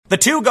The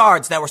two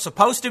guards that were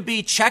supposed to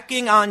be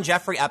checking on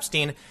Jeffrey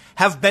Epstein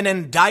have been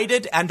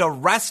indicted and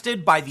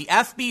arrested by the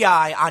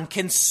FBI on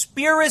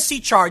conspiracy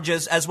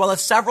charges, as well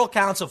as several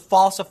counts of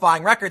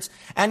falsifying records.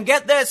 And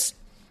get this,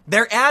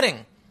 they're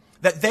adding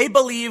that they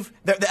believe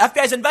that the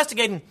FBI is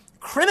investigating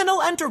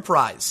criminal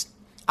enterprise.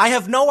 I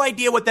have no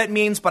idea what that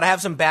means, but I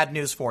have some bad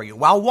news for you.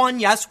 While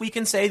one, yes, we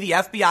can say the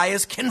FBI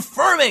is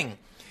confirming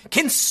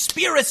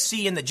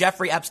conspiracy in the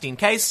Jeffrey Epstein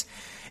case,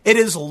 it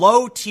is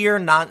low tier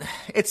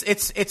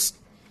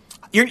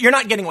You're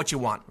not getting what you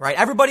want, right?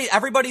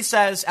 Everybody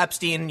says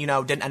Epstein,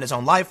 didn't end his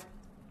own life.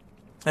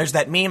 There's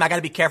that meme. I got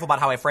to be careful about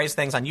how I phrase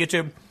things on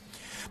YouTube.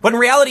 But in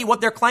reality, what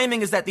they're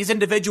claiming is that these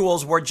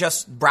individuals were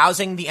just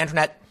browsing the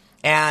internet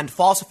and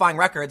falsifying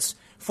records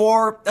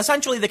for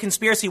essentially the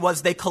conspiracy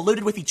was they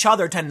colluded with each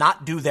other to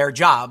not do their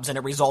jobs. And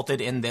it resulted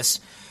in this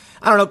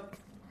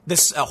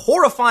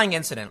horrifying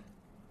incident.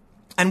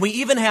 And we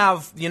even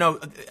have,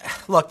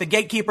 look, the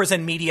gatekeepers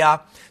and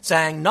media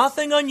saying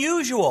nothing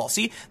unusual.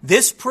 See,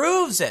 this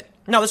proves it.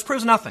 No, this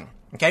proves nothing.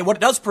 Okay, what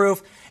it does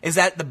prove is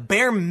that the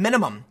bare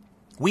minimum,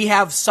 we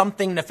have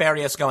something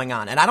nefarious going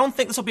on. And I don't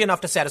think this will be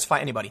enough to satisfy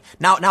anybody.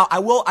 Now I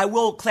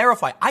will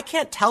clarify. I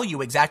can't tell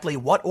you exactly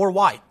what or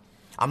why.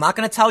 I'm not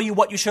going to tell you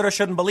what you should or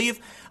shouldn't believe.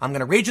 I'm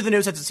going to read you the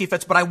news as it sees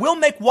fits. But I will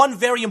make one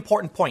very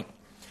important point.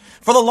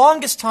 For the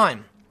longest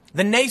time,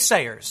 the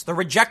naysayers, the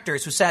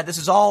rejectors who said this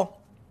is what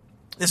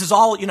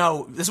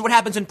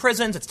happens in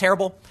prisons. It's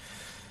terrible.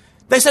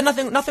 They said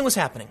nothing was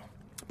happening.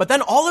 But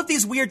then all of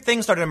these weird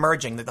things started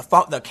emerging.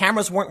 The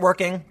cameras weren't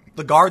working.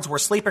 The guards were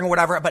sleeping or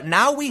whatever. But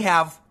now we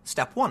have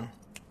step one.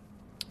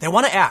 They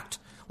want to act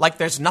like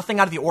there's nothing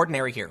out of the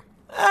ordinary here.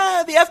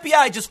 The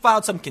FBI just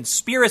filed some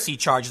conspiracy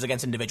charges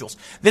against individuals.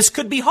 This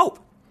could be hope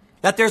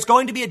that there's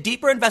going to be a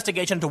deeper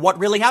investigation into what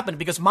really happened.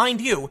 Because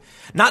mind you,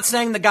 not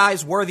saying the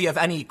guy's worthy of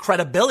any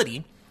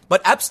credibility,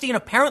 but Epstein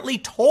apparently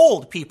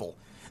told people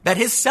that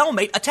his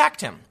cellmate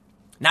attacked him.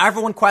 Now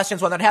everyone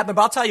questions whether that happened,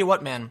 but I'll tell you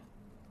what, man.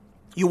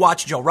 You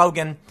watch Joe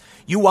Rogan,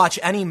 you watch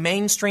any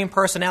mainstream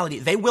personality,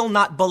 they will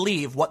not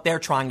believe what they're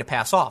trying to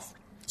pass off.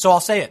 So I'll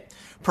say it.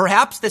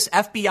 Perhaps this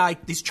FBI,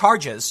 these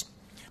charges,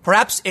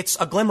 perhaps it's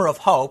a glimmer of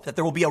hope that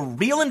there will be a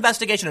real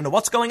investigation into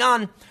what's going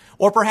on,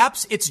 or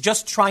perhaps it's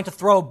just trying to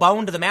throw a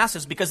bone to the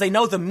masses because they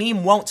know the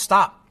meme won't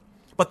stop.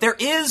 But there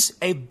is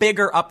a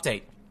bigger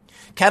update.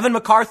 Kevin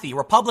McCarthy,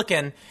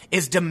 Republican,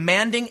 is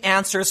demanding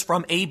answers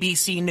from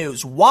ABC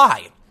News.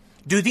 Why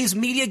do these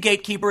media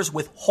gatekeepers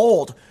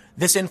withhold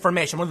this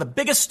information? One of the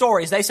biggest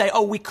stories, they say,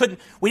 we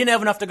didn't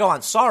have enough to go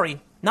on.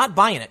 Sorry, not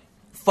buying it.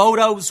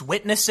 Photos,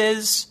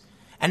 witnesses.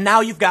 And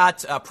now you've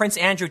got Prince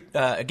Andrew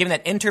giving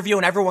that interview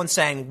and everyone's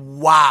saying,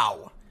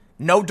 wow,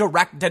 no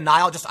direct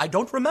denial. I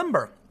don't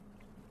remember.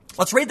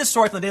 Let's read this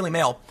story from the Daily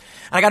Mail.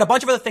 And I got a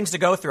bunch of other things to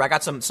go through. I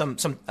got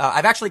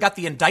I've actually got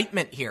the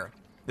indictment here.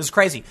 This is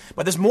crazy.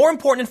 But there's more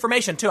important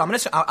information too. I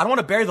don't want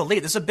to bury the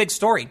lead. This is a big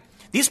story.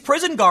 These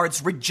prison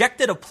guards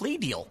rejected a plea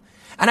deal.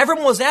 And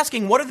everyone was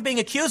asking, what are they being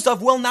accused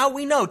of? Well, now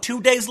we know.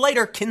 2 days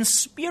later,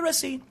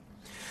 conspiracy.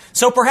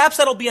 So perhaps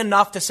that'll be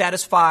enough to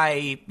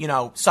satisfy,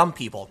 some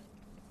people.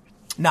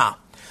 Nah,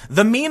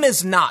 the meme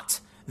is not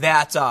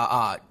that,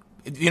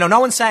 no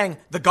one's saying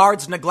the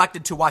guards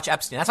neglected to watch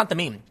Epstein. That's not the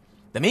meme.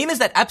 The meme is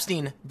that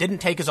Epstein didn't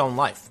take his own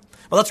life.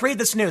 Well, let's read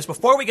this news.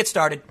 Before we get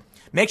started,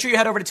 make sure you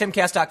head over to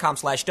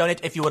timcast.com/donate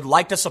if you would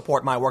like to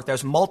support my work.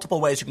 There's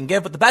multiple ways you can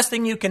give, but the best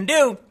thing you can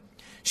do,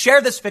 share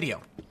this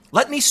video.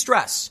 Let me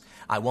stress,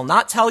 I will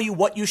not tell you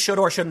what you should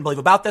or shouldn't believe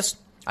about this.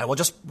 I will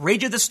just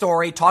read you the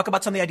story, talk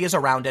about some of the ideas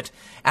around it.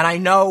 And I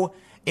know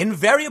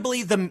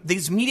invariably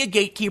these media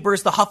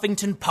gatekeepers, the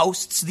Huffington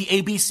Posts, the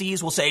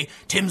ABCs will say,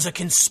 Tim's a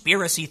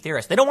conspiracy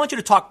theorist. They don't want you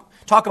to talk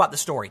about the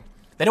story.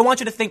 They don't want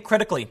you to think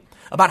critically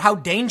about how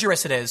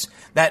dangerous it is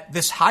that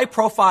this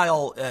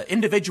high-profile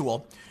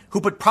individual who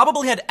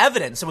probably had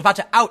evidence and was about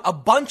to out a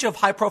bunch of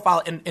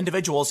high-profile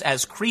individuals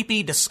as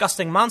creepy,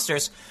 disgusting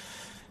monsters,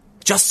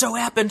 just so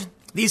happened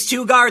these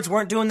two guards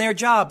weren't doing their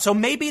job. So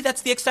maybe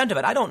that's the extent of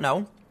it. I don't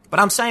know.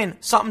 But I'm saying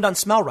something doesn't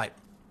smell right.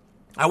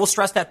 I will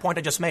stress that point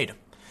I just made.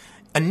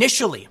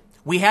 Initially,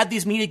 we had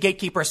these media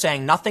gatekeepers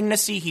saying nothing to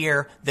see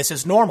here. This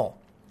is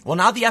normal. Well,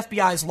 now the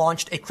FBI has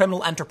launched a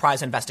criminal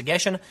enterprise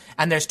investigation,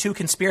 and there's 2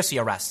 conspiracy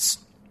arrests.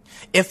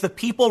 If the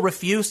people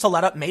refuse to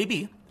let up,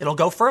 maybe it'll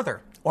go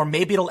further. Or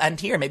maybe it'll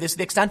end here. Maybe this is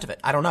the extent of it.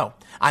 I don't know.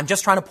 I'm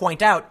just trying to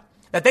point out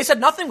that they said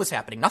nothing was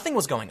happening. Nothing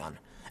was going on.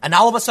 And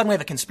now all of a sudden we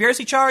have a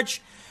conspiracy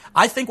charge.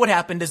 I think what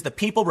happened is the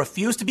people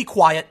refused to be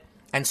quiet.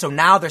 And so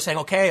now they're saying,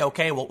 okay,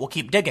 we'll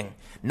keep digging.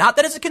 Not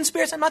that it's a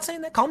conspiracy. I'm not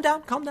saying that. Calm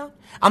down.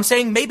 I'm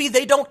saying maybe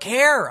they don't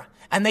care.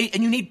 And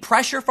you need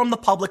pressure from the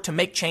public to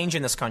make change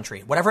in this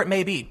country, whatever it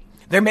may be.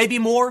 There may be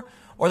more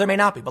or there may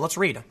not be, but let's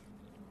read.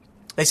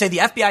 They say the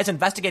FBI is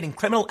investigating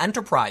criminal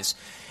enterprise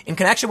in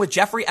connection with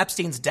Jeffrey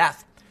Epstein's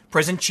death.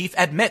 Prison chief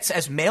admits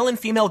as male and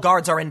female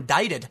guards are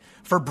indicted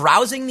for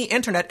browsing the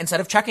internet instead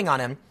of checking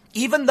on him,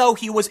 even though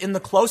he was in the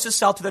closest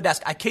cell to their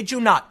desk. I kid you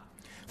not.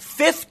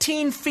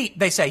 15 feet,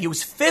 they say. He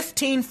was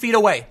 15 feet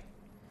away.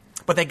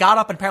 But they got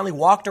up and apparently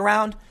walked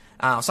around.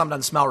 Something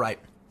doesn't smell right.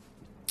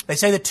 They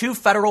say the two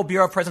Federal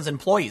Bureau of Prisons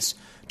employees,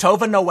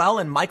 Tova Noel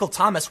and Michael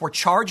Thomas, were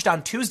charged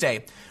on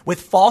Tuesday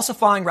with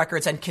falsifying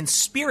records and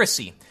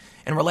conspiracy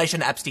in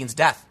relation to Epstein's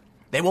death.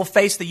 They will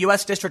face the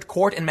U.S. District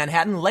Court in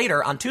Manhattan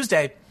later on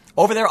Tuesday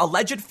over their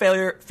alleged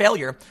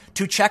failure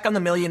to check on the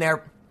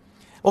millionaire.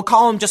 We'll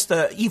call him just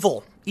the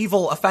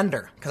evil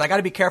offender, because I got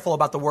to be careful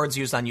about the words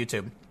used on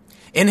YouTube.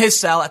 In his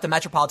cell at the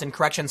Metropolitan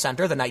Correction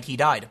Center the night he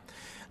died.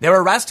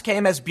 Their arrest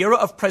came as Bureau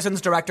of Prisons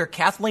Director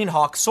Kathleen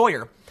Hawk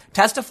Sawyer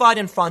testified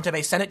in front of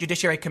a Senate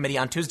Judiciary Committee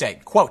on Tuesday.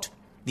 Quote,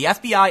 the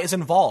FBI is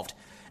involved,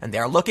 and they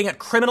are looking at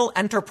criminal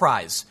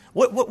enterprise.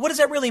 What does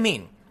that really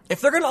mean?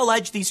 If they're going to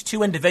allege these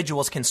two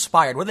individuals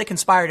conspired, what do they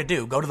conspire to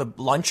do? Go to the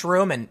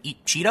lunchroom and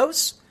eat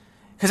Cheetos?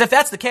 Because if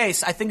that's the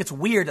case, I think it's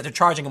weird that they're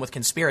charging them with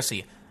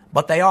conspiracy.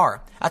 But they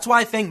are. That's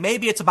why I think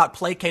maybe it's about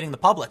placating the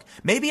public.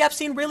 Maybe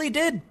Epstein really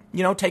did,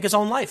 take his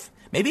own life.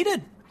 Maybe he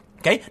did.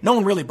 Okay? No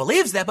one really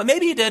believes that, but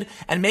maybe he did.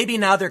 And maybe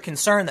now they're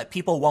concerned that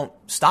people won't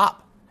stop.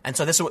 And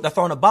so this is what they're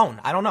throwing a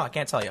bone. I don't know. I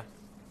can't tell you.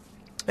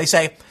 They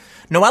say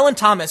Noel and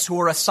Thomas, who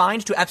were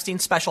assigned to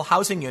Epstein's special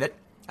housing unit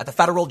at the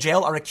federal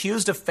jail, are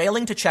accused of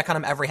failing to check on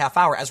him every half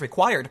hour as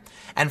required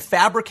and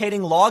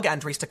fabricating log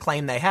entries to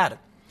claim they had.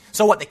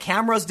 So what? The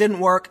cameras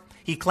didn't work.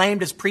 He claimed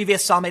his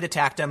previous cellmate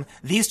attacked him.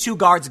 These two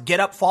guards get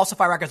up,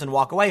 falsify records, and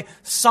walk away.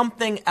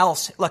 Something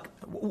else. Look,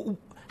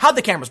 how'd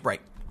the cameras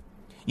break?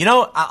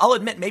 I'll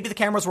admit maybe the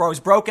cameras were always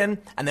broken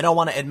and they don't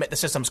want to admit the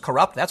system's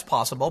corrupt. That's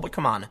possible, but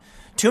come on.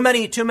 Too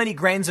many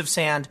grains of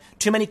sand,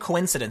 too many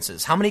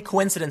coincidences. How many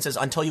coincidences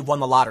until you've won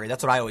the lottery?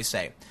 That's what I always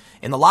say.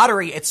 In the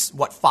lottery, it's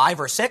 5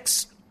 or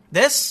 6?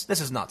 This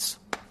is nuts.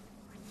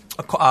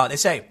 They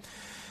say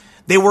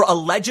they were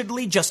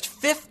allegedly just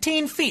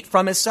 15 feet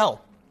from his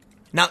cell.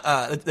 Now,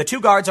 the two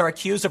guards are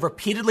accused of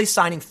repeatedly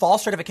signing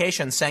false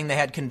certifications saying they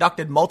had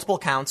conducted multiple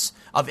counts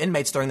of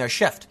inmates during their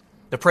shift.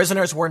 The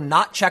prisoners were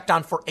not checked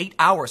on for 8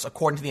 hours,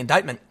 according to the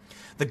indictment.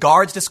 The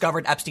guards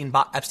discovered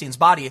Epstein's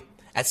body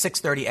at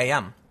 6:30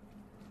 a.m.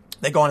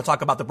 They go on to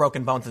talk about the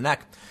broken bones in the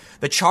neck.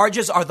 The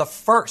charges are the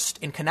first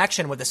in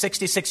connection with the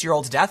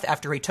 66-year-old's death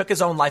after he took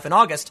his own life in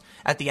August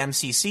at the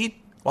MCC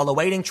while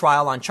awaiting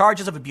trial on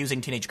charges of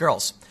abusing teenage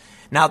girls.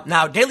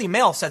 Now, Daily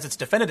Mail says it's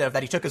definitive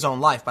that he took his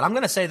own life, but I'm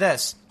going to say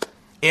this.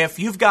 If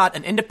you've got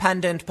an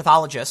independent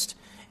pathologist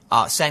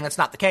saying that's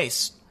not the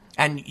case,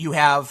 and you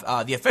have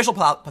the official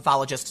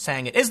pathologist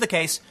saying it is the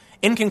case,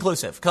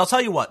 inconclusive. Because I'll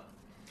tell you what,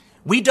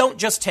 we don't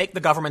just take the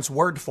government's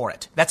word for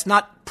it. That's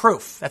not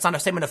proof. That's not a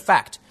statement of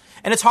fact.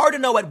 And it's hard to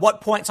know at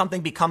what point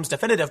something becomes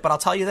definitive, but I'll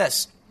tell you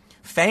this.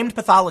 Famed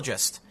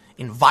pathologist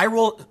in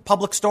viral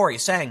public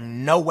stories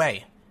saying no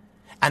way.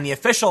 And the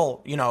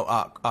official,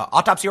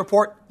 autopsy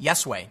report,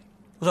 yes way.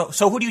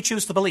 So who do you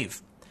choose to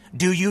believe?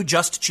 Do you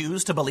just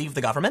choose to believe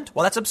the government?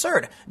 Well, that's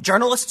absurd.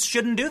 Journalists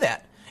shouldn't do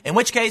that. In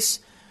which case,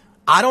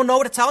 I don't know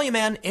what to tell you,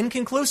 man.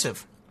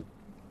 Inconclusive.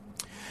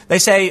 They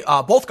say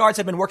both guards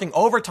had been working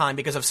overtime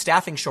because of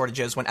staffing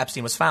shortages when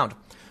Epstein was found.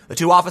 The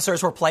two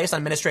officers were placed on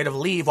administrative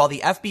leave while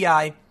the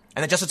FBI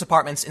and the Justice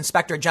Department's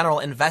Inspector General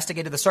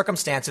investigated the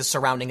circumstances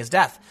surrounding his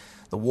death.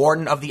 The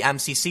warden of the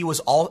MCC was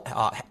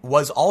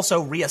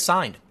also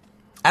reassigned.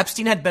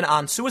 Epstein had been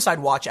on suicide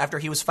watch after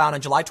he was found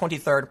on July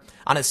 23rd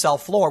on his cell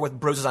floor with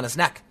bruises on his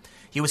neck.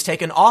 He was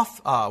taken off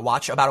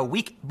watch about a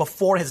week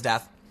before his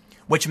death,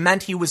 which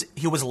meant he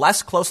was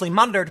less closely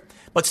monitored,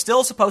 but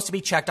still supposed to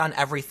be checked on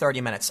every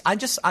 30 minutes. Man,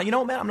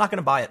 I'm not going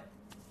to buy it.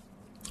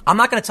 I'm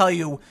not going to tell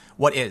you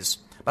what is,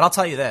 but I'll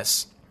tell you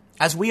this.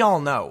 As we all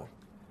know,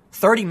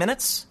 30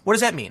 minutes, what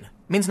does that mean?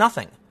 It means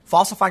nothing.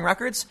 Falsifying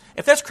records?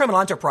 If there's criminal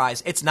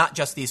enterprise, it's not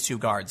just these two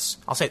guards,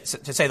 I'll say,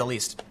 to say the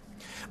least.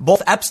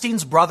 Both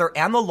Epstein's brother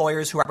and the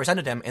lawyers who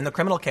represented him in the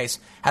criminal case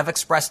have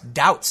expressed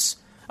doubts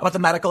about the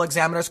medical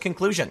examiner's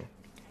conclusion.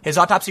 His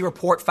autopsy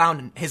report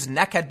found his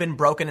neck had been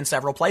broken in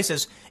several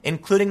places,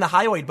 including the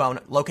hyoid bone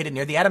located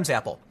near the Adam's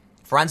apple.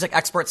 Forensic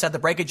experts said the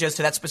breakages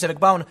to that specific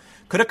bone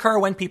could occur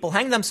when people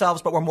hang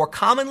themselves, but were more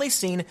commonly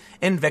seen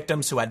in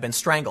victims who had been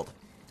strangled.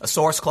 A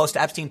source close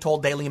to Epstein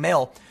told Daily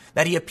Mail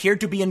that he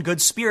appeared to be in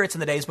good spirits in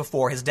the days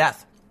before his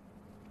death.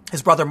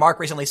 His brother Mark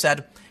recently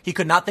said he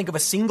could not think of a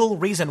single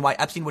reason why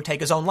Epstein would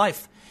take his own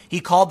life. He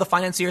called the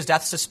financier's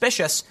death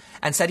suspicious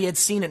and said he had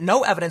seen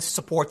no evidence to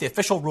support the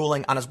official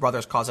ruling on his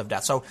brother's cause of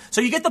death. So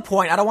you get the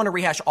point. I don't want to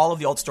rehash all of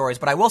the old stories,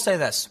 but I will say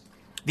this.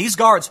 These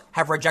guards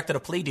have rejected a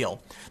plea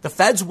deal. The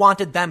feds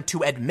wanted them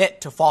to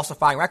admit to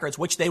falsifying records,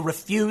 which they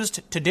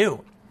refused to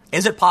do.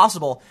 Is it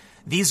possible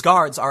these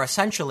guards are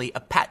essentially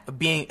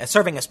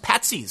serving as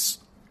patsies?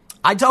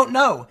 I don't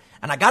know.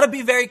 And I got to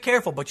be very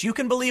careful, but you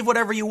can believe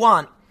whatever you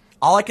want.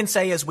 All I can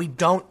say is we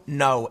don't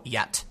know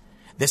yet.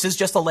 This is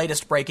just the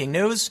latest breaking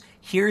news.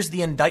 Here's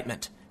the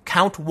indictment.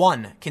 Count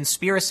 1,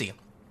 conspiracy.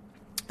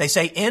 They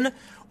say in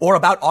or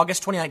about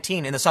August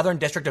 2019 in the Southern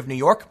District of New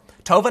York,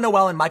 Tova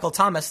Noel and Michael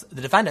Thomas,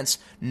 the defendants,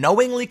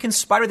 knowingly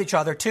conspired with each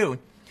other to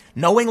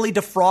knowingly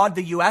defraud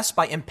the U.S.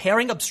 by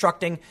impairing,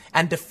 obstructing,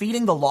 and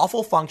defeating the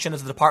lawful function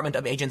of the Department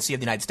of Agency of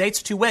the United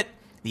States, to wit,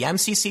 the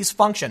MCC's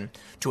function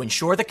to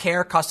ensure the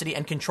care, custody,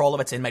 and control of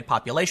its inmate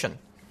population.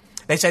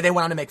 They say they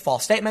went on to make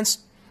false statements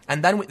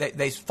and then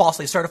they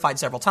falsely certified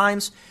several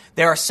times.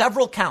 There are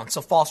several counts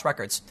of false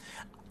records.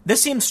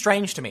 This seems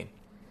strange to me.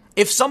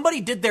 If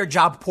somebody did their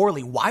job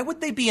poorly, why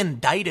would they be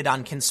indicted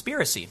on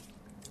conspiracy?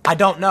 I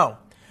don't know.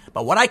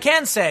 But what I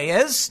can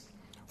say is,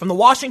 from the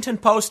Washington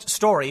Post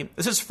story,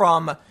 this is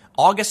from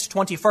August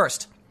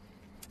 21st,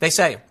 they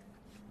say,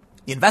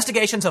 the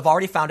investigations have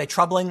already found a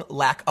troubling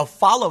lack of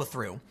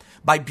follow-through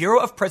by Bureau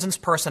of Prisons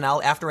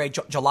personnel after a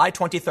July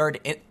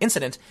 23rd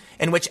incident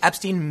in which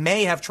Epstein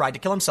may have tried to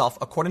kill himself,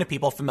 according to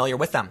people familiar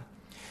with them.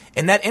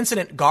 In that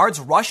incident, guards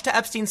rushed to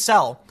Epstein's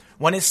cell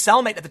when his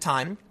cellmate at the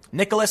time,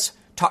 Nicholas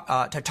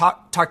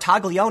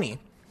Tartaglione,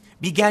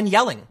 began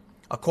yelling.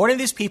 According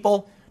to these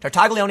people,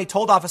 Tartaglione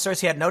told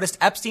officers he had noticed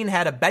Epstein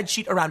had a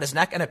bedsheet around his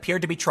neck and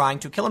appeared to be trying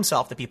to kill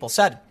himself, the people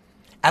said.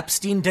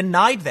 Epstein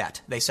denied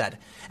that, they said,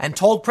 and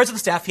told prison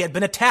staff he had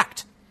been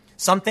attacked,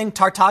 something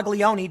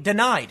Tartaglione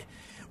denied.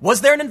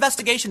 Was there an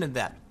investigation into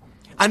that?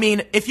 I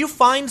mean, if you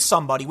find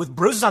somebody with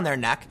bruises on their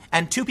neck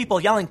and two people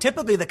yelling,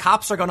 typically the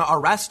cops are going to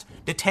arrest,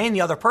 detain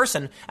the other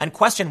person, and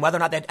question whether or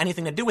not they had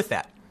anything to do with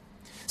that.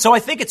 So I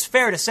think it's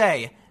fair to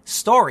say,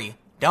 story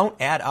don't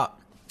add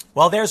up.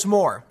 Well, there's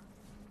more.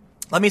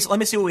 Let me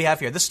see what we have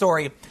here. This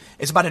story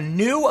is about a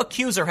new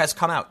accuser has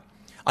come out.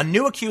 A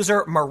new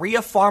accuser,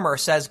 Maria Farmer,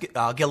 says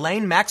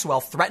Ghislaine Maxwell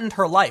threatened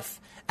her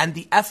life and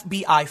the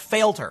FBI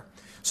failed her.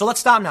 So let's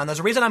stop now. And there's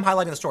a reason I'm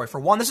highlighting the story. For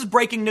one, this is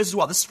breaking news as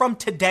well. This is from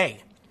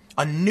today.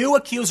 A new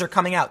accuser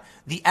coming out.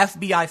 The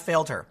FBI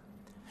failed her.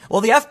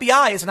 Well, the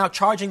FBI is now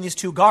charging these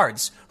two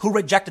guards who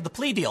rejected the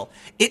plea deal.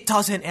 It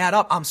doesn't add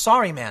up. I'm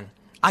sorry, man.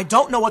 I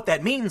don't know what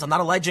that means. I'm not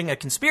alleging a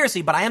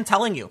conspiracy, but I am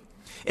telling you.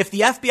 If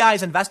the FBI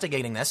is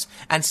investigating this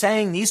and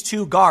saying these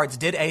two guards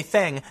did a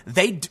thing,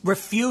 they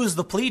refuse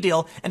the plea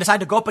deal and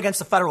decide to go up against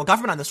the federal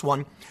government on this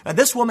one, and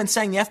this woman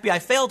saying the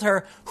FBI failed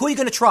her, who are you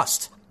going to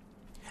trust?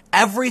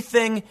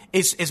 Everything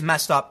is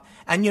messed up.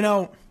 And, you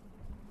know,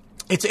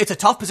 it's a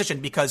tough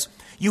position because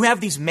you have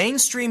these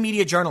mainstream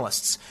media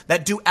journalists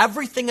that do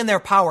everything in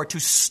their power to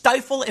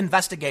stifle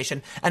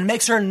investigation and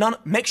make sure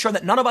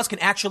that none of us can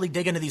actually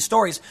dig into these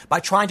stories by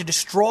trying to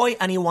destroy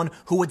anyone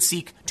who would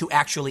seek to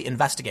actually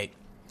investigate.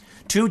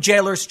 2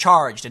 jailers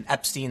charged in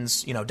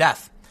Epstein's,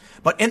 death.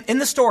 But in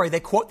the story, they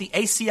quote the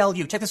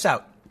ACLU. Check this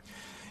out.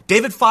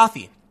 David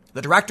Fothey,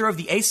 the director of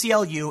the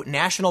ACLU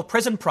National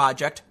Prison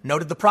Project,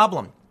 noted the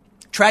problem.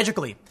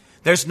 Tragically,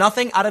 there's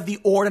nothing out of the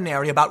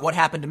ordinary about what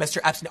happened to Mr.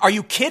 Epstein. Are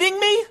you kidding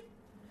me?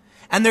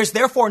 And there's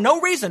therefore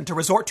no reason to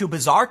resort to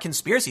bizarre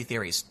conspiracy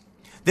theories.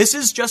 This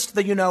is just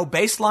the,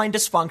 baseline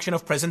dysfunction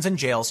of prisons and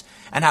jails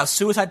and how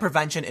suicide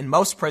prevention in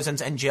most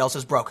prisons and jails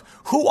is broke.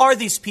 Who are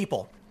these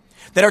people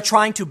that are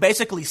trying to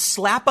basically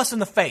slap us in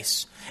the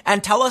face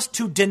and tell us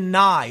to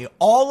deny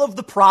all of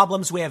the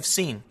problems we have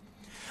seen?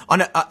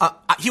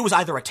 He was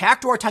either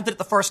attacked or attempted it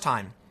the first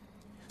time.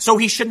 So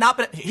he should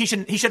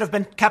have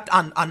been kept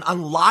on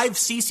live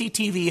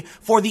CCTV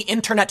for the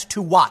internet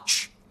to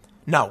watch.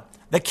 No,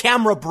 the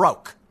camera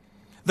broke.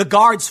 The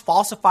guards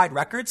falsified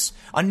records.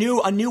 A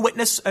new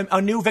witness,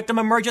 a new victim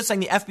emerges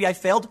saying the FBI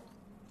failed.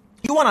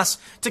 You want us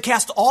to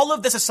cast all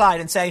of this aside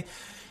and say,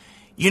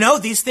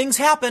 these things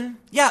happen.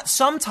 Yeah,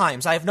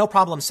 sometimes I have no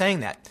problem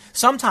saying that.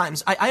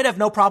 Sometimes I'd have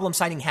no problem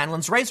citing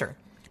Hanlon's razor.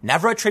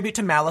 Never attribute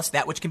to malice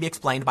that which can be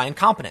explained by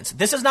incompetence.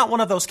 This is not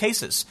one of those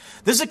cases.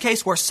 This is a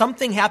case where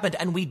something happened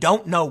and we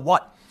don't know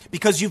what,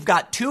 because you've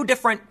got two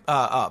different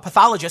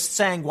pathologists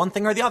saying one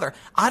thing or the other.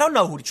 I don't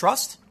know who to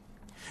trust.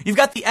 You've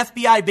got the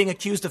FBI being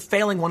accused of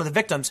failing one of the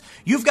victims.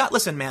 You've got,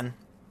 listen, man,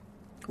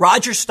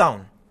 Roger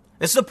Stone.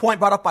 This is a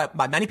point brought up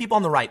by many people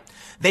on the right.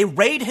 They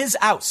raid his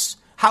house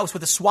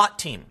with a SWAT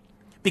team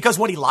because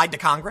he lied to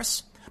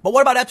Congress. But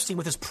what about Epstein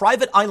with his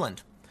private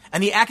island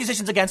and the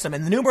accusations against him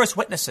and the numerous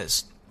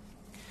witnesses?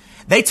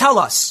 They tell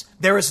us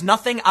there is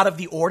nothing out of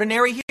the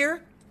ordinary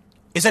here.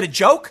 Is that a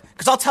joke?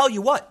 Because I'll tell you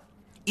what,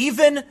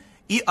 even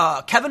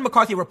Kevin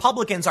McCarthy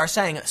Republicans are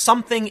saying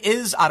something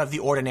is out of the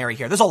ordinary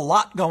here. There's a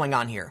lot going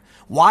on here.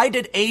 Why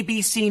did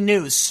ABC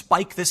News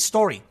spike this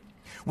story?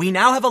 We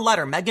now have a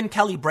letter, Megyn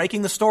Kelly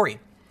breaking the story,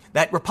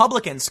 that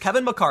Republicans,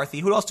 Kevin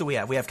McCarthy, who else do we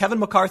have? We have Kevin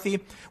McCarthy,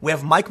 we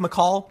have Mike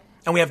McCall,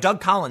 and we have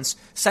Doug Collins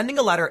sending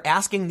a letter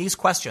asking these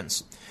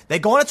questions. They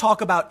go on to talk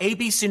about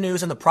ABC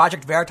News and the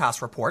Project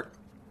Veritas report,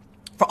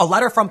 a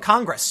letter from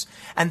Congress,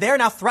 and they're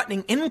now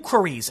threatening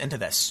inquiries into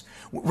this.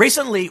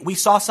 Recently, we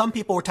saw some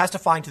people were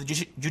testifying to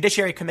the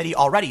Judiciary Committee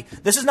already.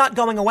 This is not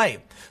going away.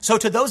 So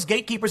to those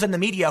gatekeepers in the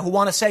media who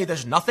want to say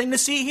there's nothing to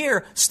see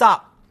here,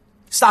 stop.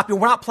 We're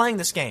not playing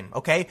this game,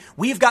 okay?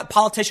 We've got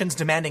politicians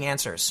demanding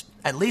answers,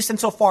 at least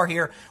insofar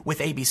here with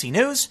ABC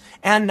News,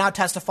 and now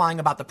testifying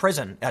about the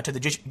prison to the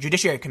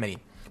Judiciary Committee.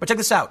 But check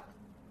this out.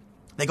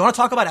 They go on to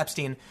talk about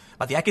Epstein,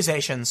 about the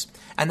accusations,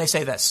 and they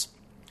say this.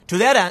 To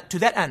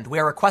that end, we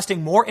are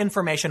requesting more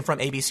information from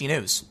ABC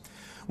News.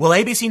 Will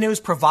ABC News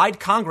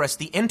provide Congress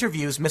the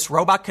interviews Ms.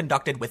 Robach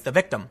conducted with the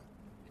victim?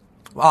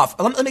 Let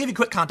me give you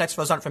quick context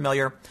for those who aren't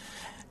familiar.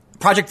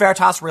 Project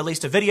Veritas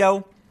released a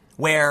video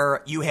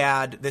where you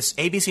had this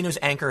ABC News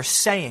anchor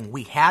saying,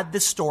 we had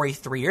this story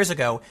 3 years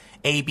ago,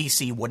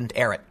 ABC wouldn't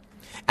air it.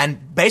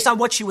 And based on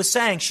what she was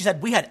saying, she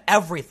said, we had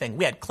everything.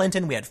 We had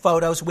Clinton, we had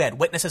photos, we had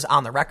witnesses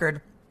on the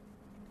record.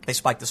 They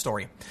spiked the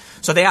story.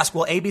 So they asked,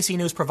 will ABC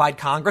News provide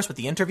Congress with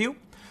the interview?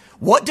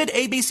 What did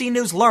ABC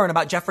News learn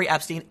about Jeffrey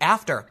Epstein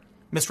after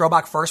Ms.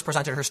 Robach first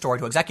presented her story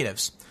to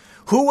executives?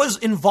 Who was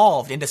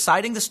involved in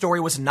deciding the story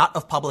was not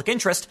of public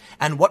interest,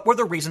 and what were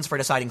the reasons for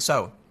deciding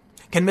so?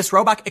 Can Ms.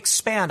 Robach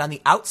expand on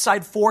the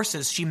outside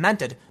forces she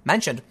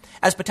mentioned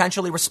as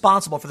potentially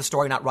responsible for the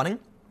story not running?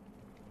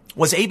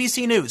 Was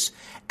ABC News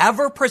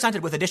ever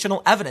presented with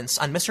additional evidence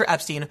on Mr.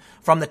 Epstein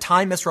from the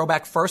time Ms.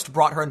 Robach first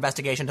brought her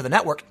investigation to the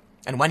network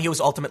and when he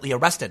was ultimately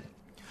arrested?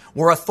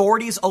 Were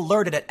authorities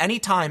alerted at any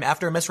time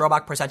after Ms.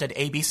 Robach presented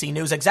ABC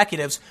News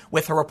executives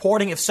with her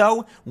reporting? If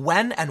so,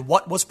 when and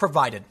what was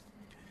provided?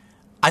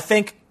 I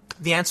think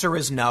the answer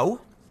is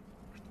no,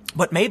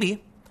 but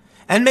maybe.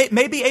 And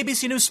maybe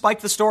ABC News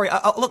spiked the story.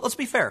 Let's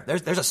be fair.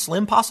 There's a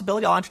slim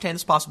possibility. I'll entertain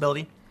this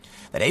possibility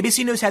that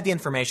ABC News had the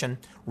information,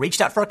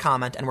 reached out for a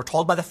comment, and were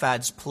told by the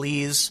feds,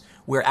 please,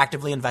 we're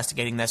actively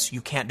investigating this.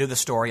 You can't do the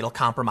story. It'll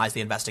compromise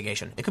the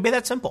investigation. It could be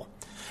that simple.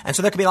 And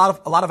so there could be a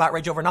lot of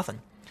outrage over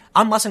nothing.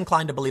 I'm less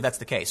inclined to believe that's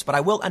the case, but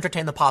I will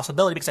entertain the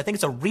possibility because I think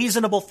it's a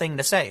reasonable thing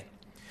to say.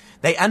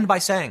 They end by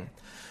saying,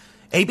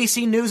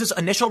 ABC News'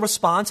 initial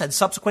response and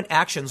subsequent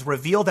actions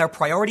reveal their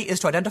priority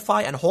is to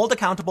identify and hold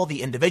accountable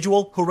the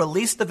individual who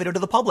released the video to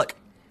the public.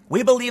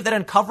 We believe that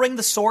uncovering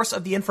the source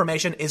of the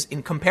information is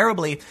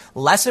incomparably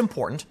less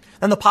important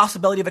than the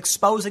possibility of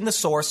exposing the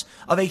source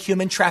of a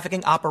human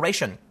trafficking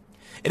operation.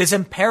 It is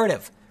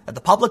imperative that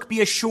the public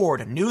be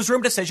assured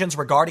newsroom decisions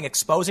regarding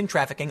exposing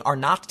trafficking are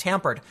not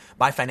tampered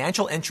by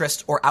financial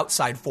interests or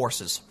outside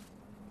forces.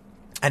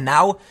 And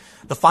now,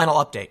 the final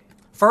update.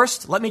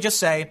 First, let me just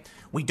say,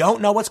 we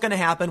don't know what's going to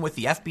happen with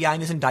the FBI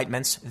and these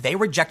indictments. They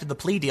rejected the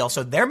plea deal,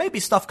 so there may be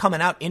stuff coming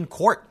out in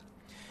court.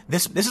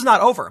 This is not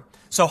over.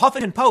 So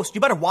Huffington Post, you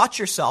better watch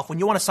yourself when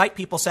you want to cite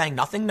people saying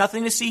nothing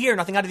to see here,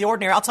 nothing out of the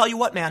ordinary. I'll tell you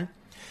what, man.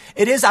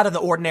 It is out of the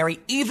ordinary,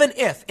 even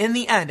if, in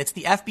the end, it's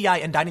the FBI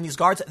indicting these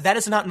guards. That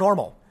is not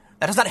normal.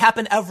 That does not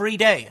happen every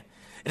day.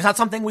 It is not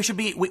something we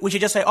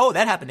should just say, oh,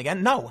 that happened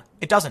again. No,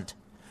 it doesn't.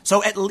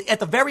 So at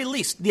the very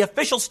least, the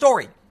official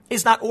story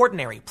is not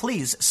ordinary.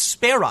 Please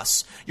spare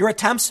us your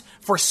attempts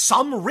for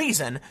some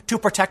reason to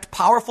protect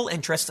powerful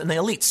interests in the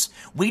elites.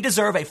 We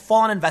deserve a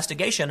full-on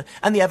investigation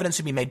and the evidence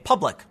to be made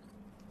public.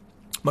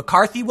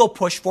 McCarthy will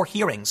push for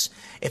hearings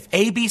if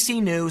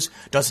ABC News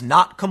does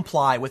not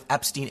comply with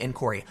Epstein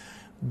inquiry.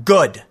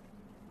 Good.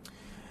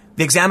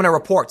 The Examiner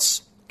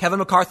reports Kevin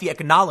McCarthy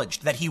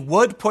acknowledged that he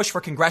would push for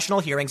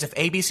congressional hearings if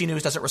ABC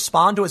News doesn't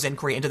respond to his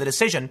inquiry into the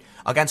decision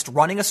against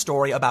running a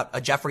story about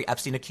a Jeffrey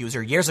Epstein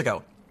accuser years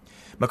ago.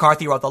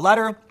 McCarthy wrote the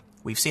letter.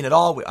 We've seen it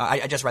all.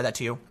 I just read that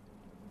to you.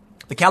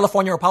 The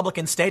California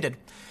Republican stated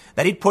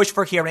that he'd push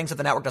for hearings if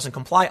the network doesn't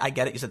comply. I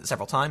get it. You said it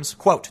several times.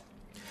 Quote,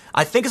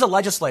 I think as a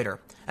legislator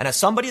and as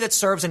somebody that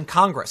serves in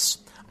Congress,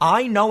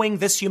 knowing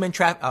this human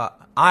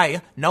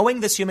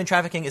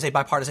trafficking is a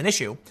bipartisan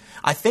issue,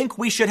 I think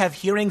we should have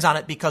hearings on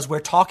it because we're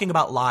talking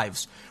about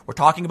lives. We're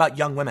talking about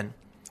young women.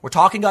 We're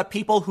talking about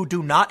people who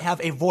do not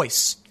have a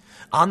voice.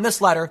 On this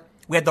letter,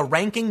 we had the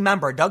ranking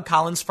member, Doug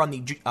Collins, from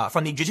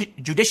the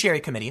Judiciary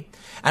Committee,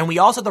 and we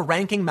also had the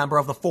ranking member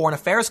of the Foreign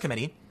Affairs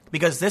Committee,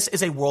 because this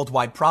is a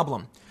worldwide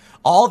problem.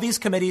 All these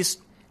committees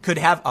could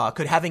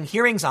having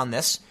hearings on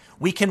this.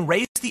 We can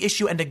raise the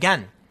issue, and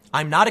again,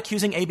 I'm not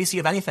accusing ABC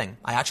of anything.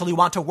 I actually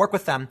want to work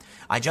with them.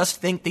 I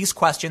just think these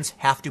questions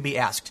have to be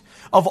asked.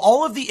 Of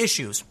all of the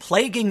issues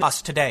plaguing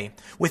us today,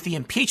 with the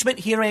impeachment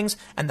hearings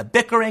and the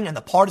bickering and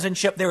the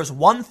partisanship, there is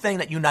one thing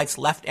that unites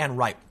left and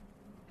right.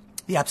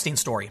 The Epstein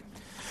story.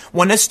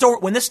 When this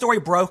story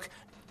broke,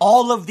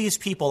 all of these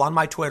people on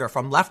my Twitter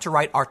from left to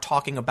right are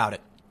talking about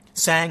it,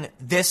 saying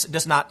this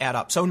does not add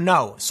up. So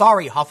no,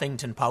 sorry,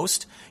 Huffington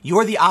Post,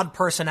 you're the odd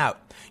person out.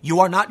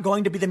 You are not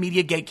going to be the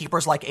media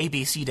gatekeepers like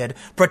ABC did,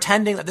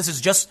 pretending that this is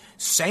just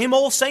same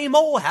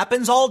old,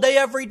 happens all day,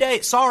 every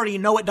day. Sorry,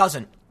 no, it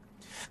doesn't.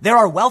 There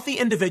are wealthy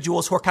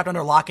individuals who are kept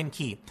under lock and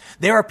key.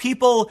 There are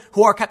people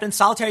who are kept in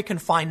solitary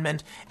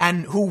confinement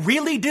and who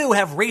really do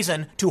have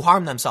reason to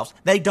harm themselves.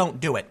 They don't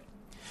do it.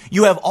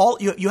 You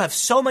have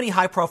so many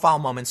high profile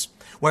moments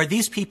where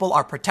these people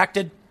are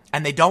protected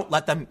and they don't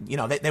let them,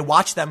 they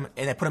watch them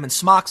and they put them in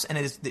smocks and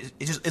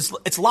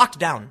it's locked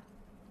down.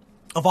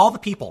 Of all the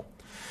people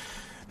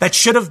that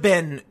should have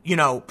been,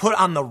 put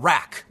on the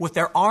rack with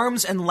their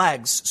arms and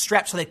legs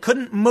strapped so they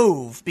couldn't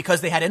move because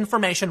they had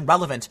information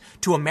relevant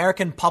to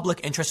American public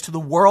interest, to the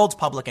world's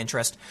public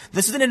interest.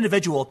 This is an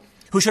individual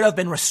who should have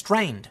been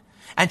restrained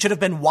and should have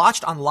been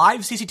watched on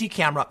live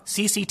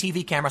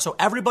CCTV camera so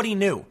everybody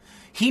knew.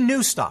 He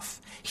knew stuff.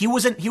 You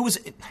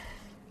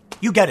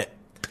get it.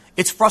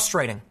 It's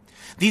frustrating.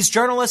 These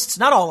journalists,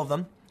 not all of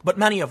them, but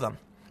many of them,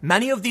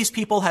 many of these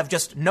people have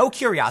just no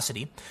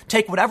curiosity,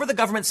 take whatever the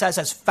government says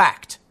as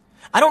fact.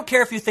 I don't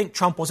care if you think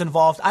Trump was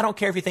involved. I don't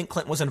care if you think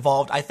Clinton was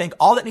involved. I think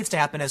all that needs to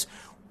happen is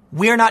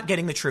we're not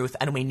getting the truth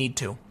and we need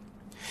to.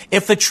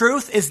 If the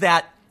truth is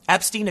that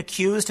Epstein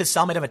accused his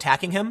cellmate of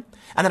attacking him.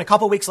 And then a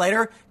couple weeks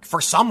later,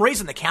 for some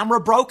reason, the camera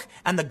broke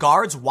and the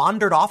guards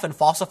wandered off and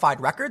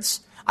falsified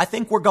records. I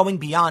think we're going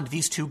beyond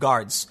these two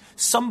guards.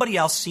 Somebody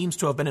else seems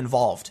to have been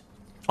involved.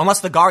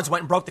 Unless the guards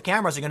went and broke the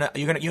cameras, you're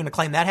gonna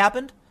claim that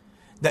happened?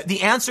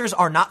 The answers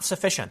are not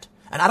sufficient.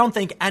 And I don't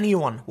think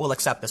anyone will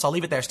accept this. I'll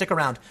leave it there. Stick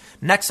around.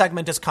 Next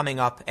segment is coming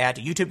up at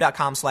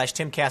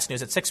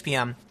youtube.com/TimCastNews at 6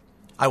 p.m.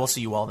 I will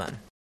see you all then.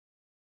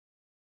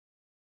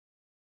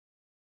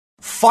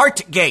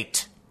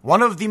 Fartgate.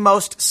 One of the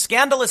most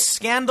scandalous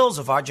scandals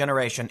of our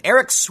generation.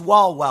 Eric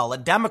Swalwell, a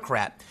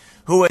Democrat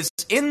who is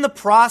in the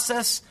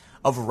process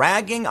of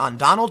ragging on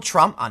Donald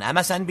Trump on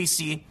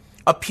MSNBC,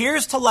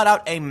 appears to let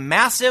out a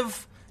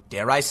massive,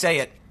 dare I say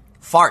it,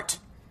 fart.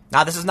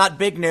 Now, this is not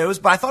big news,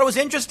 but I thought it was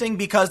interesting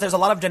because there's a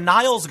lot of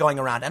denials going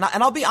around. And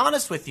I'll be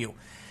honest with you.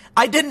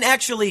 I didn't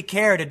actually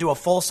care to do a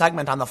full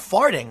segment on the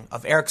farting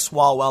of Eric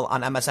Swalwell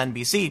on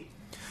MSNBC.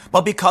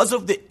 But because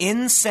of the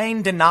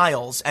insane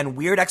denials and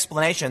weird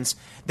explanations,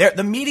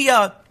 the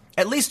media,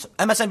 at least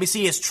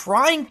MSNBC, is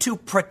trying to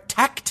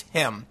protect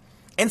him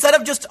instead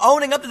of just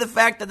owning up to the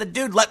fact that the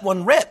dude let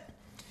one rip.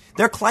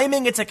 They're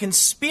claiming it's a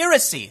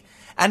conspiracy.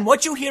 And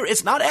what you hear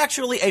is not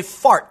actually a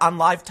fart on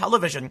live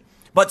television,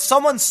 but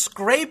someone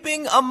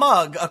scraping a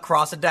mug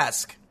across a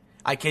desk.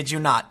 I kid you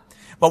not.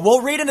 But we'll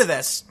read into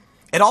this.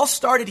 It all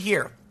started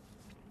here.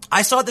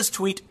 I saw this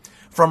tweet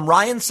from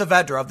Ryan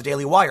Saavedra of the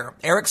Daily Wire.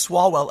 Eric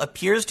Swalwell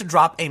appears to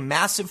drop a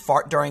massive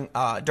fart during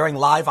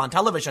live on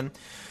television.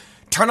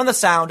 Turn on the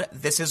sound.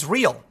 This is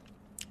real.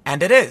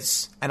 And it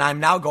is. And I'm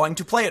now going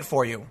to play it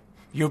for you.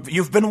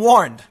 You've been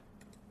warned.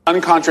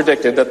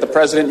 Uncontradicted that the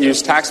president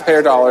used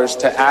taxpayer dollars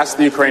to ask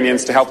the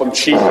Ukrainians to him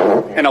cheat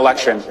an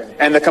election.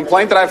 And the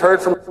complaint that I've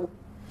heard from...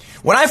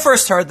 When I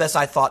first heard this,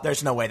 I thought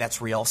there's no way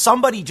that's real.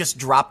 Somebody just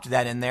dropped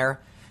that in there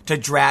to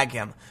drag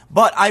him.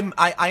 But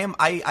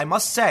I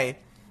must say,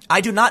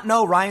 I do not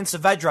know Ryan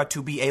Saavedra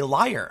to be a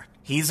liar.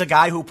 He's a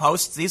guy who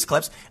posts these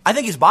clips. I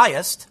think he's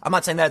biased. I'm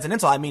not saying that as an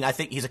insult. I mean, I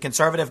think he's a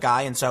conservative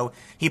guy, and so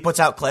he puts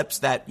out clips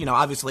that,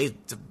 obviously,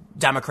 it's a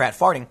Democrat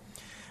farting.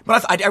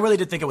 But I really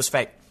did think it was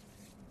fake.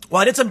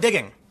 Well, I did some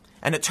digging,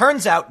 and it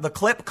turns out the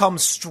clip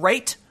comes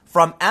straight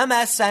from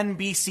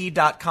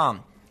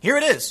MSNBC.com. Here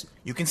it is.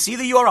 You can see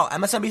the URL,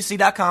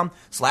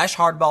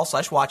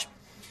 msnbc.com/hardball/watch.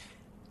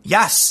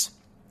 Yes,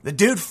 the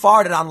dude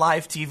farted on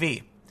live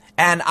TV.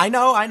 And I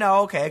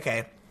know,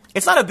 okay.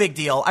 It's not a big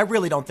deal. I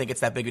really don't think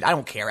it's that big. I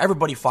don't care.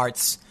 Everybody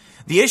farts.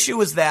 The issue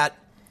is that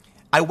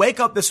I wake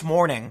up this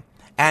morning,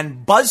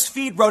 and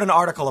BuzzFeed wrote an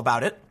article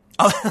about it.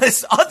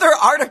 Other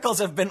articles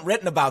have been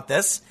written about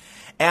this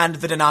and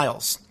the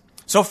denials.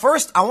 So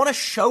first, I want to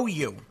show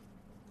you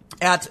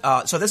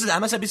so this is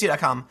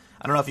MSNBC.com.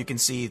 I don't know if you can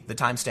see the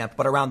timestamp,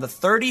 but around the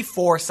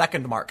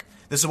 34-second mark,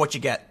 this is what you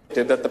get.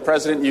 That the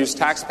president used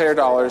taxpayer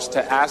dollars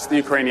to ask the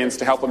Ukrainians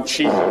to help him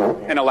cheat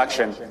an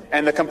election.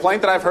 And the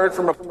complaint that I've heard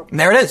from... And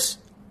there it is.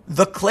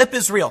 The clip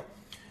is real.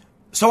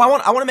 So I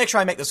want to make sure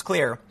I make this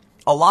clear.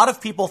 A lot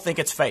of people think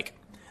it's fake.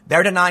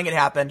 They're denying it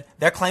happened.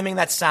 They're claiming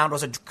that sound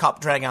was a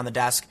cup dragging on the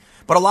desk.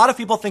 But a lot of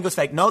people think it was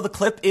fake. No, the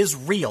clip is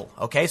real.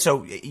 Okay,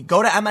 so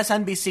go to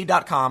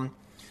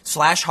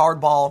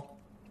msnbc.com/hardball.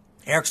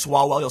 Eric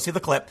Swalwell. You'll see the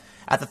clip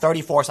at the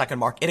 34-second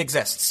mark. It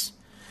exists.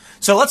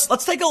 So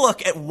let's take a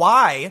look at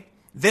why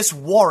this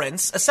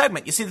warrants a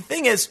segment. You see, the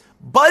thing is,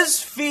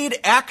 BuzzFeed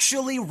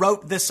actually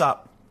wrote this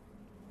up.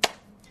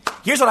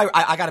 Here's what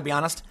I got to be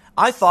honest.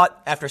 I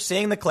thought after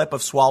seeing the clip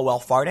of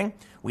Swalwell farting,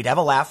 we'd have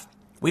a laugh,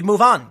 we'd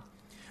move on.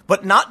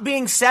 But not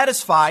being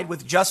satisfied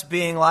with just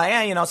being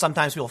like,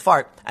 sometimes people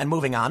fart and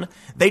moving on,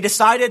 they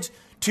decided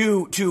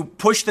to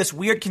push this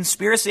weird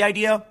conspiracy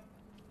idea.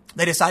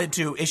 They decided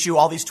to issue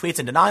all these tweets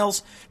and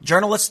denials.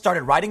 Journalists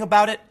started writing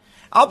about it.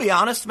 I'll be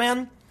honest,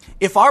 man.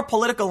 If our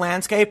political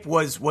landscape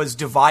was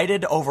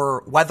divided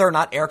over whether or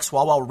not Eric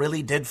Swalwell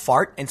really did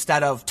fart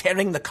instead of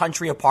tearing the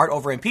country apart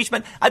over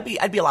impeachment, I'd be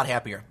a lot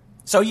happier.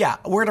 So yeah,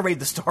 we're going to read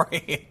the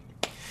story.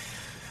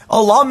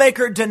 A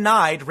lawmaker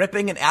denied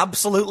ripping an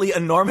absolutely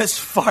enormous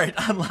fart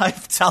on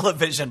live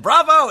television.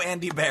 Bravo,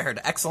 Andy Baird.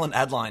 Excellent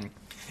headline.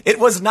 It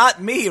was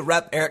not me,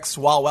 Rep. Eric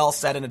Swalwell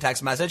said in a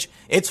text message.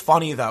 It's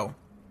funny, though.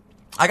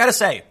 I got to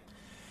say,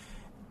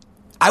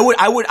 I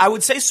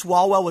would say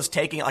Swalwell was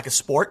taking it like a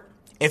sport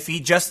if he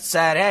just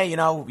said, hey,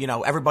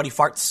 everybody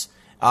farts.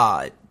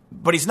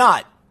 But he's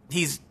not.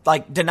 He's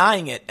like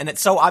denying it. And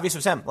it's so obvious it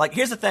was him. Like,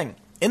 here's the thing.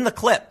 In the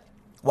clip,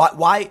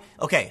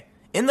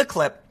 in the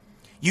clip,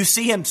 you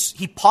see him,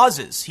 he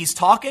pauses, he's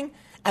talking,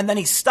 and then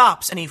he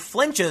stops and he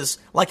flinches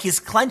like he's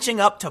clenching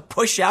up to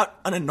push out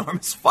an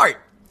enormous fart.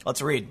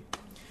 Let's read.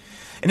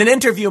 In an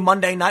interview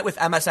Monday night with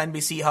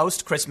MSNBC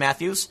host Chris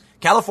Matthews,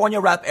 California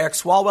Rep. Eric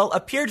Swalwell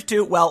appeared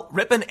to,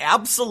 rip an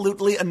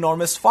absolutely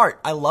enormous fart.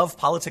 I love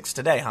politics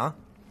today, huh?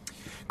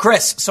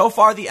 Chris, so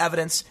far the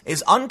evidence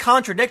is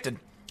uncontradicted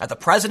that the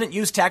president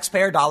used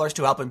taxpayer dollars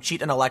to help him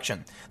cheat an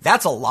election.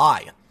 That's a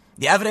lie.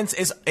 The evidence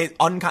is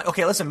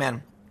okay, listen,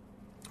 man.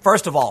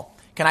 First of all,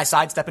 can I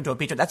sidestep into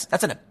impeachment?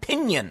 That's an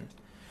opinion.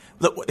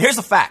 Look, here's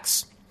the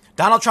facts.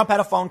 Donald Trump had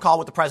a phone call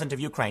with the president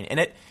of Ukraine. In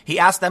it, he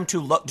asked them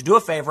to do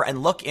a favor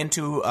and look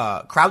into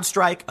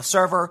CrowdStrike, a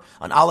server,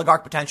 an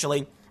oligarch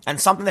potentially,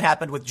 and something that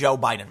happened with Joe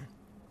Biden.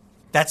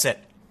 That's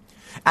it.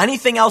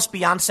 Anything else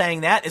beyond saying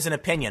that is an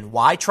opinion.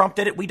 Why Trump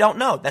did it, we don't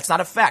know. That's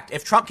not a fact.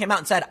 If Trump came out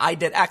and said, I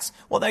did X,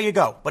 well, there you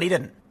go. But he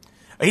didn't.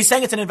 He's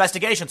saying it's an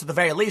investigation, so at the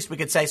very least, we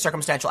could say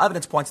circumstantial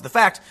evidence points to the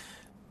fact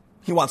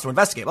he wants to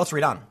investigate. Let's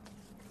read on.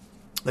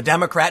 The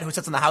Democrat who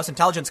sits on the House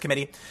Intelligence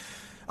Committee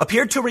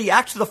appeared to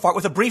react to the fart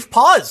with a brief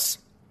pause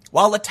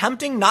while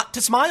attempting not to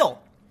smile.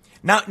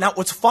 Now,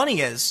 what's funny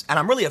is, and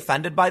I'm really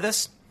offended by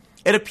this,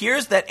 it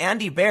appears that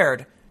Andy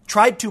Baird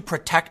tried to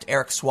protect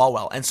Eric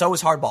Swalwell, and so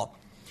was Hardball,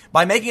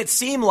 by making it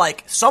seem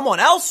like someone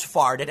else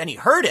farted and he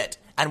heard it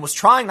and was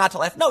trying not to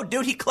laugh. No,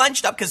 dude, he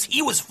clenched up because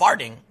he was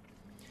farting.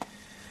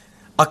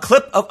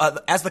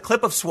 As the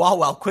clip of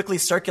Swalwell quickly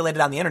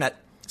circulated on the internet,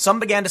 some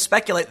began to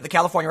speculate that the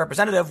California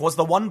representative was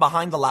the one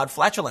behind the loud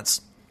flatulence.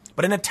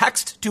 But in a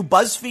text to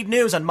BuzzFeed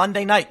News on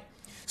Monday night,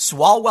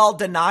 Swalwell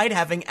denied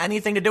having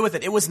anything to do with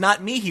it. It was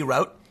not me, he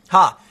wrote.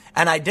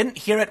 And I didn't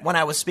hear it when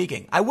I was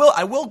speaking. I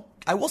will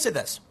say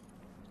this.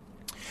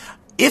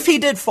 If he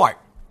did fart,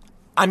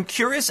 I'm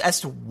curious as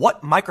to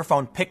what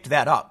microphone picked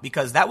that up,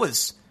 because that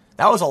was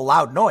a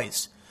loud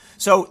noise.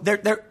 So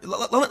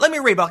let me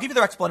read, but I'll give you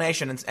their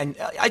explanation, and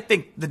I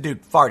think the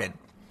dude farted.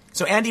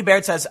 So Andy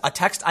Baird says, a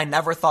text I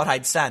never thought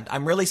I'd send.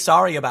 I'm really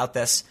sorry about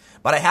this,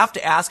 but I have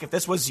to ask if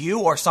this was you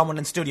or someone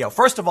in studio.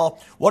 First of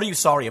all, what are you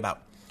sorry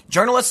about?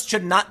 Journalists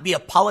should not be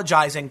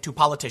apologizing to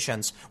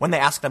politicians when they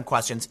ask them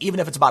questions, even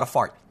if it's about a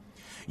fart.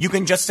 You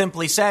can just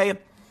simply say,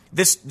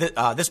 this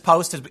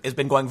post has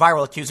been going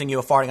viral, accusing you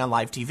of farting on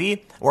live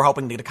TV. We're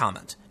hoping to get a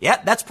comment. Yeah,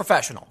 that's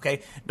professional,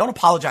 okay? Don't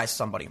apologize to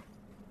somebody.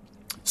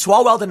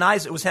 Swalwell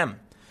denies it was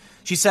him.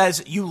 She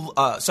says,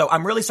 so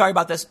I'm really sorry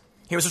about this.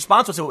 His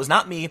response was, it was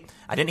not me.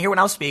 I didn't hear when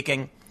I was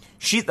speaking.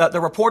 The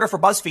reporter for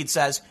BuzzFeed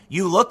says,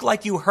 you look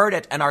like you heard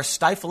it and are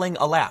stifling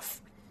a laugh.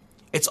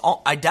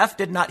 I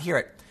did not hear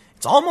it.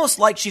 It's almost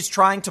like she's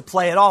trying to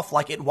play it off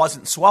like it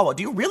wasn't Swalwell.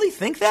 Do you really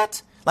think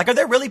that? Like, are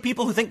there really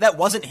people who think that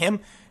wasn't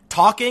him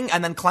talking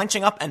and then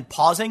clenching up and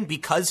pausing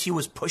because he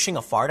was pushing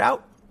a fart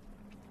out?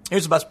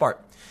 Here's the best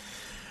part.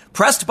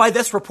 Pressed by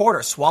this reporter,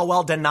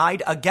 Swalwell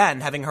denied again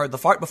having heard the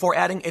fart before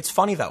adding, it's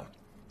funny though.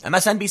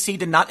 MSNBC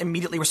did not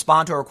immediately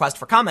respond to a request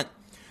for comment.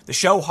 The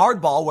show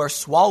Hardball, where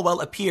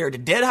Swalwell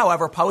appeared, did,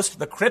 however, post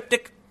the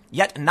cryptic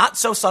yet not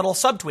so subtle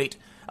subtweet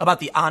about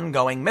the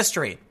ongoing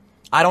mystery.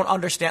 I don't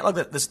understand.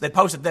 Look, they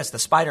posted this, the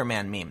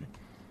Spider-Man meme.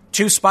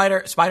 Two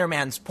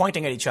Spider-Mans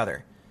pointing at each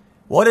other.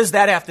 What does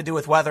that have to do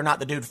with whether or not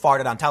the dude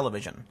farted on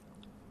television?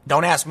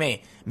 Don't ask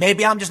me.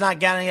 Maybe I'm just not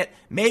getting it.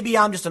 Maybe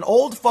I'm just an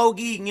old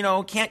fogey,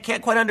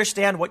 can't quite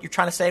understand what you're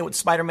trying to say with the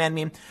Spider-Man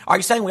meme. Are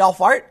you saying we all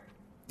fart?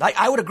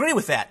 I would agree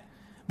with that.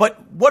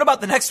 But what about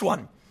the next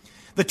one?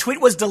 The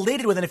tweet was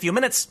deleted within a few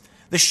minutes.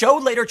 The show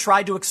later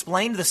tried to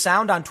explain the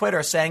sound on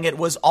Twitter, saying it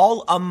was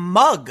all a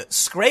mug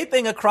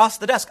scraping across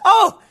the desk.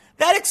 Oh,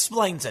 that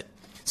explains it.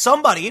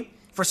 Somebody,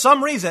 for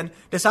some reason,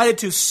 decided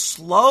to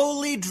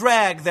slowly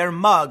drag their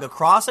mug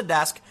across a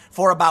desk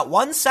for about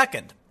 1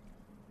 second.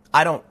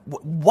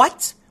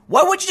 What?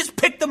 Why would you just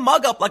pick the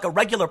mug up like a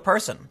regular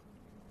person?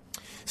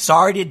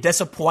 Sorry to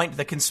disappoint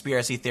the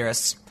conspiracy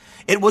theorists.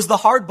 It was the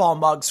Hardball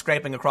mug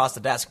scraping across the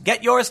desk.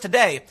 Get yours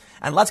today,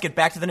 and let's get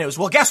back to the news.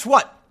 Well, guess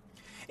what?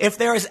 If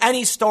there is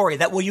any story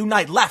that will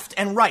unite left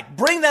and right,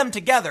 bring them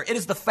together, it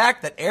is the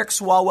fact that Eric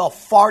Swalwell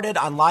farted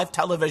on live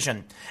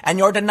television. And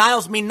your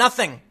denials mean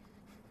nothing.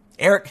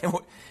 Eric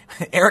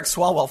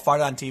Swalwell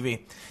farted on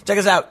TV. Check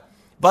us out.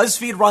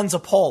 BuzzFeed runs a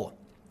poll.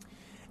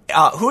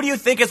 Who do you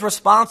think is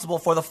responsible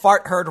for the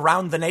fart heard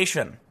around the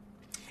nation?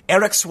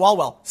 Eric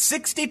Swalwell.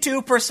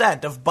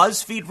 62% of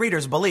BuzzFeed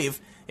readers believe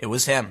it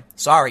was him.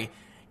 Sorry,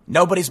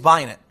 nobody's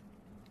buying it.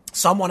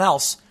 Someone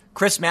else,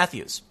 Chris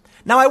Matthews.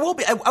 Now,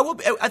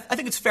 I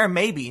think it's fair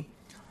maybe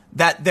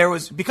that there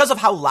was, because of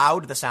how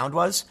loud the sound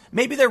was,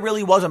 maybe there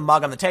really was a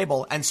mug on the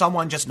table and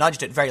someone just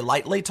nudged it very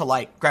lightly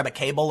to grab a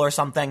cable or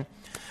something.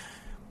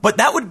 But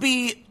that would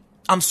be,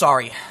 I'm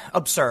sorry,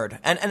 absurd.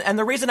 And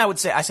the reason I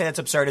say that's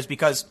absurd is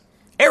because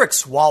Eric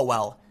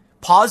Swalwell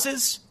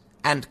pauses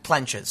and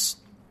clenches.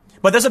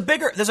 But there's a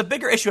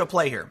bigger issue at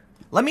play here.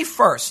 Let me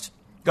first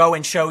go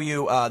and show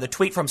you the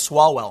tweet from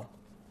Swalwell.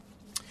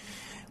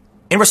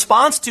 In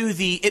response to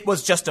the "it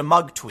was just a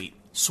mug" tweet,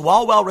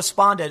 Swalwell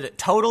responded,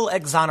 total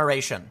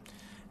exoneration.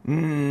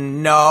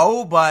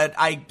 No, but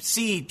I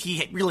see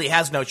he really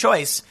has no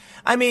choice.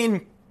 I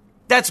mean,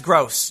 that's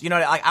gross.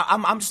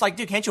 I'm just like,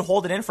 dude, can't you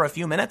hold it in for a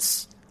few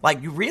minutes?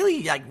 You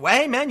really,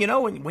 hey, man,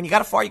 when you got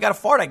to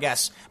fart, I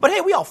guess. But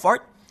hey, we all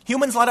fart.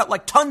 Humans let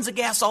out tons of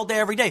gas all day,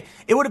 every day.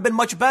 It would have been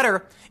much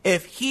better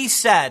if he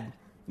said,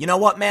 you know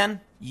what, man?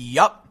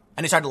 Yup.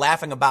 And he started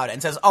laughing about it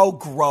and says, oh,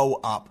 grow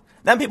up.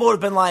 Then people would have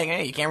been like,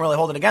 hey, you can't really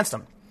hold it against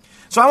him.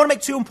 So I want to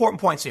make two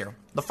important points here.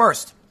 The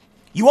first,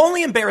 you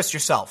only embarrassed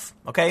yourself,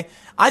 okay?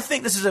 I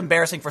think this is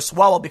embarrassing for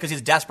Swalwell because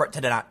he's desperate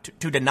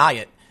to deny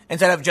it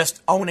instead of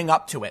just owning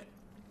up to it.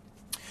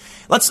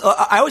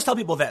 I always tell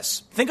people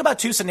this. Think about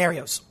two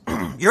scenarios.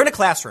 You're in a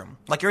classroom,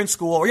 like you're in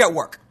school or you're at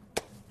work.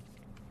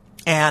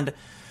 And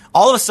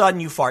all of a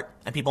sudden you fart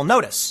and people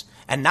notice.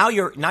 And now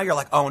you're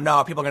like, oh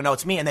no, people are going to know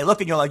it's me. And they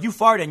look and you're like, you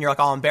farted. And you're like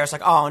all embarrassed,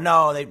 like, oh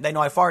no, they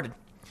know I farted.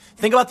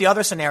 Think about the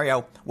other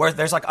scenario where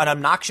there's like an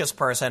obnoxious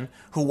person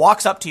who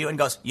walks up to you and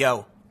goes,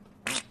 yo,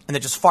 and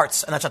it just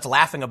farts and then starts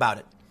laughing about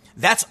it.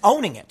 That's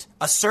owning it,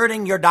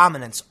 asserting your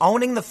dominance,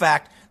 owning the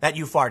fact that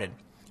you farted.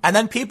 And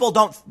then people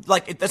don't,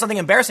 like, there's something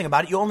embarrassing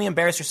about it. You only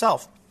embarrass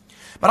yourself.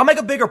 But I'll make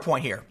a bigger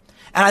point here.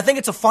 And I think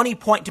it's a funny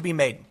point to be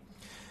made.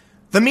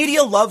 The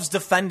media loves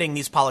defending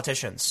these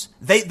politicians.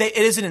 It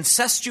is an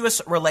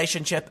incestuous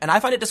relationship, and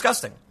I find it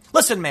disgusting.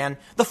 Listen, man,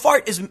 the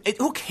fart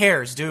who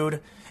cares,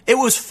 dude? It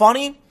was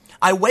funny.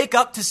 I wake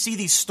up to see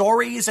these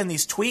stories and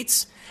these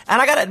tweets,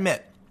 and I gotta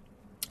admit,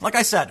 like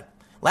I said,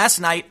 last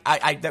night,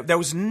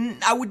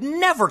 I would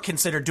never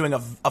consider doing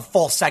a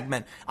full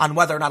segment on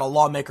whether or not a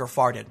lawmaker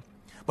farted.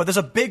 But there's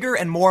a bigger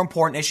and more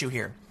important issue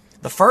here.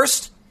 The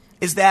first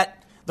is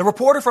that the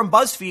reporter from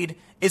BuzzFeed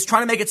is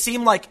trying to make it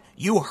seem like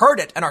you heard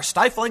it and are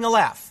stifling a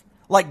laugh.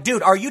 Like,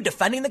 dude, are you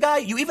defending the guy?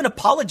 You even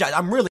apologize.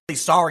 I'm really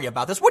sorry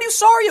about this. What are you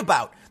sorry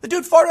about? The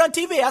dude farted on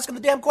TV asking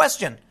the damn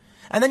question.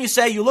 And then you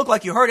say you look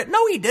like you heard it.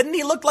 No, he didn't.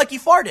 He looked like he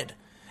farted.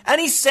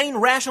 Any sane,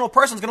 rational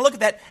person is going to look at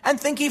that and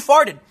think he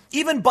farted.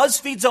 Even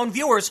BuzzFeed's own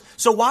viewers.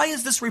 So why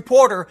is this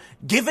reporter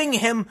giving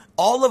him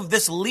all of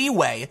this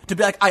leeway to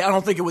be like, I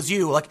don't think it was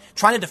you, like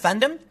trying to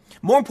defend him?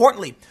 More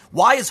importantly,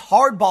 why is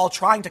Hardball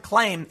trying to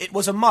claim it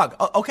was a mug?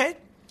 Okay,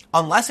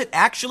 unless it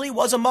actually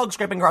was a mug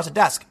scraping across a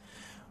desk.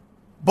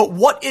 But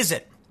what is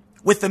it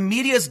with the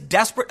media's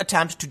desperate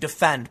attempt to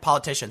defend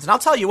politicians? And I'll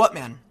tell you what,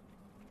 man,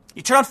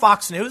 you turn on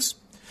Fox News,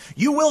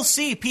 you will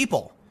see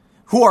people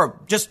who are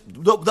just,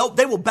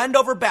 they will bend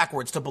over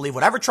backwards to believe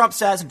whatever Trump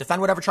says and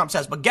defend whatever Trump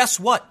says. But guess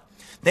what?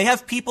 They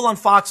have people on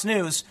Fox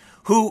News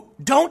who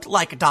don't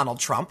like Donald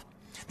Trump.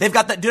 They've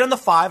got that dude on the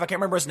 5, I can't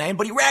remember his name,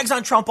 but he rags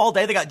on Trump all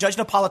day. They got Judge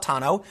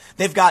Napolitano.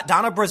 They've got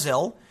Donna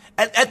Brazile.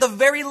 At the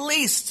very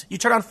least, you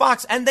turn on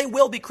Fox and they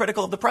will be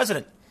critical of the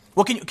president.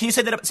 Well, can you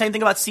say that same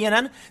thing about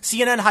CNN?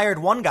 CNN hired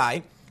one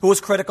guy who was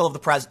critical of the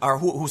president, or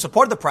who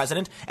supported the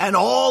president, and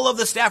all of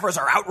the staffers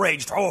are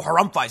outraged. Oh,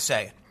 harumph, I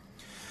say.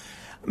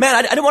 Man,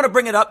 I didn't want to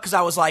bring it up because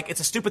I was like, it's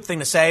a stupid thing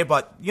to say,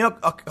 but, you know,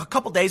 a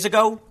couple days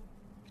ago,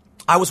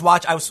 I was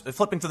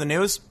flipping through the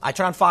news. I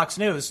turned on Fox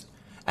News,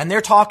 and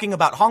they're talking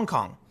about Hong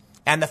Kong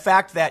and the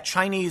fact that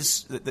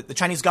the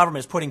Chinese government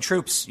is putting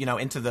troops, you know,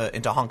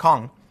 into Hong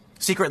Kong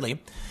secretly.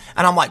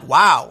 And I'm like,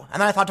 wow.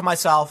 And then I thought to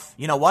myself,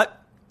 you know what?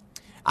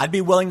 I'd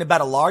be willing to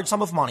bet a large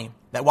sum of money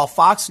that while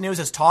Fox News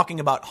is talking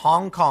about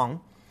Hong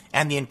Kong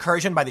and the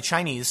incursion by the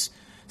Chinese,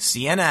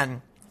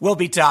 CNN will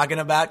be talking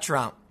about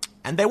Trump.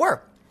 And they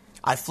were.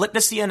 I flipped to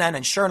CNN,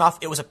 and sure enough,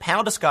 it was a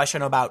panel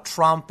discussion about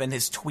Trump and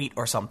his tweet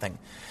or something.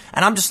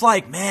 And I'm just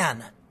like,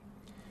 man,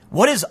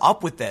 what is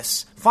up with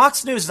this?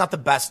 Fox News is not the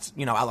best,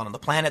 you know, outlet on the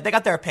planet. They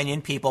got their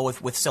opinion people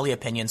with silly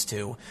opinions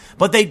too.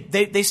 But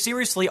they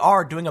seriously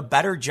are doing a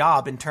better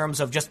job in terms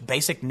of just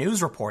basic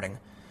news reporting.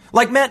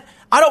 Like, man,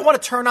 I don't want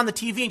to turn on the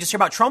TV and just hear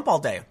about Trump all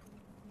day.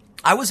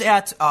 I was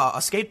at a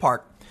skate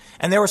park,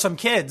 and there were some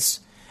kids,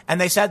 and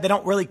they said they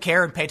don't really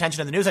care and pay attention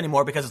to the news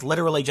anymore because it's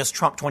literally just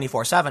Trump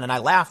 24/7. And I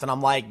laughed, and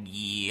I'm like,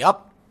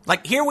 yep.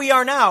 Like, here we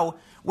are now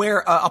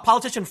where a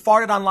politician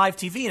farted on live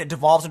TV, and it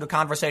devolves into a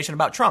conversation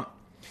about Trump.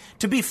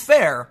 To be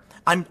fair,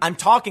 I'm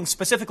talking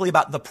specifically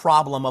about the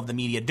problem of the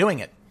media doing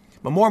it.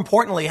 But more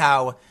importantly,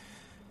 how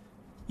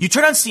you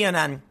turn on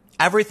CNN,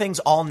 everything's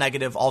all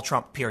negative, all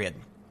Trump, period.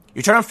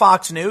 You turn on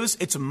Fox News,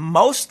 it's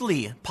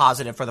mostly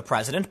positive for the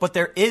president, but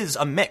there is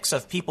a mix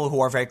of people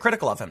who are very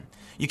critical of him.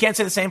 You can't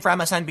say the same for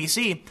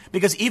MSNBC,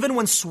 because even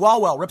when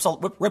Swalwell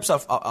rips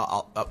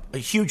a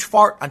huge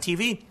fart on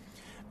TV,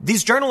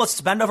 these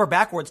journalists bend over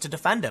backwards to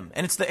defend him.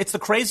 And it's the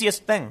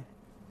craziest thing.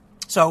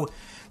 So,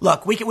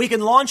 look, we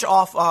can launch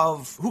off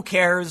of who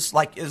cares,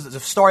 like, is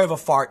the story of a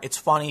fart, it's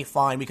funny,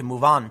 fine, we can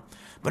move on.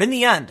 But in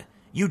the end,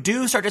 you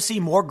do start to see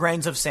more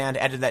grains of sand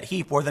added to that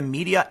heap where the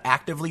media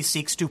actively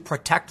seeks to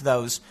protect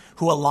those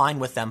who align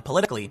with them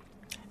politically.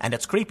 And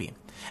it's creepy.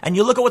 And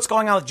you look at what's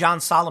going on with John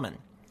Solomon.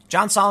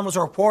 John Solomon was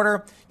a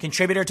reporter,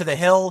 contributor to The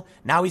Hill.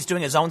 Now he's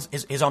doing his own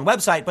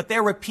website, but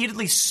they're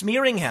repeatedly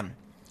smearing him.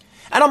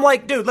 And I'm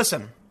like, dude,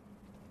 listen,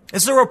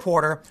 this is a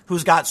reporter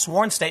who's got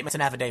sworn statements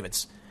and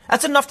affidavits.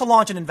 That's enough to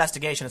launch an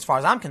investigation as far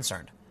as I'm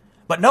concerned.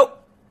 But nope.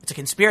 It's a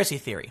conspiracy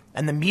theory,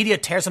 and the media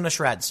tears them to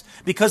shreds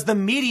because the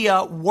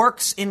media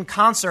works in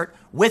concert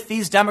with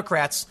these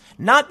Democrats,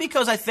 not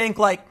because I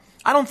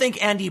don't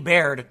think Andy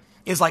Baird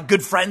is like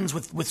good friends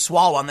with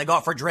Swalwell and they go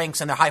out for drinks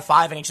and they're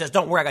high-fiving and she says,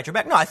 don't worry, I got your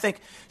back. No, I think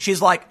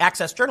she's like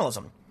access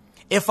journalism.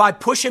 If I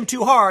push him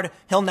too hard,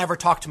 he'll never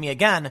talk to me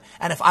again.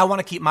 And if I want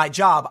to keep my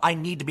job, I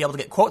need to be able to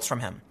get quotes from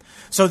him.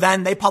 So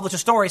then they publish a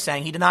story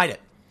saying he denied it.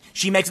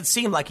 She makes it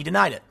seem like he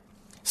denied it.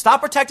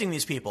 Stop protecting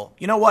these people.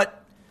 You know what?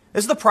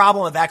 This is the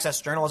problem of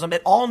access journalism.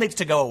 It all needs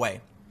to go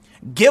away.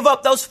 Give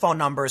up those phone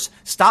numbers.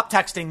 Stop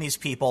texting these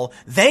people.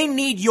 They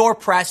need your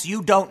press.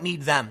 You don't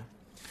need them.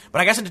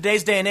 But I guess in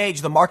today's day and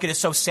age, the market is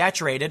so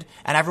saturated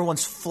and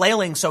everyone's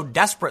flailing so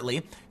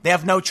desperately, they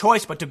have no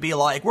choice but to be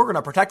like, we're going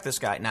to protect this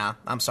guy. Nah,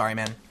 I'm sorry,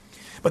 man.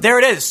 But there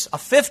it is, a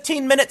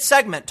 15-minute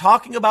segment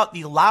talking about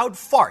the loud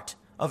fart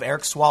of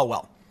Eric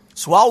Swalwell.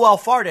 Swalwell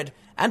farted,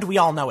 and we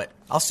all know it.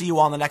 I'll see you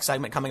all in the next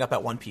segment coming up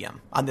at 1 p.m.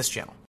 on this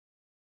channel.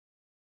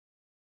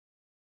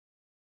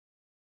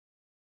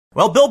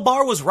 Well, Bill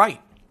Barr was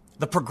right.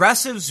 The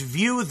progressives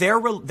view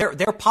their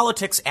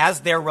politics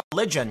as their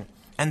religion,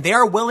 and they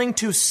are willing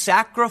to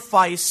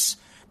sacrifice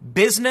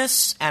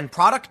business and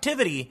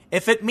productivity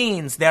if it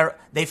means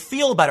they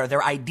feel better,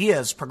 their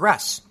ideas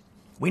progress.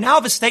 We now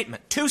have a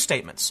statement, two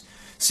statements.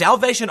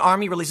 Salvation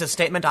Army releases a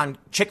statement on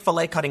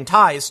Chick-fil-A cutting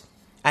ties,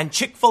 and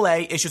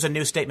Chick-fil-A issues a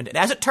new statement. And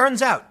as it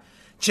turns out,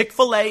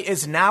 Chick-fil-A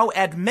is now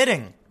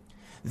admitting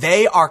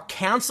they are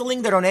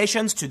canceling their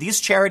donations to these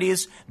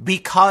charities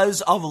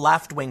because of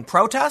left-wing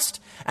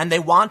protest, and they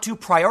want to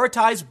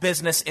prioritize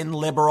business in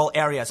liberal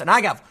areas. And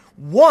I have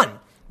one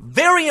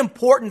very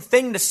important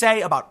thing to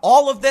say about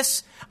all of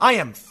this. I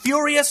am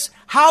furious.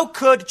 How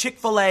could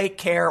Chick-fil-A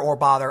care or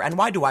bother? And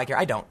why do I care?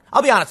 I don't.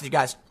 I'll be honest with you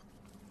guys.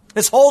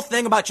 This whole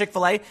thing about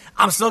Chick-fil-A,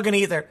 I'm still going to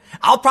eat there.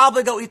 I'll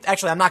probably go eat.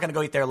 Actually, I'm not going to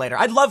go eat there later.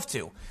 I'd love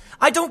to.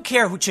 I don't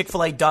care who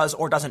Chick-fil-A does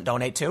or doesn't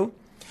donate to.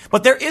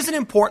 But there is an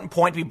important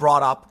point to be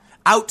brought up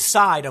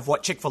outside of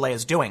what Chick-fil-A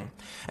is doing.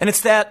 And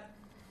it's that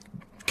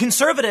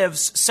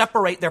conservatives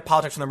separate their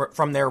politics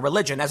from their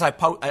religion, as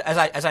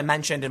I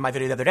mentioned in my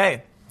video the other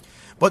day.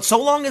 But so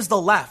long as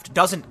the left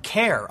doesn't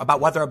care about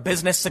whether a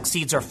business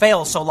succeeds or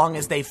fails, so long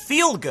as they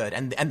feel good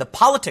and the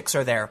politics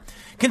are there,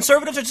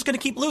 conservatives are just going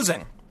to keep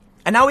losing.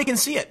 And now we can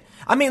see it.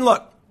 I mean,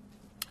 look,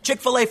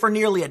 Chick-fil-A for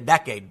nearly a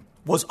decade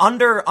was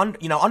under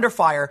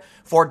fire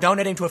for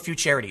donating to a few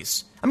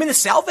charities. I mean, the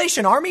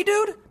Salvation Army,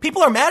 dude,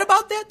 people are mad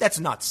about that? That's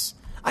nuts.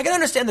 I can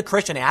understand the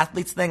Christian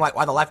athletes thing, like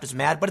why the left is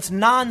mad, but it's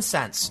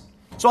nonsense.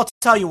 So I'll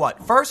tell you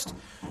what. First,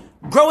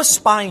 grow a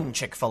spine,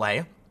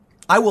 Chick-fil-A.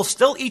 I will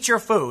still eat your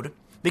food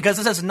because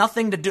this has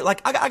nothing to do.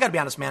 Like, I got to be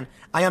honest, man.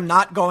 I am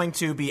not going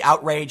to be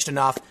outraged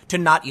enough to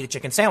not eat a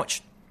chicken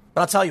sandwich.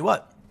 But I'll tell you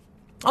what.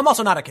 I'm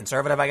also not a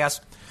conservative, I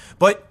guess.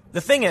 But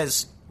the thing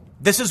is,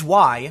 this is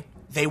why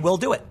they will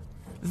do it.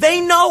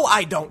 They know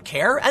I don't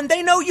care, and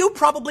they know you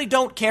probably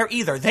don't care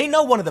either. They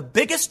know one of the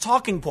biggest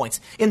talking points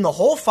in the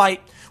whole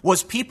fight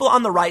was people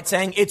on the right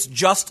saying it's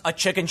just a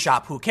chicken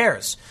shop, who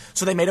cares?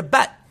 So they made a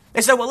bet.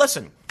 They said, well,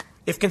 listen,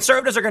 if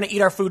conservatives are going to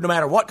eat our food no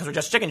matter what because we're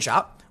just a chicken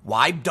shop,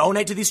 why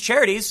donate to these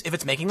charities if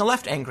it's making the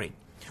left angry?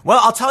 Well,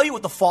 I'll tell you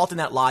what the fault in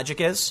that logic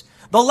is.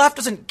 The left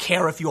doesn't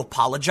care if you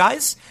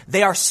apologize.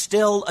 They are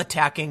still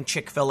attacking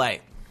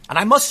Chick-fil-A. And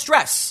I must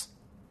stress,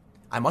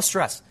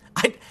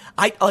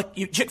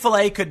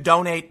 Chick-fil-A could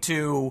donate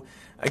to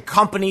a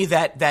company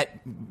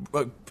that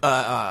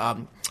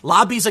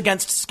lobbies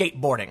against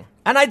skateboarding.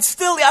 And I'd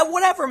still,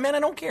 whatever, man, I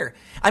don't care.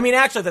 I mean,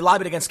 actually, if they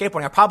lobbied against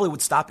skateboarding, I probably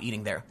would stop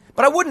eating there.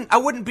 But I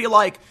wouldn't be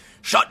like,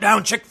 shut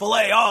down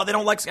Chick-fil-A. Oh, they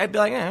don't like, I'd be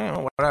like,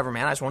 whatever,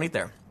 man, I just won't eat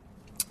there.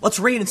 Let's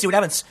read and see what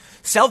happens.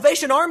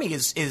 Salvation Army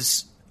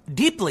is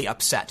deeply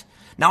upset.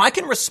 Now, I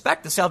can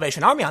respect the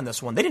Salvation Army on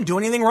this one. They didn't do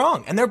anything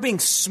wrong, and they're being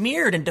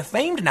smeared and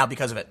defamed now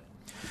because of it.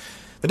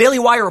 The Daily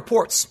Wire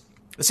reports,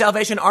 the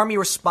Salvation Army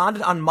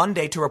responded on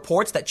Monday to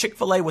reports that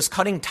Chick-fil-A was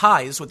cutting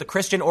ties with the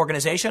Christian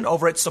organization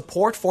over its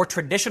support for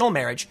traditional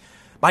marriage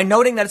by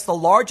noting that it's the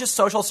largest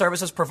social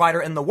services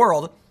provider in the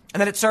world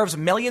and that it serves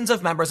millions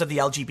of members of the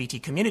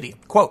LGBT community.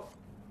 Quote,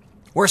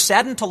 we're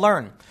saddened to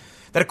learn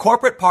that a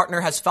corporate partner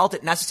has felt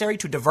it necessary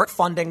to divert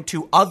funding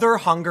to other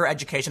hunger,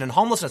 education, and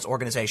homelessness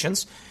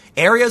organizations,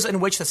 areas in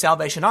which the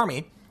Salvation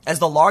Army, as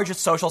the largest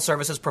social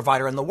services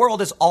provider in the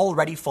world, is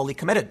already fully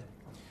committed.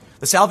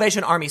 The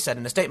Salvation Army said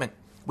in a statement,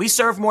 we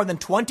serve more than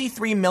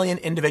 23 million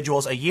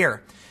individuals a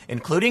year,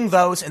 including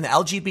those in the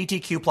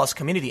LGBTQ plus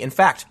community. In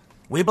fact,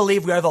 we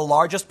believe we are the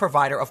largest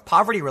provider of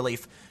poverty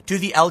relief to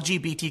the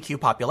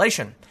LGBTQ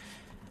population.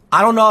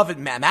 I don't know if it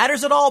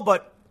matters at all,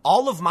 but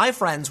all of my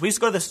friends, we used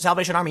to go to the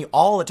Salvation Army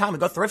all the time. We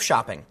go thrift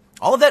shopping.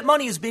 All of that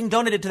money is being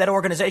donated to that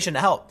organization to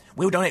help.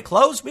 We would donate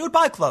clothes. We would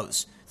buy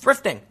clothes.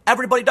 Thrifting.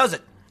 Everybody does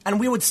it. And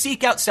we would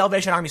seek out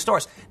Salvation Army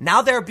stores.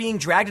 Now they're being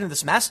dragged into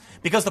this mess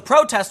because the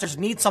protesters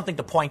need something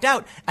to point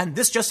out. And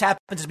this just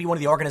happens to be one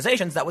of the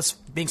organizations that was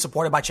being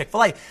supported by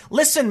Chick-fil-A.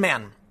 Listen,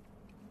 man.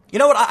 You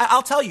know what?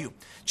 I'll tell you.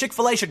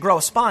 Chick-fil-A should grow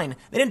a spine.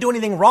 They didn't do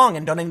anything wrong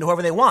in donating to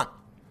whoever they want.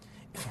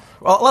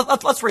 Well,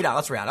 let's read out.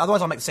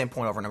 Otherwise, I'll make the same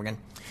point over and over again.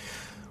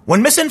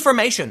 When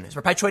misinformation is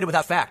perpetuated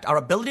without fact, our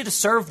ability to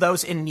serve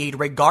those in need,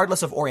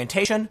 regardless of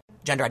orientation,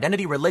 gender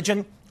identity,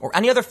 religion, or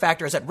any other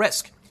factor, is at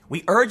risk.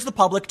 We urge the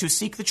public to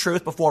seek the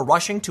truth before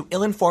rushing to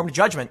ill-informed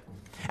judgment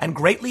and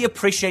greatly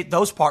appreciate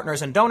those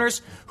partners and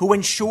donors who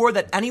ensure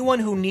that anyone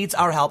who needs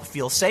our help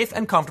feels safe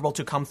and comfortable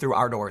to come through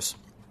our doors.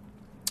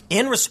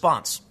 In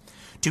response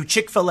to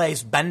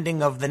Chick-fil-A's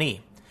bending of the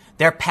knee,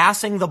 they're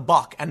passing the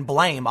buck and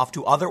blame off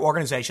to other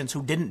organizations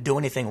who didn't do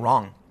anything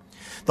wrong.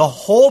 The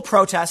whole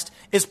protest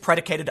is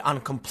predicated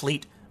on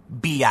complete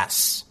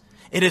BS.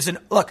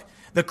 Look,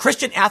 the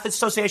Christian Athletes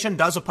Association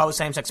does oppose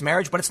same-sex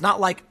marriage, but it's not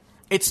like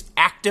it's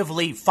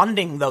actively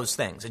funding those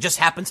things. It just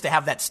happens to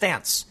have that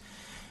stance.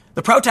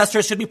 The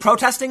protesters should be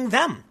protesting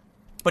them.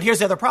 But here's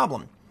the other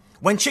problem.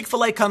 When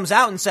Chick-fil-A comes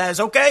out and says,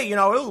 okay,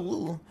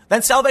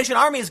 then Salvation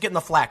Army is getting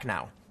the flack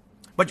now.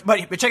 But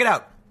check it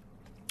out.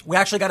 We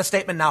actually got a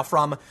statement now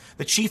from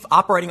the chief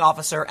operating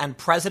officer and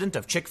president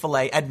of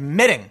Chick-fil-A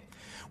admitting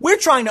we're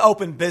trying to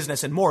open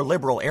business in more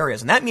liberal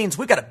areas. And that means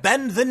we've got to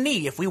bend the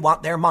knee if we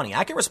want their money.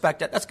 I can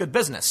respect it. That's good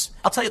business.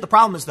 I'll tell you the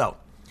problem is, though.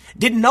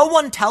 Did no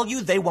one tell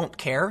you they won't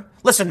care?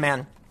 Listen,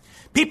 man,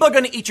 people are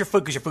going to eat your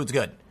food because your food's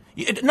good.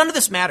 None of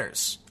this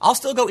matters. I'll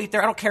still go eat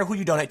there. I don't care who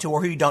you donate to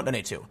or who you don't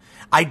donate to.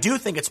 I do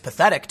think it's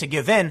pathetic to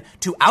give in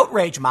to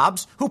outrage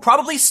mobs who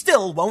probably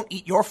still won't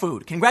eat your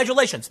food.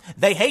 Congratulations.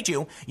 They hate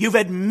you. You've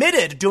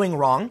admitted doing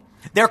wrong.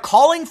 There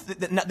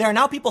are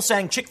now people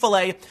saying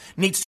Chick-fil-A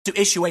needs to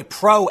issue a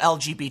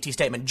pro-LGBT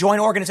statement. Join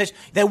organizations.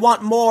 They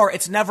want more.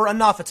 It's never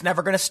enough. It's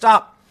never going to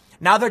stop.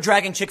 Now they're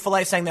dragging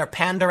Chick-fil-A, saying they're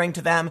pandering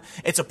to them.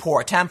 It's a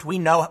poor attempt. We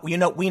know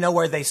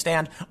where they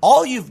stand.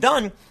 All you've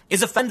done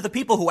is offend the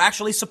people who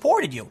actually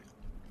supported you.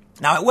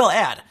 Now, I will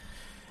add,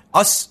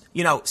 us,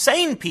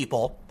 sane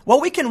people,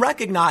 well, we can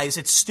recognize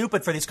it's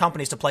stupid for these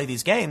companies to play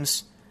these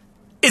games.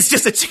 It's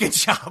just a chicken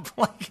shop.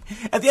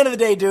 At the end of the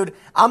day, dude,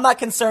 I'm not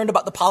concerned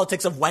about the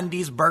politics of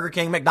Wendy's, Burger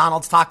King,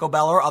 McDonald's, Taco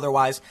Bell, or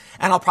otherwise,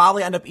 and I'll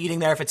probably end up eating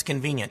there if it's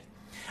convenient.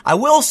 I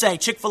will say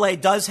Chick-fil-A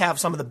does have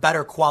some of the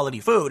better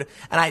quality food,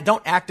 and I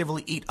don't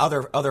actively eat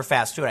other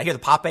fast food. I hear the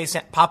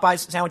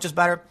Popeyes sandwich is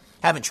better.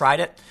 Haven't tried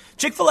it.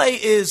 Chick-fil-A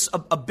is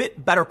a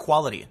bit better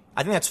quality.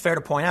 I think that's fair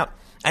to point out.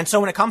 And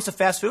so when it comes to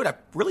fast food, I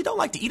really don't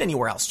like to eat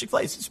anywhere else.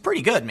 Chick-fil-A is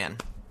pretty good, man.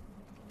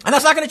 And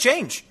that's not going to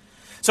change.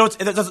 So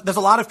there's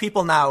a lot of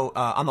people now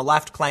on the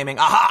left claiming,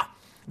 aha,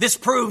 this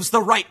proves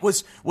the right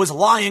was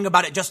lying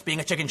about it just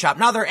being a chicken shop.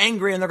 Now they're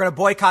angry and they're going to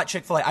boycott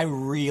Chick-fil-A. I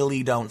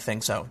really don't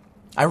think so.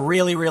 I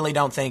really, really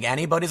don't think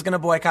anybody's going to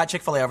boycott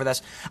Chick-fil-A over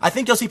this. I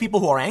think you'll see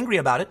people who are angry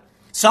about it.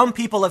 Some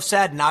people have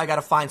said, now I got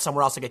to find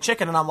somewhere else to get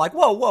chicken. And I'm like,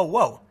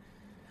 whoa.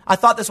 I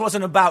thought this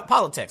wasn't about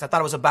politics. I thought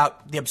it was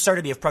about the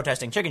absurdity of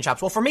protesting chicken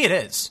shops. Well, for me, it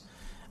is.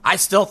 I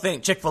still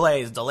think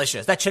Chick-fil-A is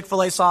delicious. That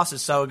Chick-fil-A sauce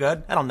is so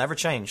good. That'll never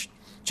change.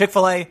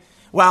 Chick-fil-A,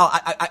 well,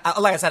 I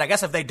like I said, I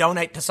guess if they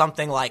donate to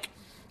something like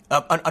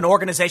an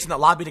organization that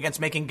lobbied against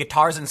making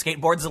guitars and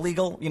skateboards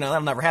illegal,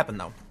 that'll never happen,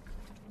 though.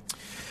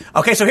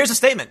 Okay, so here's a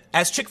statement.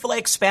 As Chick-fil-A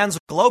expands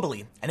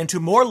globally and into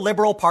more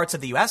liberal parts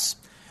of the U.S.,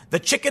 the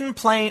chicken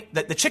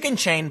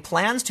chain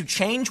plans to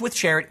change which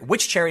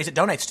charities it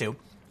donates to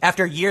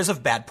after years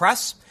of bad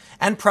press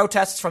and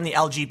protests from the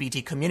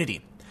LGBT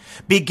community.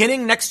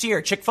 Beginning next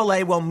year,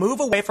 Chick-fil-A will move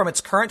away from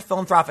its current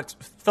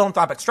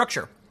philanthropic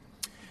structure.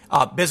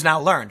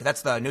 BizNow learned,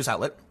 that's the news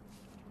outlet.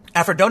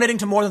 After donating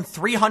to more than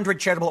 300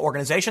 charitable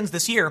organizations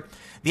this year,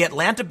 the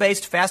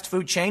Atlanta-based fast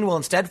food chain will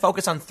instead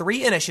focus on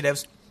 3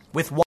 initiatives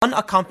with one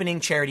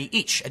accompanying charity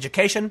each: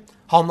 education,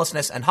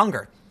 homelessness, and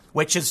hunger,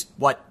 which is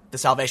what the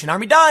Salvation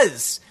Army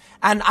does.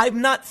 And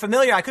I'm not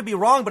familiar, I could be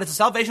wrong, but is the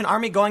Salvation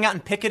Army going out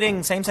and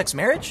picketing same-sex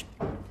marriage?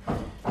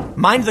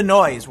 Mind the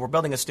noise, we're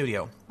building a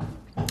studio.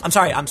 I'm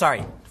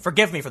sorry.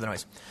 Forgive me for the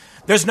noise.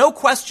 There's no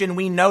question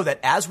we know that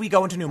as we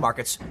go into new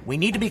markets, we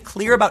need to be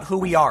clear about who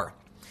we are.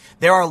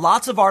 There are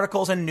lots of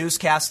articles and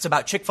newscasts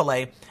about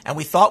Chick-fil-A, and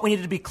we thought we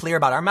needed to be clear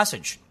about our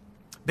message.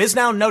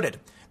 BizNow noted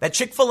that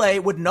Chick-fil-A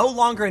would no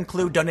longer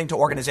include donating to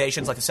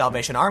organizations like the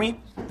Salvation Army,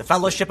 the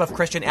Fellowship of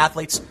Christian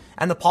Athletes,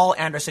 and the Paul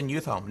Anderson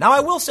Youth Home. Now, I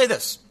will say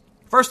this.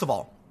 First of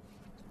all,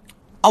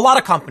 a lot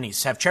of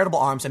companies have charitable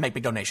arms and make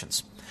big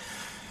donations.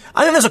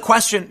 I think there's a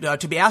question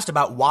to be asked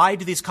about why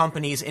do these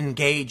companies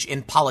engage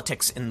in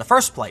politics in the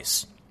first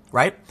place,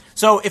 right?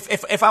 So if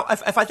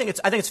I think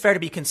it's fair to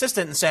be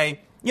consistent and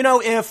say,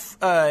 if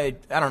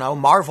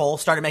Marvel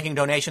started making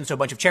donations to a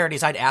bunch of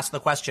charities, I'd ask the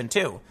question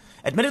too.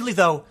 Admittedly,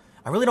 though,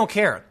 I really don't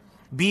care.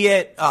 Be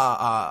it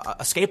a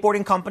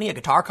skateboarding company, a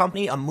guitar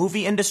company, a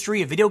movie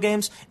industry, video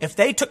games, if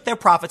they took their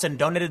profits and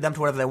donated them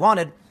to whatever they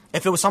wanted,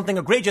 if it was something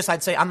egregious,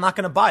 I'd say, I'm not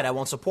going to buy it. I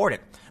won't support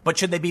it. But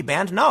should they be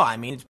banned? No. I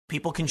mean,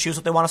 people can choose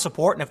what they want to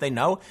support. And if they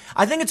know,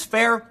 I think it's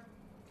fair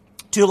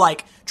to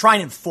try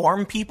and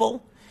inform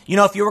people.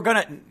 If you were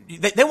going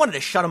to, they wanted to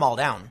shut them all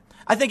down.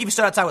 I think if you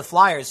stood outside with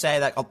flyers, say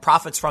that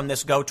profits from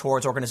this go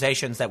towards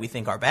organizations that we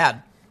think are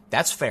bad.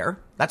 That's fair.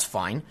 That's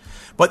fine.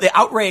 But the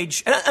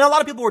outrage, and a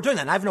lot of people were doing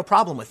that, and I have no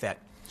problem with that.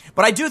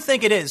 But I do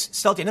think it is,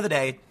 still at the end of the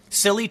day,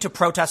 silly to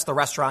protest the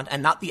restaurant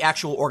and not the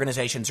actual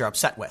organizations you're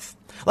upset with.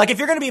 If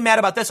you're going to be mad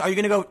about this, are you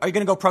going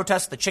to go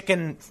protest the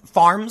chicken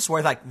farms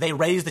where they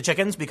raise the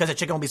chickens because the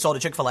chicken will be sold to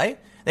Chick-fil-A?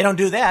 They don't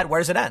do that. Where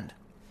does it end?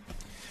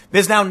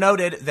 BizNow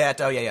noted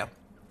that,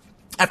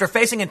 after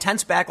facing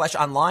intense backlash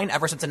online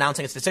ever since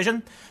announcing its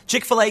decision,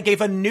 Chick-fil-A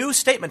gave a new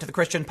statement to the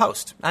Christian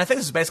Post. And I think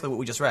this is basically what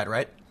we just read,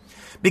 right?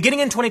 Beginning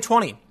in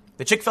 2020,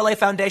 the Chick-fil-A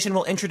Foundation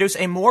will introduce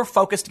a more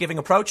focused giving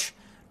approach,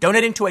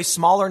 donating to a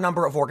smaller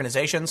number of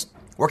organizations,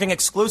 working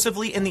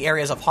exclusively in the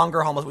areas of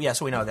hunger, homeless.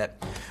 Yes, we know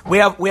that. We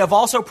have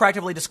also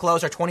proactively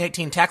disclosed our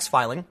 2018 tax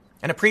filing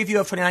and a preview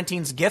of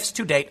 2019's gifts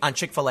to date on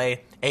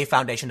Chick-fil-A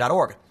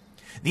foundation.org.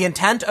 The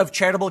intent of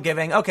charitable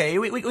giving. Okay,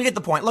 we get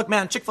the point. Look,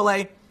 man,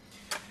 Chick-fil-A,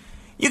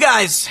 You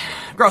guys,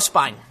 grow a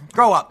spine.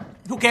 Grow up.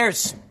 Who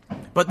cares?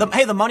 But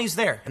the money's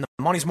there, and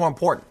the money's more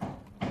important.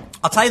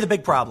 I'll tell you the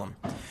big problem.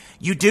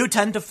 You do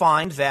tend to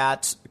find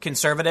that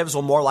conservatives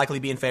will more likely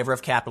be in favor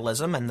of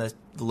capitalism, and the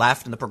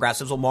left and the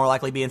progressives will more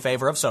likely be in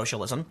favor of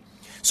socialism.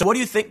 So what do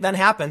you think then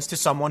happens to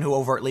someone who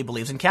overtly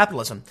believes in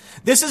capitalism?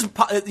 This is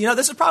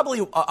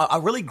probably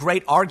a really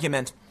great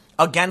argument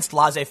against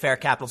laissez-faire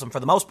capitalism for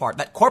the most part,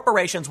 that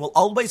corporations will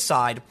always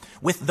side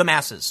with the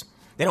masses.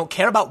 They don't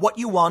care about what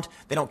you want.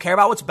 They don't care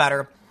about what's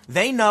better.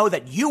 They know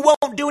that you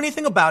won't do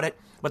anything about it,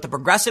 but the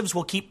progressives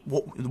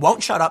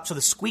won't shut up, so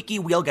the squeaky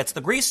wheel gets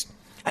the grease.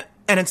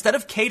 And instead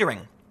of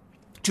catering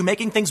to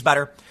making things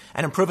better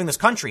and improving this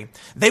country,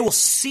 they will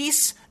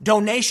cease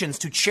donations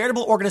to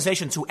charitable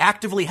organizations who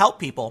actively help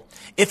people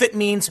if it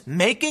means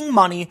making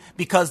money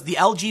because the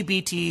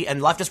LGBT and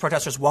leftist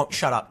protesters won't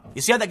shut up.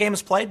 You see how that game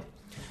is played?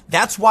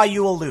 That's why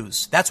you will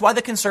lose. That's why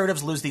the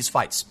conservatives lose these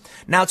fights.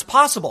 Now, it's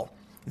possible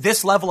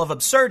this level of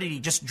absurdity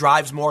just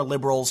drives more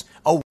liberals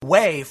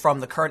away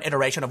from the current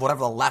iteration of whatever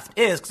the left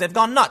is because they've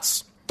gone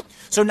nuts.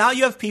 So now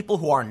you have people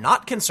who are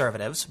not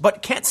conservatives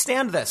but can't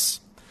stand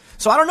this.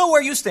 So I don't know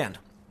where you stand.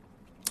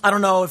 I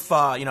don't know if,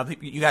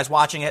 you guys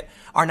watching it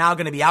are now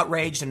going to be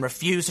outraged and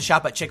refuse to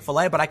shop at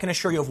Chick-fil-A, but I can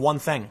assure you of one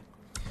thing.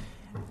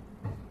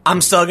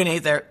 I'm still going to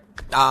eat there.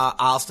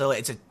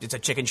 It's a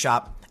chicken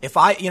shop.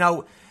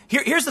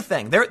 Here's the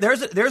thing.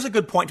 There's a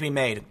good point to be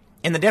made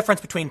in the difference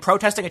between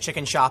protesting a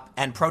chicken shop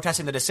and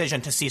protesting the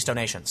decision to cease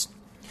donations.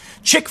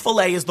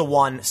 Chick-fil-A is the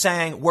one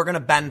saying we're going to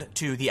bend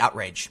to the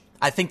outrage.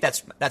 I think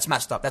that's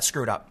messed up. That's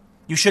screwed up.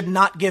 You should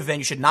not give in.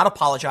 You should not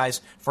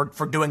apologize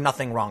for doing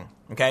nothing wrong.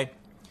 Okay?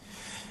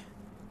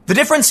 The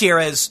difference here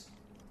is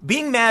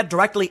being mad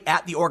directly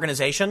at the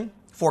organization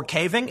for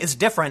caving is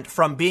different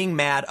from being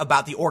mad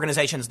about the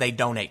organizations they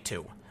donate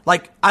to.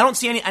 Like, I don't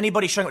see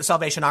anybody showing up with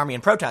Salvation Army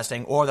and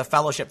protesting or the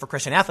Fellowship for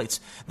Christian Athletes.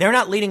 They're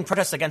not leading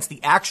protests against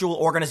the actual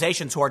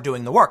organizations who are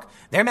doing the work.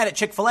 They're mad at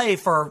Chick-fil-A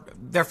for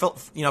their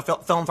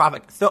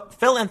philanthropic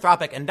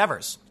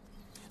endeavors.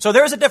 So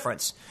there is a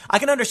difference. I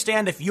can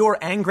understand if you're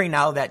angry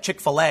now that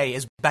Chick-fil-A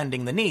is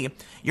bending the knee.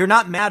 You're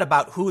not mad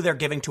about who they're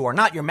giving to or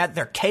not. You're mad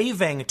they're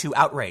caving to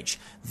outrage.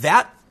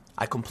 That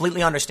I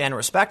completely understand and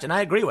respect, and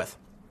I agree with.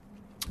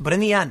 But in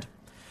the end,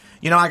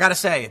 I got to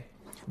say,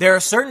 there are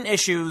certain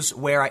issues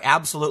where I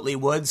absolutely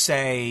would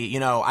say,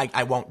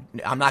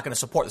 I'm not going to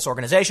support this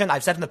organization.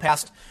 I've said in the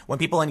past, when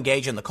people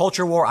engage in the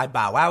culture war, I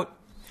bow out.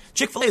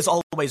 Chick-fil-A has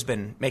always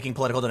been making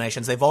political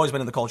donations. They've always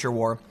been in the culture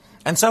war.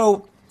 And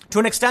so, to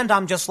an extent,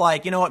 I'm just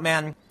like, you know what,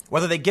 man,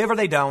 whether they give or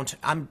they don't,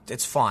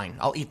 it's fine.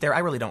 I'll eat there. I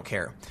really don't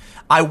care.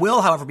 I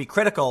will, however, be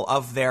critical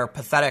of their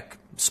pathetic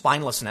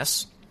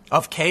spinelessness,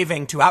 of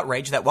caving to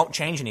outrage that won't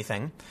change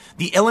anything,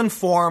 the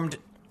ill-informed,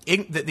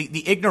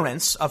 the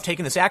ignorance of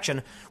taking this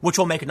action, which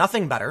will make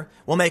nothing better,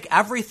 will make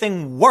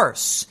everything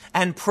worse,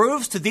 and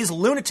proves to these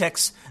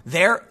lunatics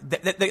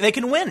they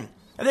can win.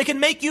 And they can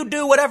make you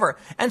do whatever.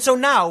 And so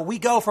now we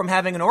go from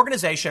having an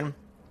organization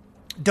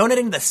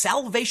donating the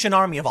Salvation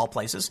Army of all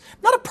places,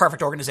 not a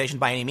perfect organization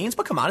by any means,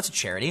 but come on, it's a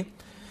charity.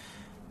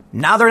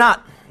 Now they're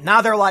not.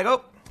 Now they're like,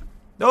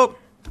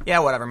 yeah,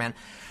 whatever, man.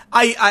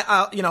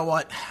 You know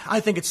what? I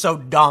think it's so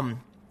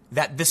dumb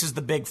that this is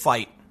the big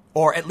fight,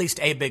 or at least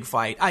a big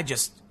fight. I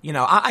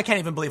can't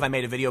even believe I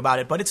made a video about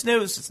it, but it's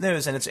news,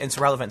 and it's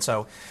relevant.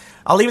 So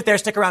I'll leave it there.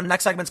 Stick around.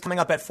 Next segment's coming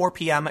up at 4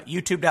 p.m.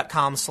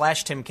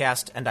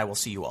 youtube.com/Timcast, and I will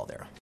see you all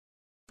there.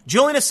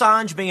 Julian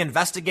Assange being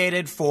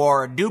investigated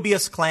for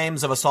dubious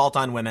claims of assault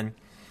on women.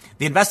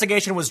 The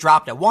investigation was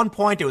dropped at one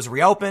point. It was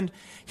reopened.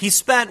 He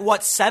spent,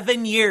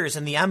 7 years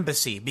in the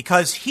embassy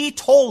because he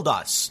told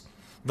us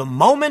the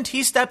moment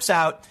he steps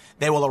out,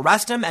 they will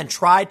arrest him and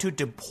try to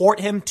deport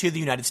him to the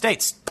United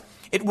States.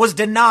 It was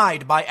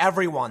denied by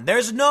everyone.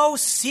 There's no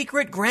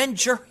secret grand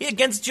jury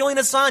against Julian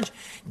Assange.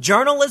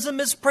 Journalism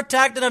is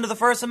protected under the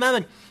First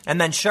Amendment.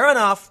 And then sure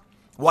enough,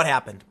 what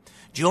happened?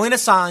 Julian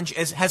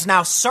Assange has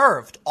now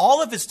served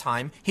all of his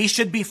time. He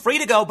should be free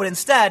to go, but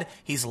instead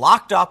he's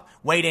locked up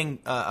waiting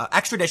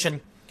extradition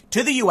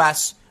to the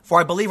U.S. for,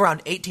 I believe,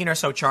 around 18 or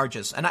so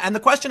charges. And the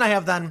question I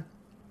have then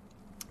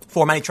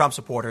for many Trump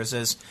supporters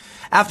is,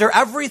 after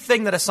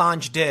everything that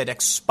Assange did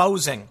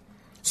exposing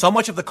so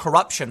much of the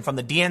corruption from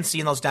the DNC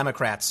and those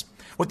Democrats,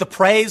 with the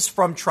praise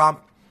from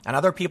Trump and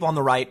other people on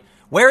the right,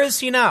 where is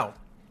he now?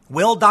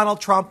 Will Donald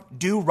Trump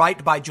do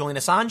right by Julian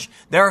Assange?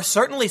 There are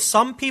certainly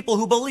some people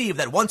who believe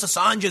that once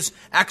Assange is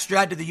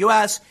extradited to the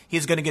U.S.,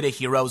 he's going to get a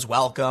hero's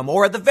welcome,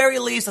 or at the very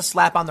least a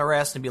slap on the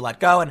wrist and be let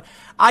go. And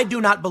I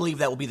do not believe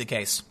that will be the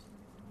case.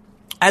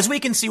 As we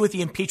can see with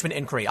the impeachment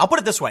inquiry, I'll put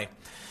it this way.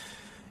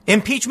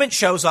 Impeachment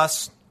shows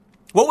us,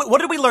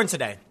 what did we learn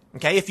today?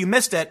 Okay, if you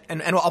missed it,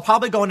 and I'll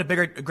probably go into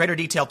greater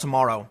detail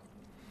tomorrow.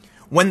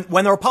 When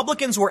the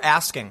Republicans were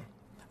asking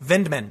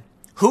Vindman,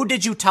 who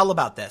did you tell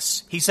about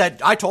this? He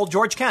said, I told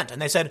George Kent.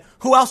 And they said,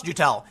 who else did you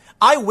tell?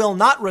 I will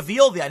not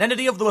reveal the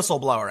identity of the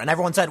whistleblower. And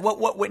everyone said,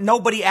 what?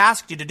 Nobody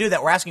asked you to do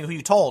that. We're asking you who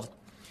you told.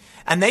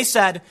 And they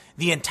said,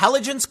 the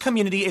intelligence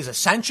community is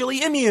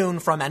essentially immune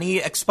from any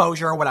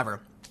exposure or whatever.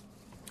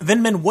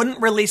 Vindman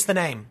wouldn't release the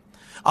name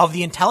of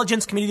the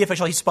intelligence community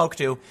official he spoke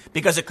to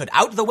because it could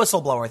out the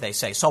whistleblower, they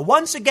say. So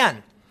once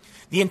again,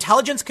 the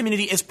intelligence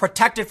community is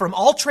protected from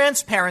all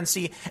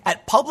transparency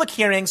at public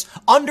hearings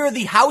under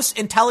the House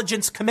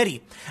Intelligence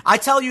Committee. I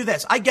tell you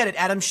this, I get it,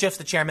 Adam Schiff's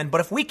the chairman, but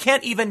if we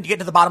can't even get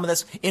to the bottom of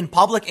this in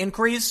public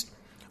inquiries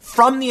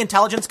from the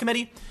Intelligence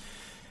Committee,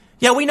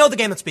 yeah, we know the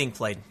game that's being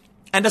played.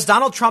 And does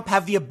Donald Trump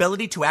have the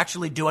ability to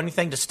actually do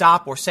anything to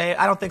stop or say it?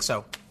 I don't think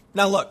so.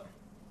 Now look,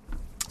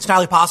 it's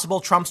entirely possible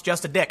Trump's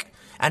just a dick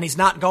and he's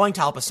not going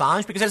to help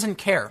Assange because he doesn't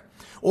care.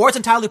 Or it's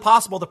entirely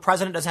possible the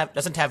president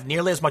doesn't have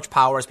nearly as much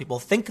power as people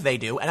think they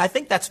do, and I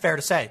think that's fair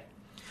to say.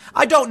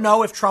 I don't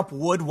know if Trump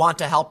would want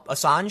to help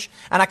Assange,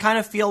 and I kind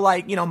of feel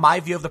like, my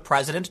view of the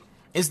president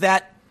is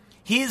that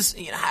he's,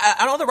 I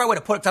don't know the right way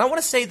to put it, 'cause I don't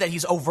want to say that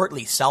he's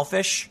overtly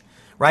selfish,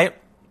 right?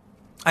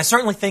 I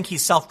certainly think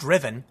he's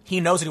self-driven. He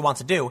knows what he wants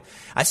to do.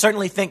 I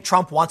certainly think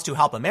Trump wants to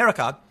help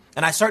America,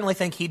 and I certainly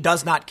think he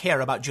does not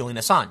care about Julian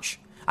Assange.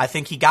 I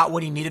think he got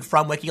what he needed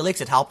from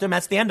WikiLeaks. It helped him.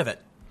 That's the end of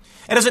it.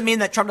 It doesn't mean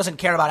that Trump doesn't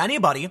care about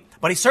anybody,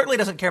 but he certainly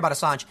doesn't care about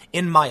Assange,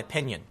 in my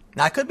opinion.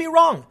 Now, I could be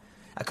wrong.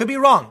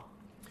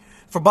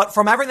 But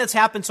from everything that's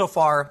happened so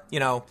far,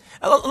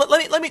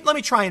 let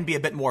me try and be a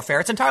bit more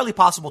fair. It's entirely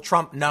possible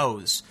Trump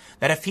knows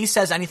that if he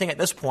says anything at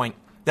this point,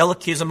 they'll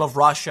accuse him of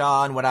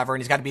Russia and whatever,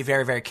 and he's got to be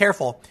very, very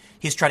careful.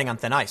 He's treading on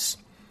thin ice.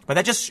 But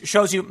that just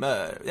shows you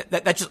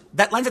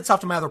that lends itself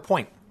to my other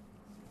point.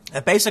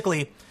 That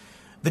basically,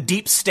 the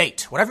deep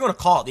state, whatever you want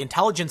to call it, the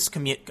intelligence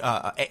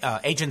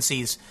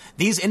agencies,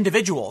 these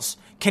individuals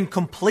can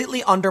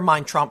completely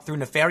undermine Trump through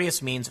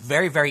nefarious means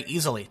very, very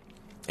easily.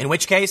 In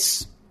which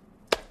case,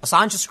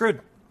 Assange is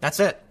screwed.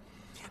 That's it.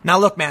 Now,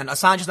 look, man,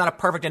 Assange is not a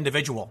perfect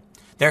individual.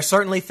 There are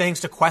certainly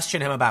things to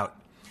question him about.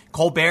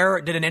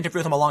 Colbert did an interview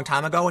with him a long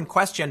time ago and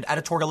questioned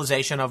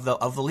editorialization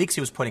of the leaks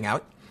he was putting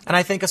out. And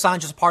I think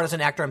Assange is a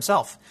partisan actor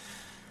himself.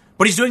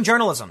 But he's doing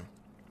journalism.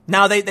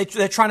 Now,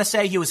 they're trying to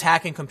say he was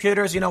hacking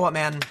computers. You know what,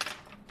 man?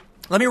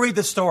 Let me read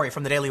this story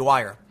from the Daily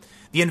Wire.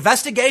 The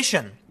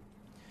investigation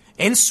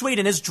in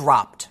Sweden is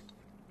dropped.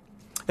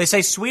 They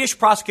say Swedish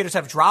prosecutors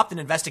have dropped an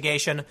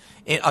investigation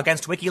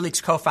against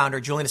WikiLeaks co-founder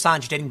Julian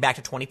Assange dating back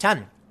to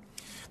 2010.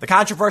 The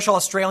controversial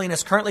Australian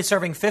is currently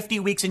serving 50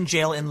 weeks in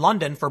jail in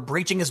London for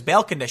breaching his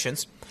bail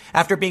conditions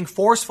after being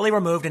forcefully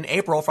removed in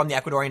April from the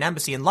Ecuadorian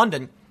embassy in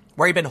London,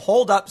 where he'd been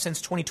holed up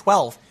since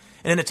 2012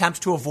 in an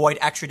attempt to avoid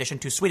extradition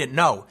to Sweden.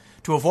 No,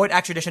 to avoid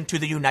extradition to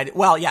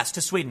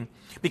to Sweden,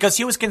 because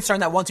he was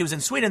concerned that once he was in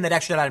Sweden, they'd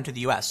extradite him to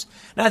the U.S.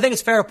 Now, I think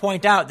it's fair to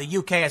point out the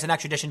UK has an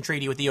extradition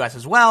treaty with the U.S.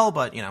 as well,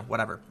 but,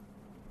 whatever.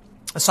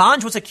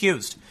 Assange was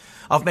accused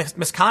of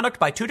misconduct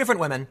by two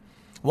different women,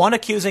 one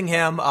accusing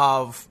him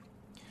of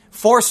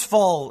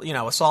forceful,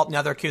 assault, and the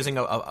other accusing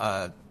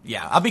of,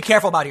 I'll be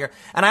careful about here.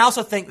 And I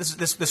also think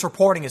this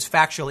reporting is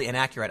factually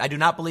inaccurate. I do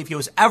not believe he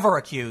was ever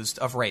accused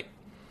of rape.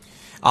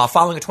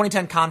 Following a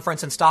 2010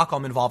 conference in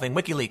Stockholm involving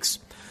WikiLeaks,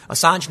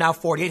 Assange, now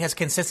 48, has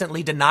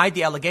consistently denied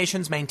the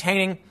allegations,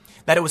 maintaining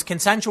that it was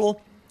consensual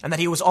and that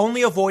he was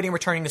only avoiding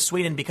returning to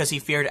Sweden because he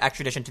feared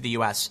extradition to the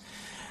U.S.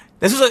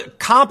 This is a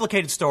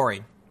complicated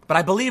story, but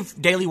I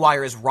believe Daily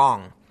Wire is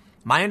wrong.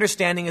 My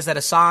understanding is that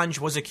Assange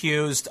was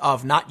accused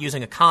of not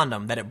using a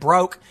condom, that it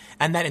broke,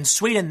 and that in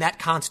Sweden that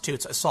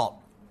constitutes assault.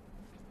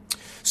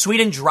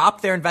 Sweden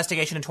dropped their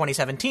investigation in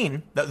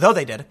 2017, though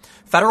they did.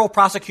 Federal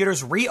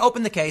prosecutors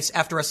reopened the case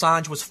after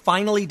Assange was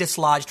finally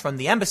dislodged from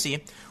the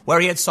embassy,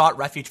 where he had sought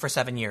refuge for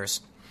 7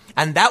 years.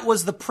 And that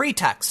was the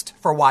pretext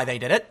for why they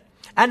did it.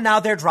 And now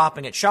they're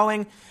dropping it,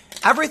 showing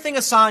everything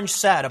Assange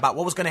said about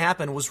what was going to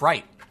happen was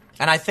right.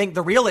 And I think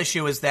the real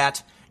issue is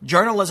that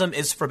journalism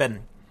is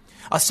forbidden.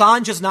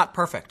 Assange is not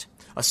perfect.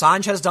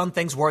 Assange has done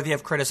things worthy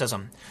of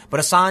criticism. But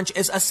Assange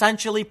is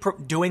essentially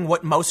doing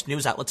what most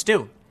news outlets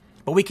do.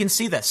 But we can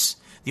see this.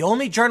 The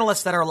only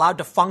journalists that are allowed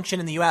to function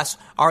in the U.S.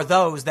 are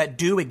those that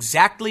do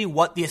exactly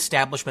what the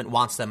establishment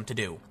wants them to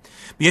do.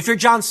 But if you're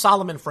John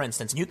Solomon, for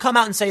instance, and you come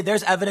out and say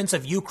there's evidence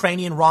of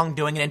Ukrainian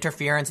wrongdoing and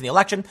interference in the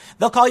election,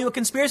 they'll call you a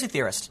conspiracy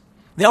theorist.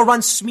 They'll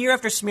run smear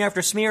after smear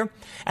after smear,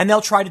 and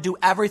they'll try to do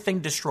everything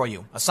to destroy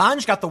you.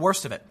 Assange got the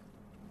worst of it.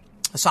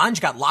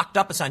 Assange got locked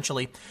up,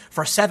 essentially,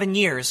 for 7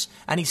 years,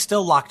 and he's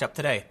still locked up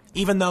today,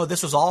 even though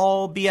this was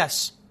all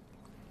BS.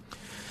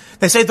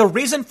 They say the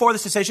reason for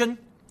this decision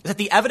is that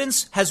the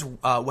evidence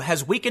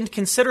has weakened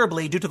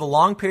considerably due to the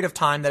long period of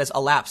time that has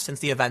elapsed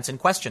since the events in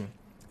question,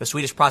 the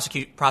Swedish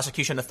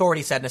prosecution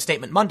authority said in a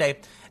statement Monday,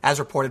 as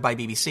reported by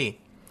BBC.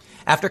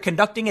 After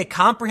conducting a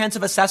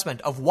comprehensive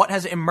assessment of what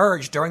has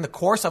emerged during the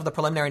course of the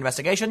preliminary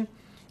investigation,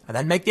 I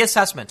then make the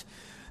assessment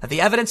that the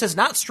evidence is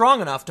not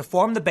strong enough to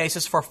form the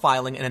basis for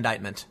filing an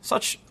indictment.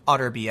 Such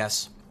utter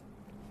BS.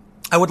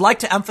 I would like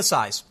to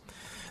emphasize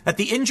that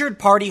the injured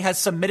party has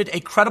submitted a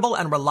credible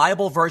and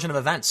reliable version of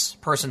events,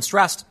 person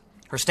stressed.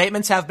 Her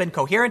statements have been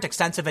coherent,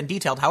 extensive, and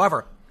detailed.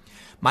 However,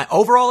 my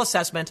overall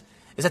assessment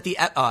is that the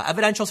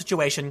evidential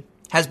situation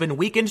has been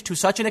weakened to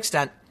such an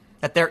extent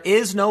that there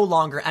is no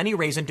longer any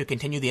reason to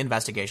continue the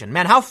investigation.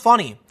 Man, how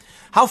funny.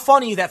 How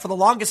funny that for the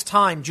longest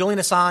time, Julian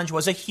Assange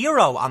was a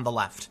hero on the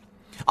left.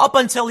 up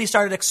until he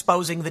started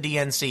exposing the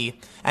DNC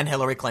and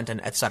Hillary Clinton,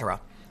 etc.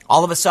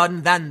 All of a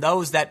sudden, then,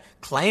 those that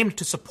claimed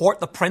to support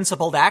the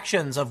principled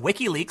actions of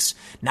WikiLeaks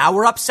now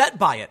were upset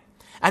by it.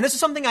 And this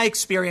is something I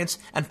experience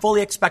and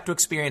fully expect to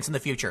experience in the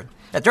future.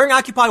 That during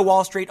Occupy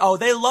Wall Street,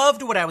 they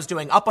loved what I was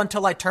doing up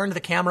until I turned the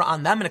camera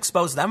on them and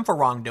exposed them for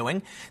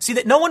wrongdoing. See,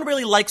 that no one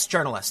really likes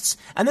journalists.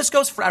 And this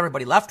goes for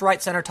everybody, left,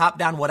 right, center, top,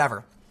 down,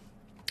 whatever.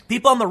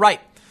 People on the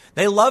right,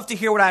 they love to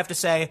hear what I have to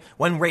say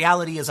when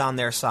reality is on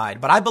their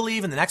side. But I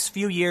believe in the next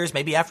few years,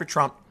 maybe after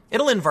Trump,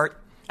 it'll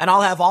invert. And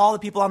I'll have all the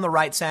people on the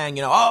right saying,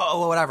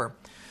 whatever.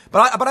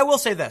 But I will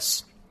say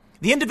this.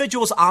 The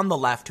individuals on the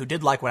left who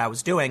did like what I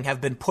was doing have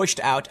been pushed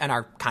out and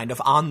are kind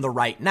of on the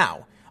right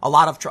now. A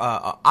lot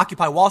of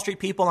Occupy Wall Street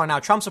people are now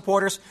Trump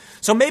supporters.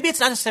 So maybe it's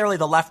not necessarily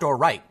the left or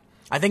right.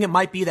 I think it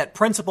might be that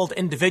principled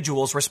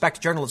individuals respect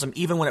journalism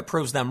even when it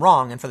proves them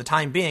wrong. And for the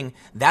time being,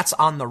 that's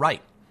on the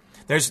right.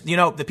 There's,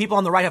 the people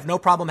on the right have no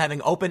problem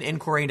having open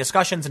inquiry and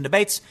discussions and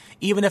debates,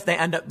 even if they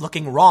end up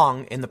looking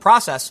wrong in the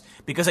process,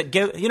 because it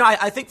gives,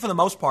 I think for the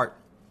most part,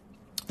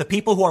 the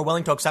people who are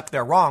willing to accept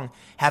they're wrong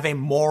have a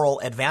moral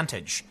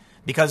advantage.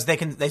 Because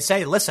they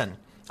say, listen,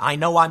 I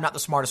know I'm not the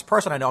smartest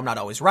person. I know I'm not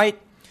always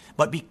right.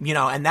 But,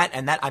 and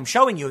that I'm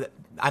showing you that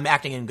I'm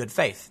acting in good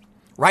faith.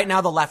 Right now,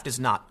 the left is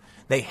not.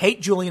 They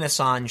hate Julian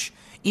Assange,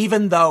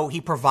 even though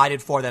he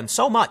provided for them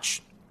so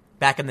much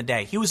back in the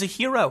day. He was a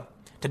hero.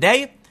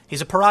 Today, he's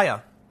a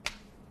pariah.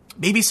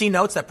 BBC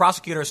notes that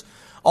prosecutors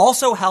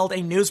also held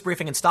a news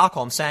briefing in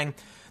Stockholm saying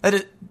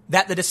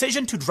that the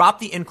decision to drop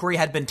the inquiry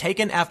had been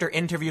taken after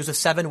interviews with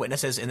 7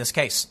 witnesses in this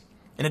case.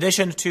 In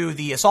addition to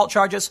the assault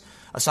charges,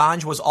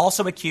 Assange was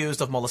also accused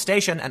of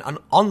molestation and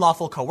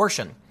unlawful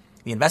coercion.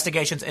 The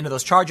investigations into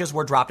those charges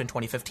were dropped in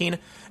 2015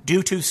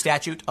 due to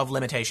statute of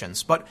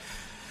limitations. But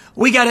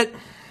we get it.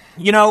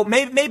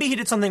 Maybe he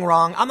did something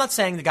wrong. I'm not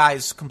saying the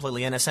guy's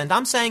completely innocent.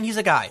 I'm saying he's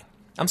a guy.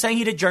 I'm saying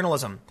he did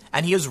journalism,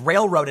 and he is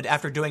railroaded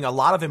after doing a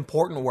lot of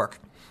important work.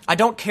 I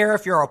don't care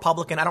if you're a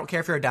Republican. I don't care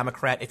if you're a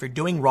Democrat. If you're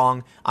doing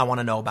wrong, I want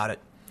to know about it.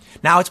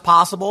 Now, it's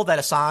possible that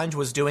Assange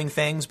was doing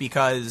things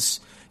because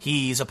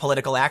he's a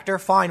political actor.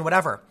 Fine,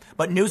 whatever.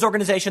 But news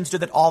organizations do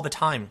that all the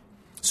time.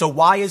 So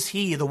why is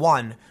he the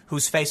one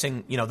who's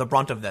facing, the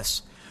brunt of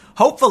this?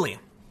 Hopefully.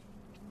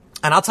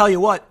 And I'll tell you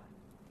what,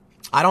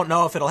 I don't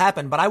know if it'll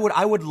happen, but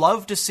I would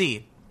love to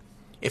see,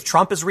 if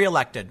Trump is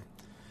reelected,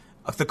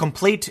 the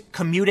complete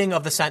commuting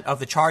of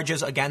the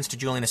charges against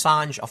Julian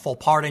Assange, a full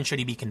pardon should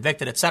he be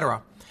convicted,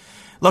 etc.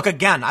 Look,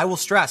 again, I will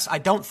stress, I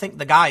don't think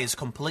the guy is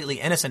completely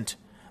innocent.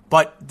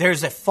 But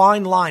there's a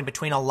fine line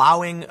between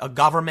allowing a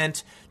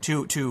government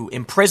to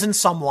imprison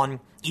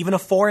someone, even a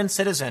foreign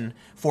citizen,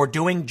 for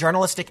doing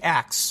journalistic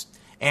acts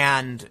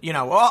and,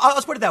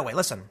 let's put it that way.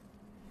 Listen,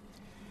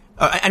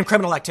 and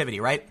criminal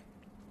activity, right?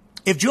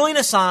 If Julian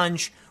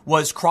Assange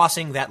was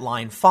crossing that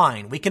line,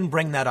 fine, we can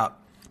bring that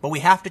up. But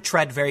we have to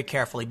tread very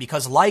carefully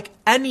because like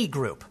any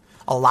group,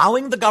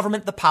 allowing the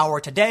government the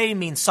power today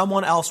means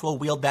someone else will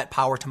wield that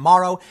power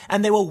tomorrow,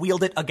 and they will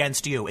wield it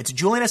against you. It's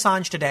Julian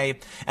Assange today,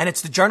 and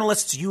it's the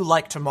journalists you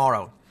like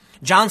tomorrow.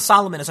 John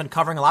Solomon is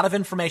uncovering a lot of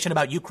information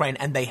about Ukraine,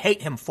 and they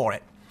hate him for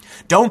it.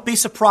 Don't be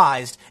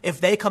surprised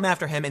if they come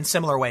after him in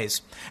similar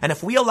ways. And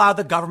if we allow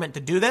the government to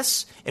do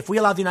this, if we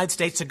allow the United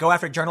States to go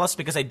after journalists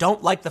because they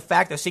don't like the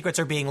fact their secrets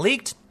are being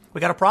leaked,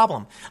 we got a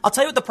problem. I'll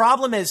tell you what the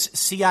problem is,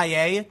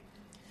 CIA.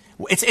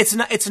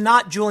 It's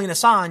not Julian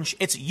Assange,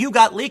 it's you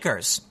got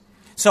leakers.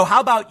 So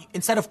how about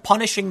instead of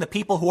punishing the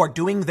people who are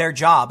doing their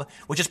job,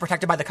 which is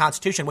protected by the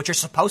Constitution, which you're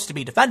supposed to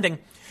be defending,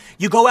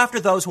 you go after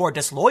those who are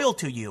disloyal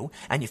to you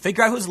and you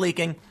figure out who's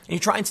leaking and you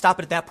try and stop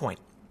it at that point.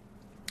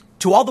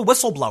 To all the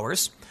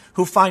whistleblowers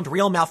who find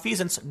real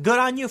malfeasance, good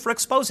on you for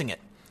exposing it.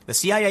 The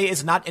CIA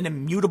is not an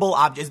immutable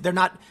object. They're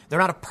not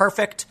a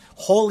perfect,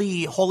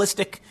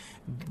 holistic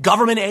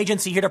government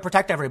agency here to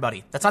protect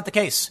everybody. That's not the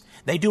case.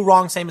 They do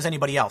wrong same as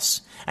anybody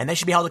else, and they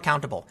should be held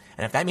accountable.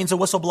 And if that means a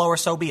whistleblower,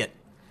 so be it.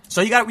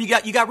 So you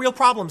got real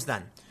problems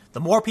then. The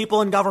more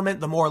people in government,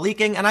 the more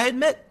leaking. And I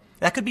admit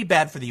that could be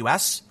bad for the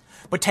U.S.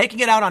 But taking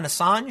it out on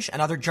Assange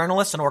and other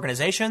journalists and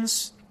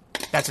organizations,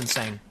 that's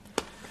insane.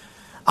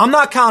 I'm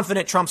not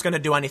confident Trump's going to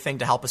do anything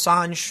to help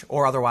Assange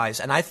or otherwise.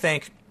 And I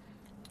think,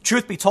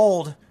 truth be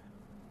told,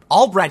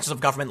 all branches of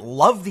government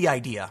love the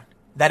idea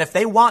that if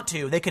they want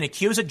to, they can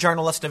accuse a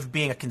journalist of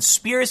being a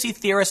conspiracy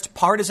theorist,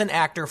 partisan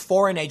actor,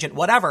 foreign agent,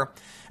 whatever,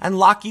 and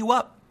lock you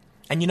up.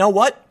 And you know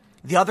what?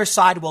 The other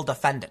side will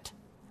defend it.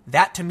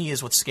 That, to me,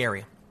 is what's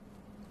scary.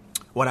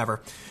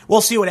 Whatever.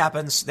 We'll see what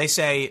happens. They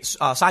say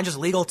Assange's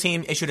legal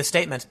team issued a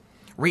statement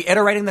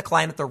reiterating the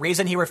claim that the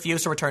reason he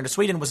refused to return to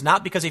Sweden was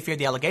not because he feared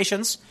the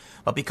allegations,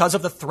 but because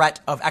of the threat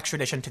of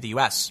extradition to the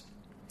U.S.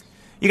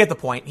 You get the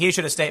point. He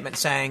issued a statement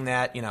saying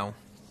that,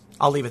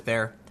 I'll leave it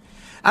there.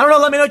 I don't know.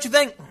 Let me know what you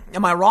think.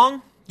 Am I wrong?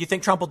 Do you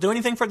think Trump will do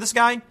anything for this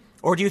guy?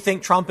 Or do you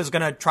think Trump is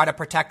going to try to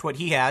protect what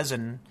he has?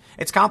 And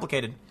it's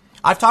complicated.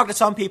 I've talked to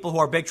some people who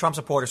are big Trump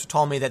supporters who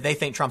told me that they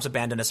think Trump's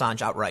abandoned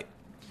Assange outright.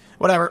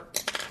 Whatever.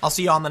 I'll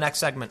see you on the next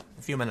segment in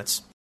a few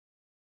minutes.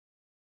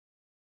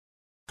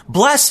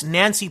 Bless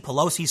Nancy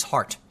Pelosi's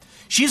heart.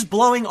 She's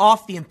blowing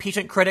off the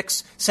impeachment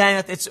critics, saying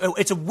that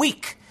it's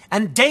weak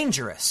and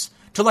dangerous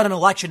to let an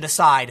election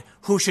decide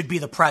who should be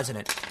the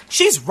president.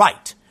 She's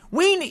right.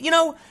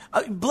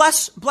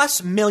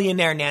 Bless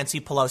millionaire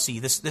Nancy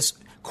Pelosi, this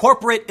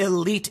corporate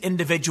elite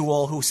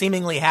individual who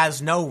seemingly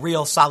has no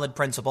real solid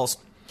principles.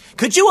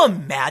 Could you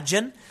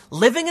imagine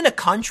living in a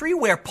country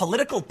where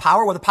political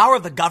power, where the power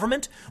of the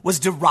government was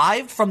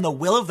derived from the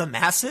will of the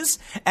masses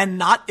and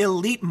not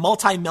elite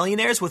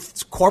multimillionaires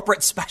with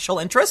corporate special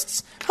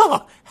interests?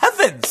 Oh,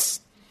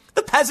 heavens!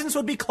 The peasants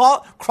would be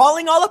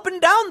crawling all up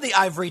and down the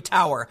ivory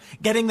tower,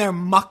 getting their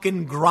muck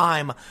and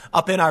grime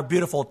up in our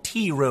beautiful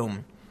tea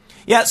room.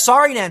 Yeah,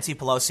 sorry, Nancy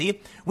Pelosi.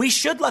 We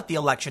should let the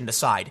election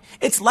decide.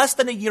 It's less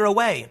than a year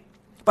away.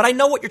 But I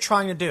know what you're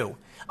trying to do.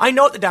 I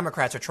know what the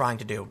Democrats are trying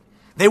to do.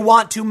 They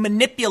want to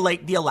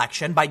manipulate the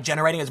election by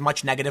generating as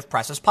much negative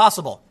press as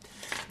possible.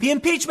 The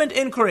impeachment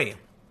inquiry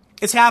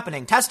is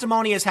happening.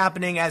 Testimony is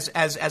happening as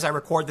I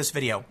record this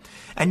video.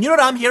 And you know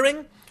what I'm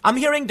hearing? I'm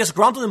hearing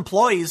disgruntled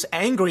employees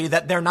angry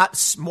that they're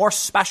not more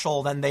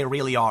special than they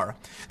really are.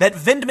 That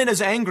Vindman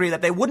is angry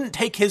that they wouldn't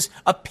take his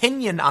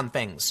opinion on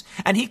things.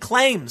 And he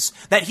claims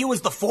that he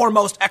was the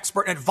foremost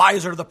expert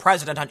advisor to the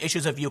president on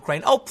issues of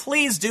Ukraine. Oh,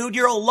 please, dude,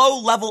 you're a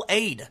low-level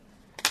aide.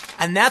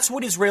 And that's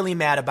what he's really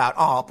mad about.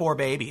 Oh, poor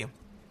baby.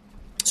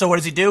 So what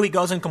does he do? He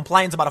goes and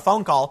complains about a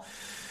phone call.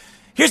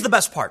 Here's the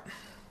best part.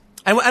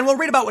 And we'll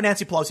read about what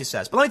Nancy Pelosi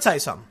says. But let me tell you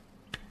something.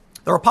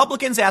 The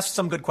Republicans asked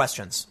some good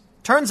questions.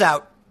 Turns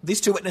out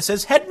these two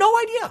witnesses had no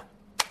idea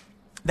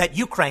that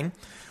Ukraine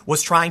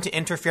was trying to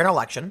interfere in an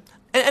election.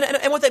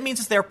 And what that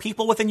means is there are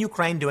people within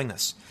Ukraine doing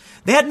this.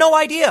 They had no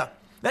idea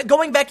that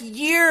going back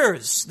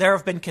years, there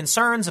have been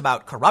concerns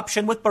about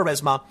corruption with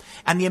Burisma.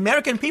 And the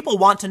American people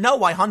want to know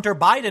why Hunter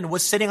Biden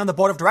was sitting on the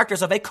board of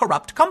directors of a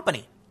corrupt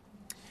company.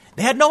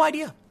 They had no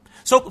idea.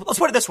 So let's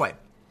put it this way.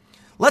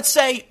 Let's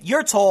say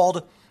you're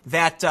told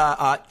that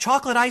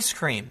chocolate ice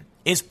cream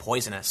is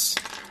poisonous.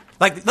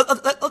 Like,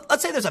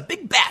 let's say there's a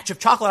big batch of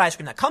chocolate ice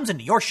cream that comes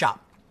into your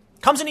shop.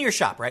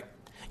 Right?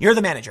 You're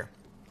the manager.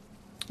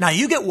 Now,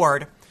 you get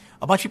word.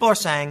 A bunch of people are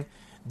saying,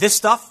 this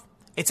stuff,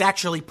 it's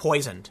actually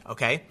poisoned,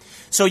 okay?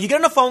 So you get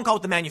on a phone call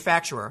with the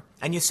manufacturer,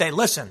 and you say,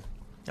 listen,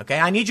 okay,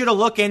 I need you to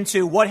look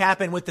into what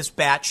happened with this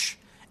batch,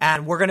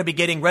 and we're going to be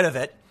getting rid of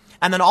it.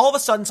 And then all of a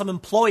sudden, some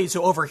employees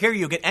who overhear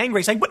you get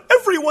angry, saying, but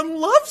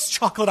everyone loves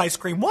chocolate ice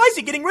cream. Why is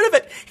he getting rid of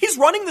it? He's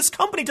running this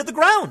company to the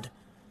ground.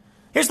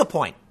 Here's the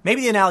point.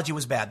 Maybe the analogy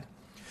was bad.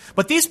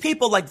 But these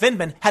people like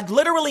Vindman had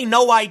literally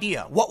no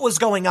idea what was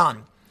going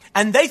on.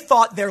 And they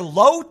thought their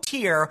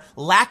low-tier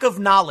lack of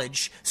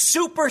knowledge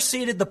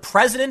superseded the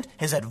president,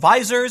 his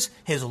advisors,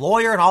 his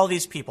lawyer, and all of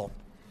these people.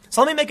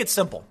 So let me make it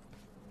simple.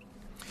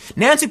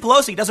 Nancy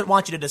Pelosi doesn't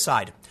want you to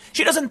decide.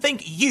 She doesn't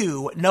think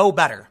you know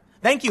better.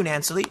 Thank you,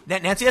 Nancy.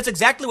 Nancy, that's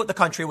exactly what the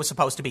country was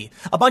supposed to be.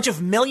 A bunch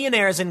of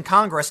millionaires in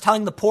Congress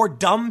telling the poor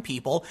dumb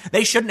people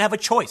they shouldn't have a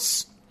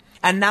choice.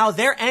 And now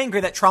they're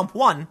angry that Trump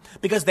won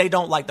because they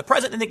don't like the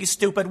president and think he's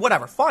stupid.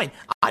 Whatever. Fine.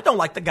 I don't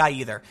like the guy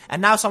either.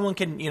 And now someone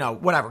can,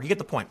 whatever. You get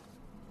the point.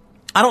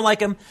 I don't like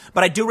him,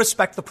 but I do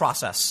respect the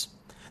process.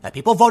 That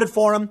people voted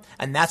for him,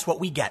 and that's what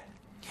we get.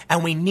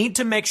 And we need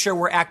to make sure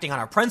we're acting on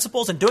our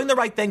principles and doing the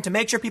right thing to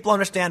make sure people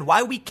understand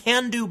why we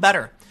can do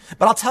better.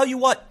 But I'll tell you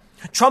what.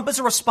 Trump is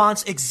a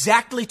response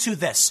exactly to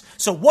this.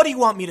 So what do you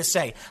want me to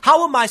say?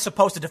 How am I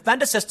supposed to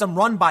defend a system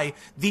run by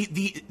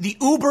the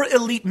uber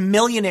elite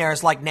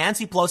millionaires like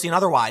Nancy Pelosi and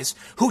otherwise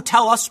who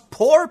tell us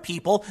poor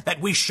people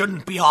that we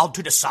shouldn't be allowed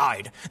to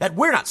decide, that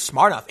we're not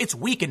smart enough? It's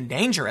weak and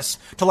dangerous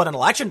to let an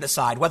election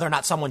decide whether or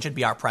not someone should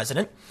be our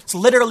president. It's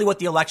literally what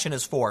the election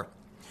is for.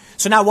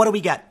 So now what do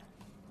we get?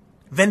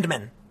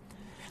 Vindman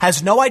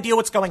has no idea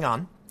what's going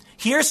on.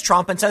 Here's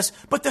Trump and says,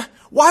 but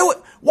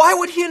why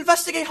would he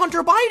investigate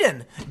Hunter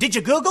Biden? Did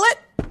you Google it?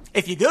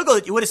 If you Google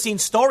it, you would have seen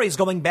stories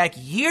going back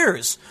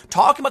years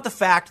talking about the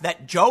fact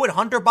that Joe and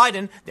Hunter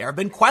Biden, there have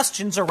been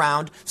questions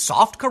around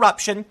soft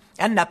corruption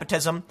and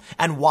nepotism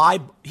and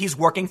why he's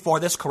working for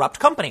this corrupt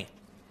company.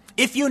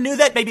 If you knew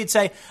that, maybe you'd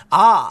say,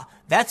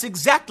 that's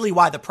exactly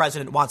why the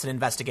president wants an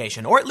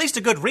investigation, or at least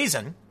a good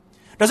reason.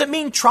 Does it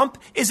mean Trump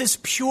is this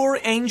pure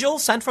angel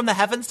sent from the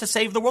heavens to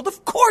save the world?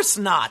 Of course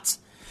not.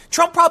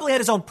 Trump probably had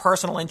his own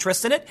personal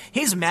interest in it.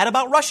 He's mad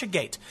about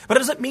Russiagate, but it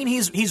doesn't mean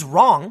he's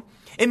wrong.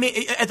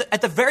 At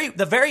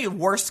the very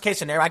worst case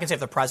scenario I can say of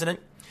the president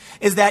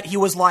is that he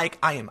was like,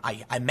 I'm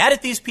mad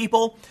at these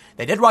people.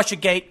 They did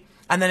Russiagate,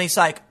 and then he's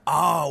like,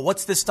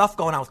 what's this stuff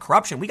going on with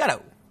corruption?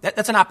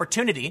 That's an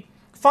opportunity.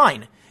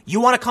 Fine. You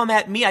want to come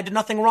at me? I did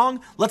nothing wrong.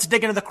 Let's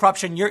dig into the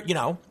corruption.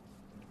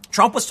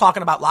 Trump was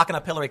talking about locking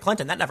up Hillary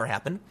Clinton. That never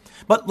happened.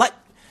 But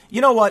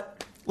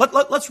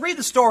let's read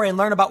the story and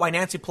learn about why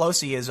Nancy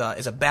Pelosi is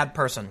a bad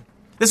person.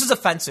 This is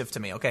offensive to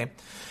me, okay?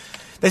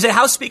 They say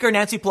House Speaker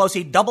Nancy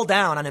Pelosi doubled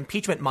down on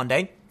impeachment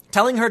Monday,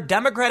 telling her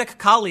Democratic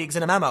colleagues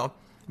in a memo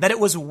that it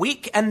was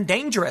weak and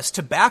dangerous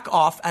to back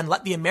off and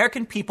let the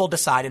American people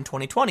decide in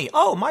 2020.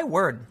 Oh, my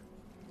word.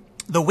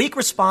 The weak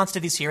response to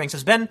these hearings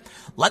has been,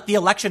 let the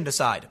election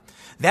decide.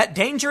 That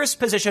dangerous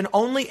position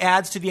only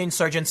adds to the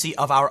insurgency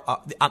of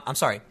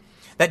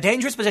That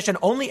dangerous position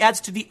only adds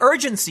to the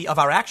urgency of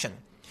our action,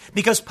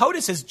 because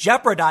POTUS is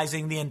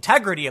jeopardizing the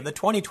integrity of the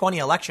 2020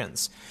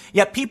 elections.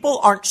 Yet people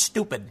aren't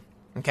stupid,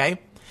 okay?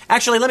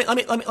 Actually, let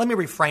me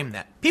reframe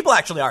that. People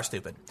actually are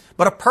stupid,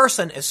 but a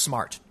person is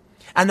smart.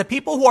 And the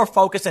people who are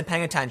focused and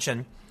paying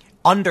attention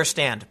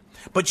understand.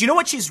 But you know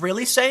what she's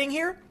really saying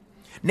here?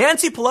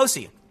 Nancy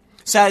Pelosi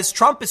says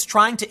Trump is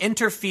trying to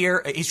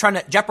interfere. He's trying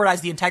to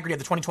jeopardize the integrity of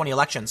the 2020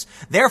 elections.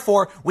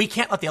 Therefore, we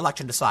can't let the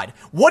election decide.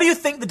 What do you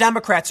think the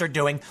Democrats are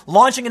doing?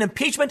 Launching an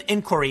impeachment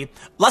inquiry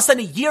less than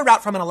a year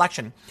out from an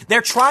election.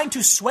 They're trying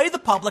to sway the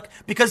public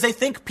because they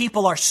think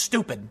people are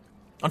stupid.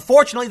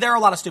 Unfortunately, there are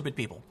a lot of stupid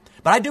people.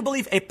 But I do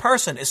believe a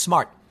person is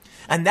smart.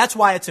 And that's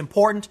why it's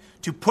important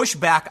to push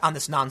back on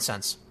this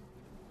nonsense.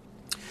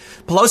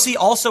 Pelosi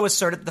also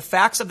asserted that the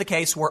facts of the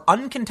case were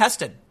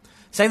uncontested,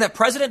 saying that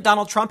President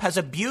Donald Trump has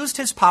abused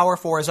his power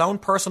for his own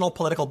personal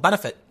political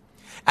benefit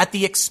at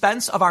the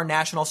expense of our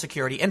national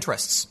security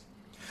interests.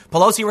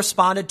 Pelosi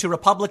responded to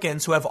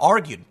Republicans who have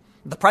argued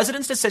the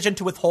president's decision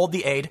to withhold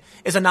the aid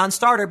is a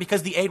non-starter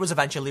because the aid was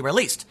eventually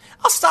released.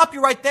 I'll stop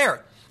you right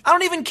there. I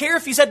don't even care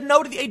if he said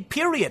no to the aid,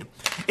 period.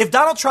 If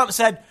Donald Trump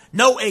said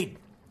no aid,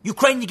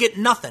 Ukraine, you get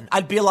nothing,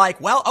 I'd be like,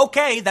 well,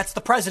 okay, that's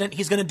the president.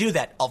 He's going to do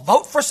that. I'll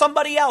vote for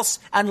somebody else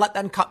and let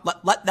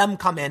them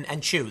come in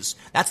and choose.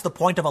 That's the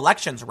point of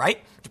elections,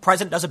 right? The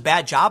president does a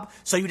bad job,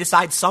 so you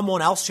decide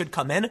someone else should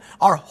come in.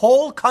 Our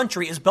whole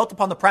country is built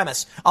upon the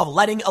premise of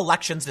letting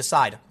elections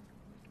decide.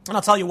 And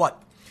I'll tell you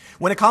what,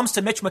 when it comes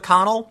to Mitch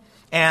McConnell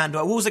and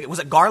who was it? Was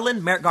it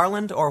Garland, Merrick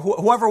Garland, or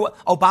whoever,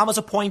 Obama's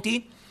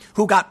appointee,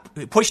 who got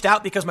pushed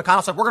out because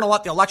McConnell said, we're going to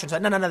let the election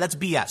decide. No, that's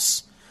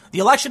BS. The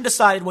election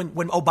decided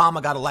when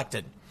Obama got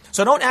elected.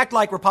 So don't act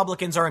like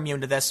Republicans are immune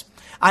to this.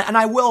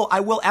 I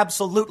will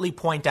absolutely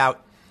point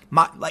out,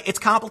 it's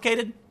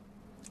complicated.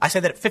 I say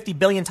that 50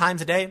 billion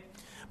times a day.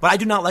 But I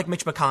do not like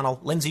Mitch McConnell,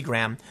 Lindsey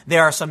Graham.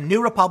 There are some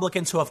new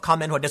Republicans who have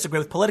come in who I disagree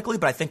with politically,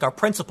 but I think are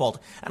principled.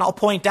 And I'll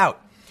point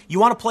out, you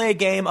want to play a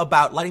game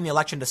about letting the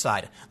election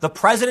decide. The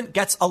president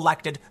gets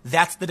elected.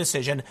 That's the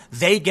decision.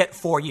 They get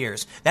 4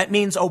 years. That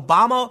means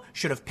Obama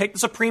should have picked the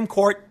Supreme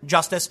Court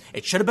justice.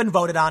 It should have been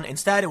voted on.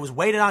 Instead, it was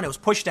waited on. It was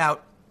pushed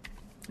out.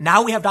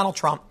 Now we have Donald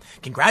Trump.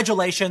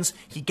 Congratulations.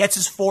 He gets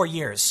his 4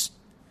 years.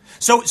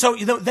 So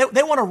you know,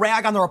 they want to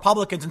rag on the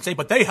Republicans and say,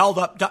 but they held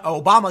up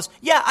Obama's.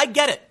 Yeah, I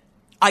get it.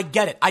 I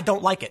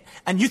don't like it.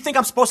 And you think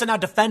I'm supposed to now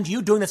defend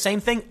you doing the same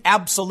thing?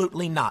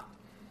 Absolutely not.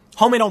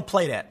 Homie, don't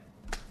play that.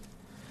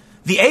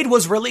 The aid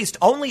was released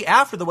only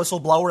after the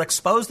whistleblower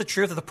exposed the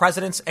truth of the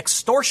president's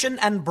extortion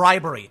and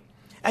bribery.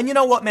 And you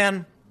know what,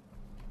 man?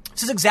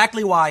 This is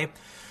exactly why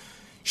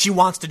she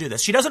wants to do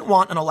this. She doesn't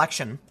want an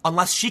election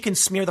unless she can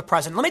smear the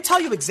president. Let me tell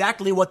you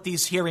exactly what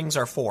these hearings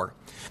are for.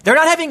 They're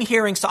not having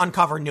hearings to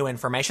uncover new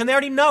information. They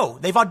already know.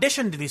 They've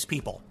auditioned these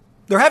people.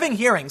 They're having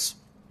hearings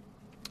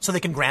so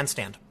they can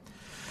grandstand.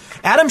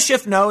 Adam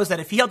Schiff knows that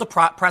if he held a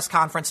press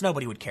conference,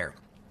 nobody would care.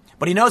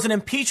 But he knows an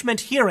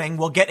impeachment hearing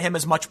will get him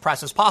as much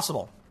press as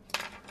possible.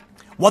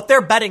 What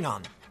they're betting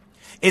on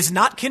is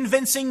not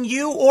convincing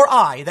you or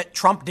I that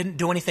Trump didn't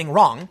do anything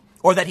wrong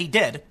or that he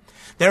did.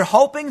 They're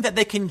hoping that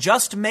they can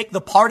just make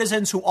the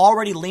partisans who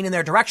already lean in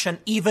their direction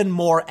even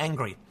more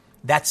angry.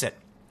 That's it.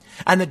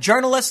 And the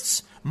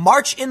journalists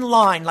march in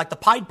line like the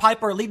Pied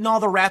Piper leading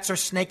all the rats or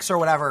snakes or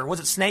whatever. Was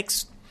it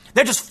snakes?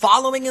 They're just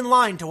following in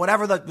line to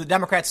whatever the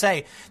Democrats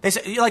say. They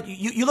say, like,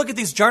 you look at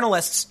these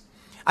journalists.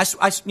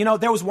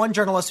 There was one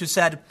journalist who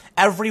said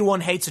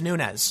everyone hates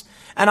Nunes.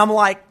 And I'm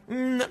like,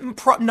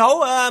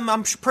 no,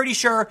 I'm pretty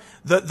sure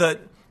the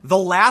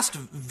last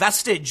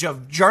vestige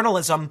of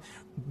journalism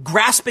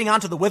grasping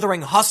onto the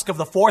withering husk of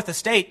the Fourth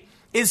Estate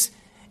is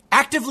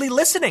actively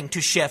listening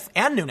to Schiff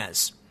and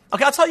Nunes.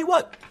 Okay, I'll tell you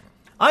what.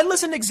 I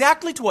listened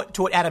exactly to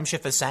what Adam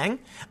Schiff is saying.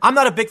 I'm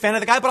not a big fan of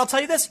the guy, but I'll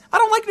tell you this. I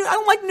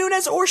don't like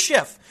Nunes or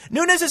Schiff.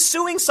 Nunes is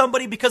suing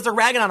somebody because they're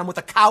ragging on him with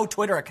a cow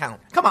Twitter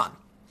account. Come on.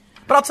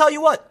 But I'll tell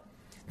you what.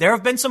 There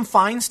have been some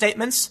fine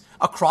statements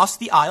across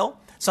the aisle.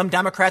 Some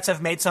Democrats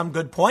have made some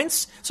good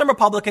points. Some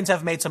Republicans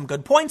have made some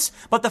good points.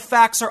 But the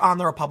facts are on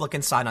the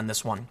Republican side on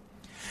this one.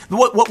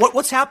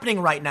 What's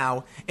happening right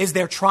now is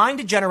they're trying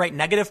to generate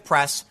negative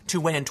press to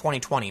win in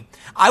 2020.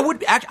 I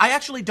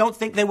actually don't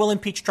think they will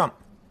impeach Trump.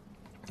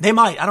 They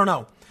might. I don't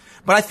know.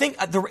 But I think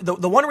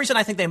the one reason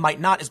I think they might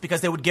not is because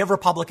they would give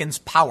Republicans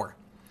power.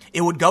 It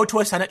would go to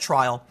a Senate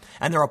trial,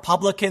 and the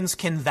Republicans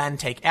can then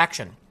take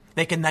action.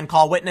 They can then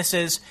call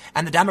witnesses,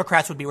 and the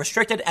Democrats would be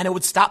restricted, and it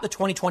would stop the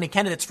 2020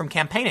 candidates from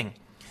campaigning.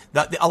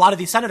 A lot of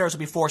these senators would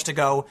be forced to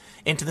go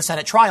into the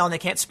Senate trial, and they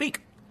can't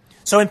speak.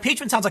 So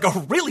impeachment sounds like a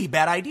really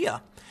bad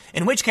idea,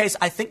 in which case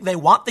I think they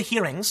want the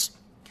hearings,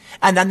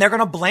 and then they're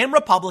going to blame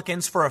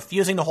Republicans for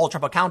refusing to hold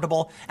Trump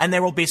accountable, and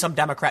there will be some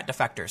Democrat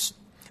defectors.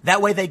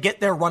 That way they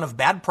get their run of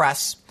bad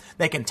press.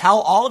 They can tell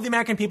all of the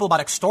American people about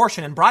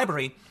extortion and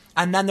bribery,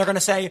 and then they're going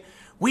to say,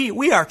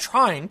 we are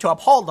trying to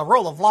uphold the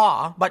rule of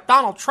law, but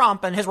Donald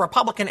Trump and his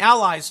Republican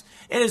allies,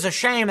 it is a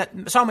shame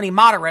that so many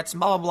moderates,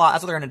 blah, blah, blah.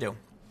 That's what they're going to do.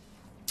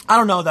 I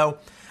don't know, though.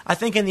 I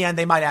think in the end,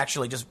 they might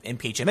actually just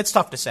impeach him. It's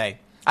tough to say.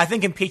 I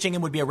think impeaching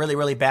him would be a really,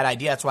 really bad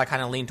idea. That's why I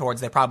kind of lean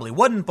towards they probably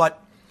wouldn't,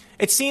 but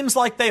it seems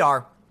like they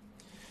are.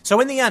 So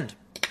in the end,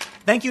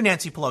 thank you,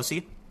 Nancy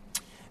Pelosi.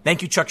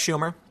 Thank you, Chuck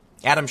Schumer,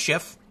 Adam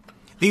Schiff.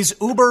 These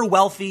uber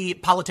wealthy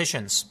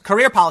politicians,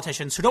 career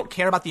politicians who don't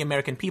care about the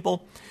American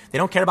people. They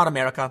don't care about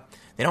America.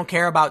 They don't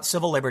care about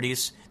civil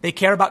liberties. They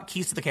care about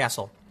keys to the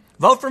castle.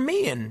 Vote for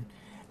me and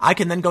I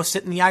can then go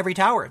sit in the ivory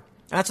tower. And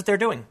that's what they're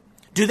doing.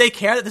 Do they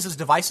care that this is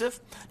divisive?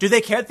 Do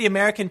they care that the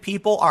American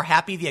people are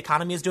happy the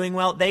economy is doing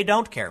well? They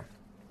don't care.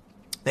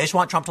 They just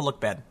want Trump to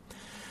look bad.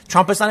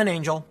 Trump is not an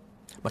angel.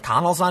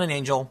 McConnell's not an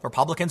angel.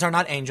 Republicans are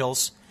not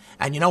angels.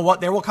 And you know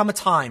what? There will come a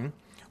time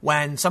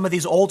when some of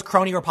these old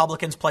crony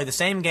Republicans play the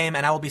same game,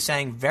 and I will be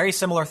saying very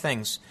similar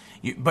things.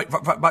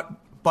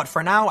 But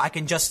for now, I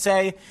can just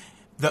say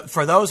that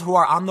for those who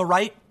are on the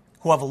right,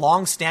 who have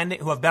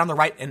who have been on the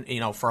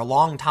right, for a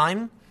long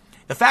time,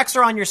 the facts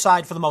are on your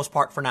side for the most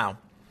part for now.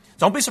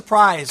 Don't be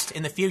surprised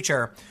in the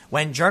future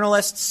when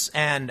journalists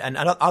and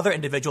other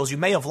individuals you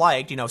may have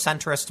liked,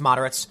 centrists,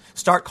 moderates,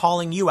 start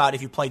calling you out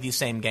if you play these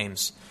same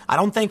games. I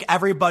don't think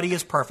everybody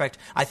is perfect.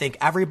 I think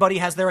everybody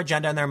has their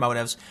agenda and their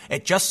motives.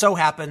 It just so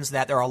happens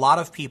that there are a lot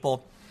of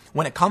people,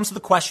 when it comes to the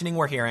questioning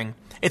we're hearing,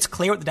 it's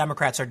clear what the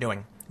Democrats are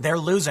doing. They're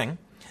losing.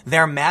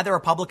 They're mad that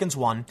Republicans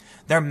won.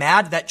 They're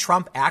mad that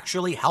Trump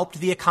actually helped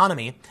the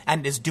economy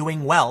and is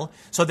doing well.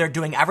 So they're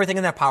doing everything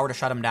in their power to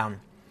shut him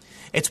down.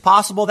 It's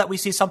possible that we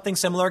see something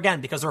similar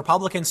again because the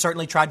Republicans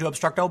certainly tried to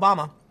obstruct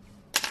Obama.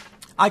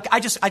 I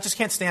just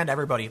can't stand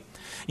everybody.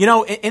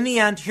 In the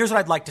end, here's what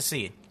I'd like to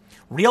see.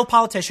 Real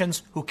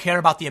politicians who care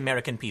about the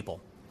American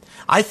people.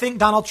 I think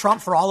Donald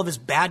Trump, for all of his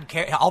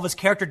all of his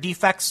character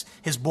defects,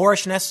 his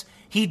boorishness,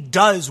 he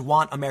does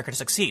want America to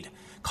succeed.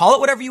 Call it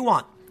whatever you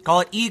want. Call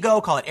it ego,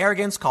 call it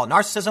arrogance, call it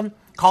narcissism,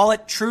 call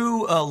it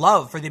true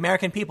love for the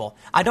American people.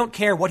 I don't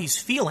care what he's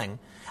feeling.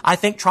 I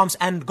think Trump's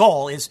end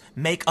goal is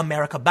make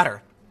America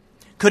better.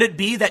 Could it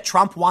be that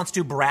Trump wants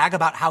to brag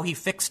about how he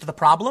fixed the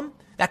problem?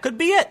 That could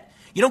be it.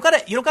 You don't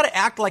gotta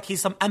act like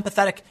he's some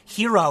empathetic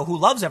hero who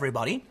loves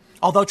everybody,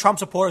 although Trump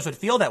supporters would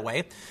feel that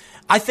way.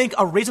 I think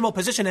a reasonable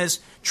position is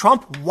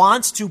Trump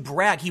wants to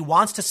brag. He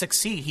wants to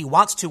succeed. He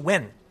wants to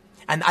win.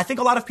 And I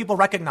think a lot of people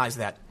recognize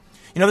that.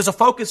 There's a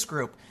focus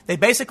group. They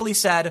basically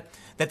said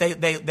that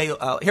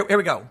here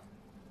we go.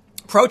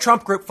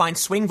 Pro-Trump group finds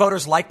swing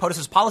voters like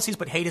POTUS's policies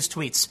but hate his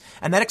tweets.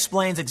 And that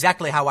explains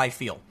exactly how I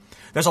feel.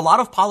 There's a lot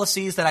of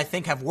policies that I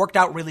think have worked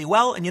out really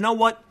well. And you know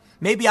what?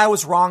 Maybe I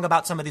was wrong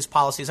about some of these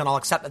policies, and I'll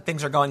accept that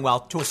things are going well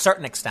to a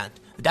certain extent.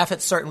 The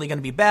deficit's certainly going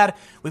to be bad.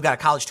 We've got a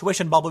college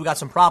tuition bubble. We've got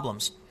some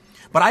problems.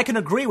 But I can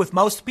agree with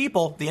most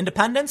people, the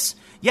independents,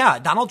 yeah,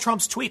 Donald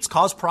Trump's tweets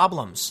cause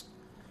problems.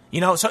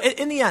 So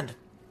in the end,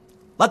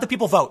 let the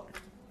people vote.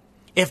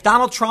 If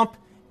Donald Trump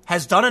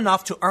has done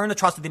enough to earn the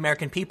trust of the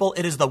American people,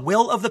 it is the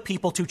will of the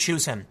people to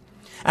choose him.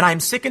 And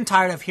I'm sick and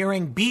tired of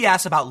hearing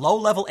BS about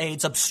low-level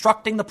aides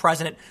obstructing the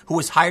president who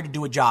was hired to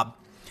do a job.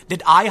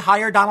 Did I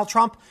hire Donald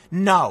Trump?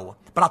 No.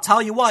 But I'll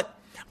tell you what,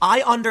 I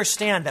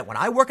understand that when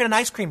I work in an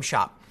ice cream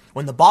shop,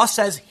 when the boss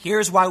says,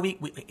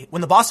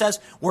 when the boss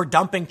says we're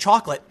dumping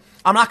chocolate,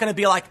 I'm not going to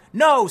be like,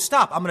 no,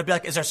 stop. I'm going to be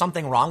like, is there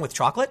something wrong with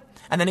chocolate?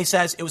 And then he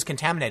says it was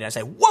contaminated. I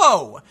say,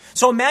 whoa.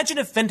 So imagine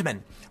if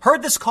Vindman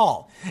heard this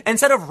call.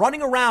 Instead of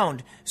running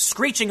around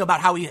screeching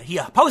about how he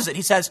opposes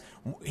it,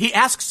 he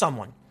asks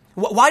someone,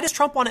 why does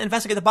Trump want to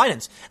investigate the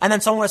Bidens? And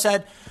then someone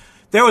said,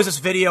 there was this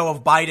video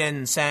of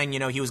Biden saying,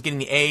 he was getting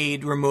the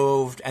aid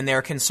removed and there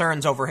are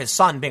concerns over his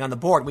son being on the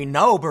board. We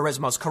know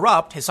Burisma's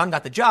corrupt. His son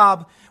got the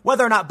job.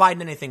 Whether or not Biden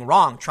did anything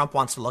wrong, Trump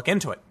wants to look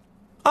into it.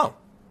 Oh,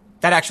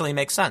 that actually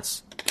makes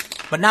sense.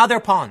 But now they're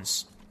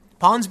pawns.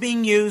 Pawns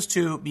being used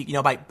to,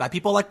 by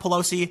people like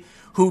Pelosi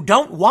who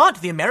don't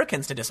want the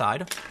Americans to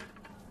decide.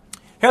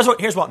 Here's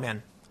what,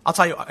 man. I'll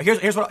tell you.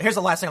 Here's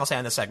the last thing I'll say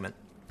on this segment.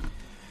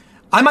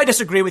 I might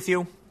disagree with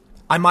you.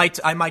 I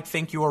might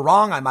think you were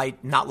wrong. I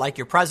might not like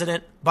your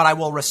president, but I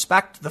will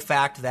respect the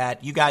fact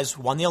that you guys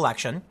won the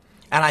election,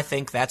 and I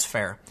think that's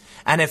fair.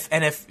 And if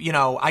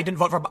I didn't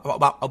vote for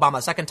Obama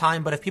a second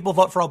time, but if people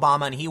vote for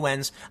Obama and he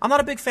wins, I'm not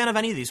a big fan of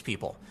any of these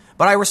people.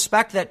 But I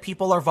respect that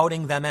people are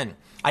voting them in.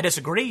 I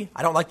disagree.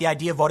 I don't like the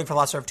idea of voting for the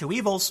lesser of two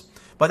evils,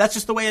 but that's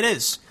just the way it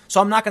is. So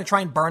I'm not going to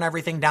try and burn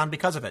everything down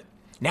because of it.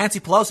 Nancy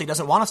Pelosi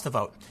doesn't want us to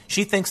vote.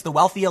 She thinks the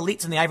wealthy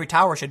elites in the ivory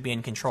tower should be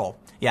in control.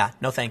 Yeah,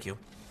 no thank you.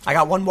 I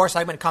got one more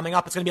segment coming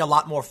up. It's going to be a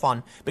lot more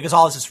fun because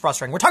all this is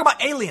frustrating. We're talking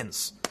about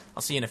aliens.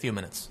 I'll see you in a few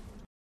minutes.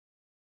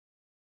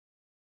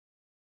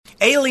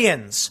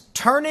 Aliens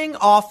turning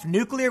off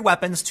nuclear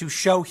weapons to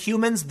show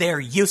humans they're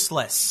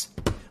useless.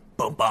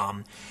 Boom,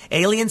 boom.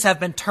 Aliens have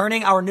been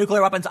turning our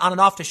nuclear weapons on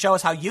and off to show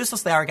us how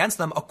useless they are against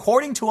them,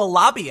 according to a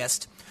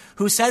lobbyist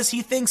who says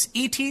he thinks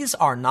ETs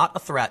are not a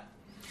threat.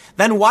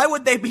 Then why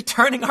would they be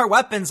turning our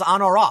weapons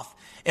on or off?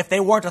 If they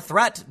weren't a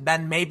threat,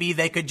 then maybe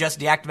they could just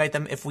deactivate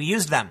them if we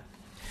used them.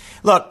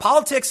 Look,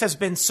 politics has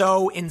been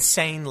so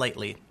insane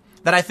lately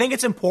that I think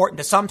it's important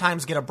to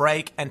sometimes get a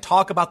break and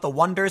talk about the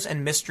wonders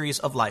and mysteries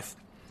of life.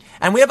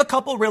 And we have a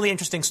couple really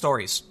interesting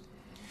stories.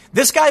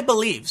 This guy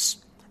believes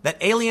that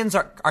aliens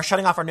are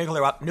shutting off our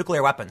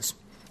nuclear weapons.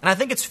 And I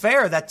think it's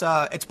fair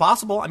that it's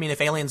possible. I mean,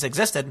 if aliens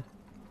existed,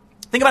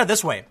 think about it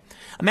this way.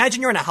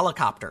 Imagine you're in a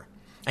helicopter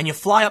and you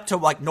fly up to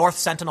like North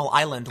Sentinel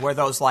Island where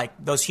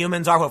those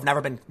humans are who have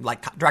never been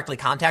like directly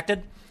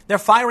contacted. They're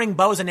firing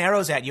bows and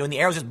arrows at you, and the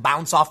arrows just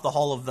bounce off the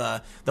hull of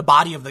the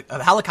body of the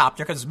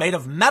helicopter because it's made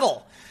of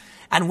metal.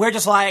 And we're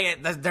just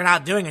like, they're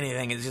not doing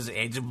anything. It's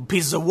just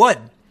pieces of wood.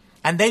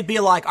 And they'd be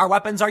like, our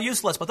weapons are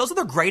useless, but those are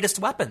their greatest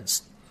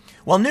weapons.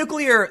 Well,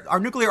 our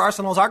nuclear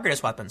arsenals are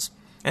greatest weapons.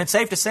 And it's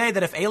safe to say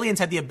that if aliens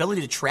had the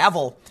ability to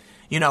travel,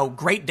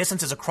 great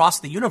distances across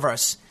the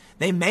universe,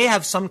 they may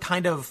have some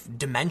kind of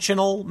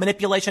dimensional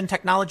manipulation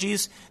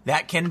technologies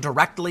that can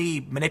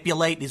directly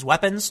manipulate these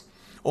weapons.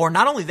 Or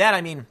not only that,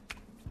 I mean,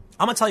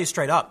 I'm going to tell you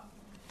straight up.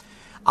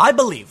 I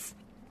believe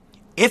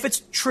if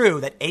it's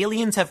true that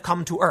aliens have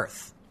come to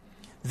Earth,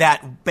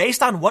 that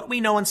based on what we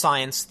know in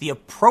science, the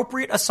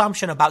appropriate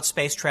assumption about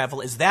space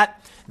travel is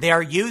that they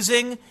are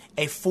using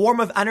a form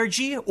of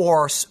energy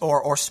or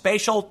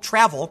spatial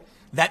travel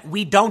that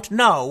we don't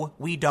know.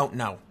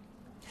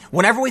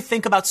 Whenever we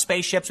think about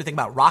spaceships, we think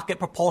about rocket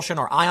propulsion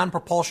or ion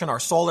propulsion or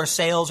solar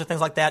sails or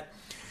things like that,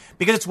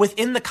 because it's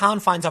within the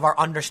confines of our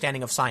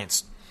understanding of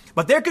science.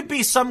 But there could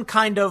be some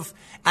kind of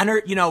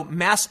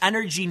mass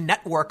energy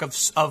network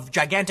of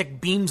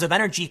gigantic beams of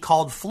energy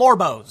called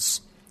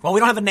floorbows. Well, we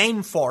don't have a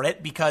name for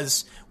it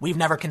because we've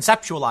never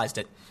conceptualized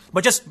it.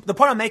 But just the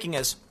point I'm making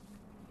is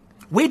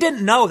we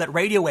didn't know that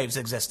radio waves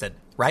existed,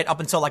 right? Up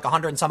until like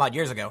 100 and some odd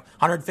years ago,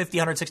 150,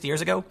 160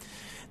 years ago.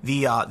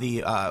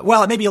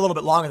 Well, maybe a little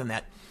bit longer than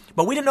that.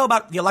 But we didn't know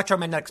about the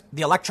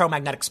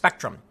electromagnetic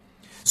spectrum.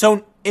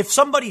 So if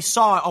somebody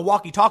saw a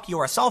walkie-talkie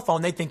or a cell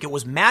phone, they'd think it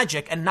was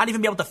magic and not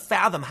even be able to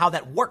fathom how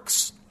that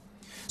works.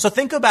 So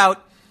think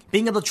about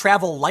being able to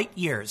travel light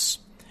years.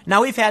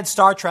 Now we've had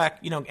Star Trek,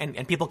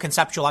 and people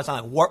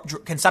conceptualizing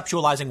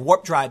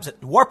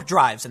warp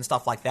drives and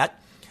stuff like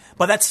that.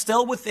 But that's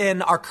still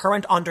within our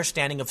current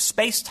understanding of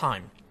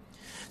space-time.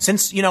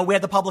 Since, we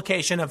had the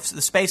publication of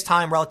the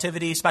space-time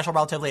relativity, special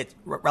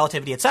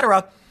relativity,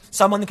 etc.,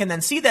 someone can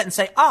then see that and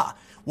say,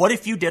 what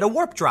if you did a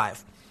warp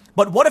drive?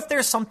 But what if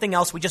there's something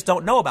else we just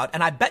don't know about?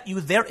 And I bet you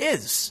there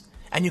is.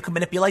 And you can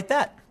manipulate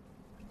that.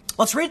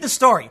 Let's read the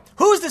story.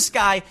 Who is this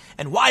guy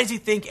and why does he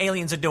think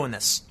aliens are doing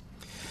this?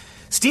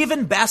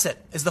 Stephen Bassett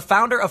is the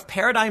founder of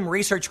Paradigm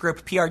Research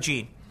Group,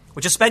 PRG,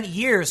 which has spent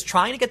years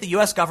trying to get the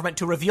U.S. government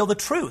to reveal the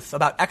truth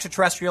about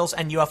extraterrestrials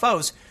and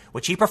UFOs,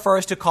 which he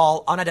prefers to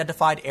call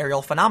unidentified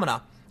aerial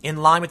phenomena, in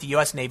line with the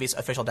U.S. Navy's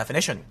official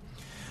definition.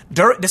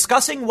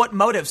 Discussing what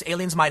motives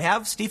aliens might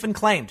have, Stephen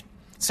claimed,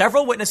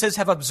 several witnesses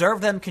have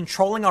observed them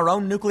controlling our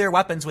own nuclear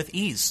weapons with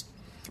ease.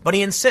 But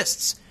he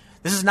insists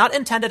this is not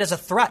intended as a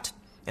threat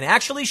and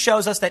actually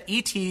shows us that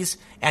ETs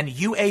and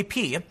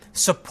UAP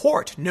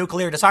support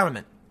nuclear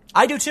disarmament.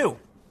 I do too.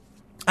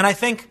 And I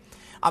think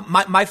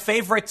my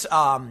favorite,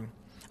 I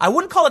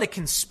wouldn't call it a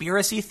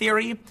conspiracy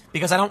theory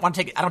because I don't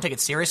take it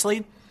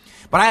seriously.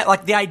 But I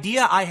like the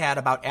idea I had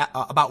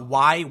about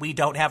why we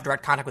don't have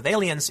direct contact with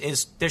aliens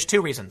is there's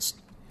two reasons.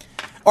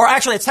 Or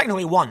actually, it's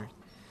technically one.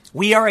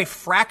 We are a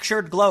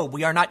fractured globe.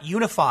 We are not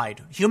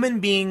unified. Human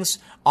beings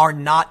are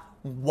not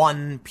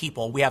one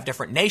people. We have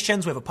different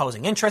nations. We have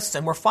opposing interests,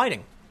 and we're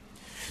fighting.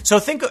 So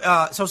think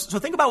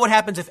about what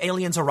happens if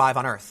aliens arrive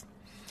on Earth.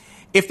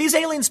 If these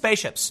alien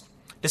spaceships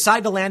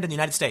decide to land in the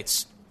United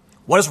States,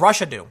 what does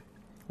Russia do?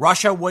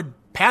 Russia would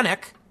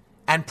panic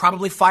and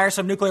probably fire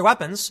some nuclear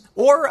weapons,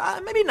 or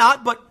maybe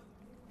not, but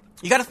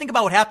you got to think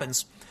about what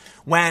happens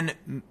when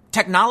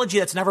technology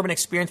that's never been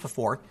experienced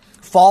before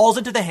falls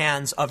into the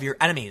hands of your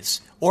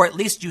enemies, or at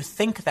least you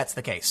think that's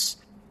the case.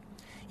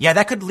 Yeah,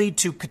 that could lead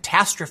to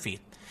catastrophe.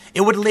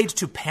 It would lead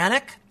to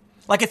panic.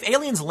 Like if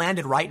aliens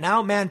landed right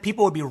now, man,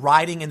 people would be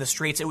rioting in the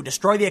streets. It would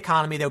destroy the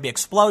economy. There would be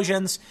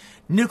explosions.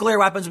 Nuclear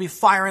weapons would be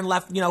firing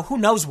left, who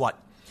knows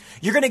what.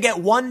 You're going to get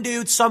one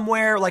dude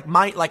somewhere like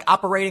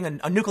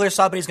operating a nuclear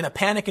sub, and he's going to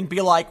panic and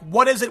be like,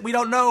 what is it? We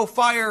don't know.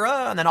 Fire.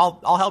 And then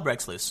all hell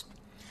breaks loose.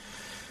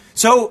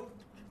 So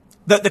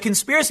the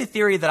conspiracy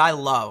theory that I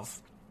love,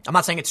 I'm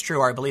not saying it's true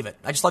or I believe it.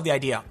 I just love the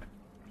idea.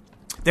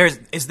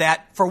 Is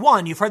that, for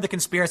one, you've heard the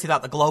conspiracy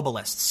about the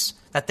globalists,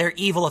 that they're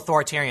evil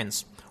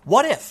authoritarians.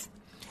 What if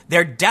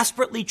they're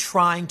desperately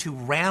trying to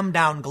ram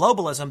down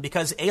globalism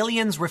because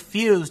aliens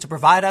refuse to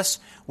provide us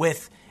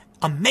with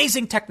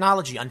amazing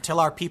technology until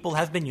our people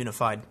have been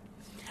unified?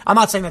 I'm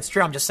not saying that's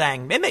true. I'm just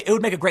saying it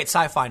would make a great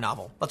sci-fi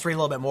novel. Let's read a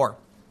little bit more.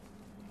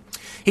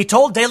 He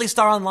told Daily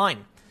Star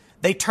Online,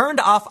 they turned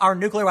off our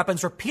nuclear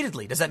weapons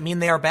repeatedly. Does that mean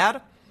they are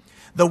bad?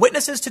 The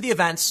witnesses to the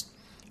events,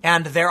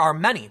 and there are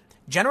many,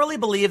 generally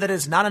believe that it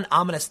is not an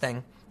ominous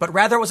thing, but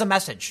rather it was a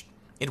message.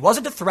 It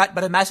wasn't a threat,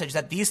 but a message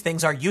that these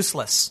things are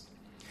useless.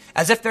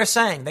 As if they're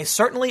saying, they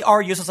certainly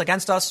are useless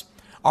against us.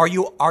 All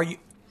you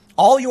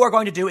are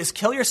going to do is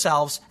kill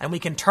yourselves, and we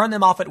can turn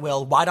them off at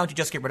will. Why don't you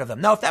just get rid of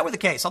them? No, if that were the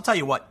case, I'll tell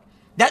you what,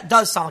 that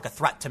does sound like a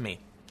threat to me.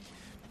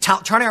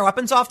 Turning our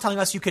weapons off, telling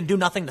us you can do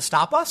nothing to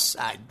stop us?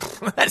 I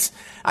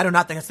do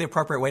not think that's the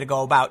appropriate way to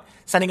go about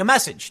sending a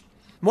message.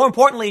 More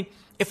importantly,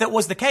 if it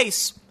was the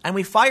case and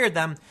we fired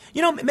them,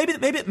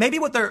 maybe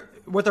what they're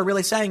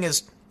really saying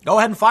is Go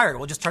ahead and fire it.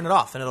 We'll just turn it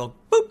off and it'll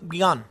boop, be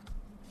gone.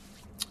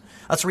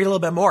 Let's read a little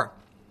bit more.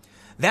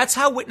 That's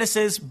how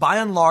witnesses, by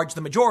and large,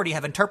 the majority,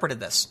 have interpreted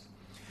this.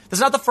 This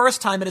is not the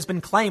first time it has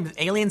been claimed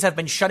that aliens have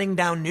been shutting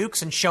down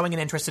nukes and showing an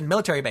interest in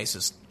military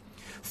bases.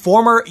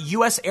 Former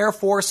U.S. Air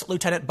Force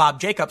Lieutenant Bob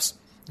Jacobs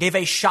gave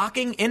a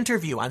shocking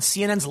interview on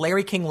CNN's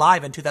Larry King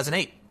Live in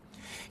 2008.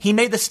 He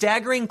made the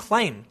staggering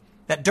claim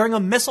that during a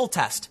missile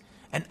test,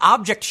 an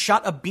object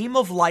shot a beam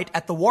of light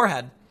at the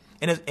warhead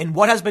in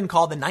what has been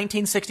called the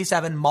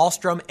 1967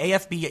 Malmstrom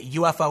AFB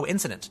UFO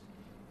incident.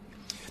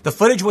 The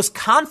footage was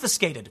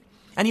confiscated,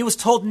 and he was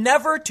told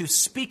never to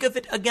speak of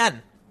it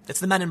again. It's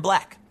the Men in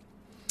Black.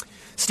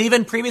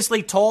 Stephen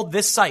previously told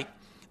this site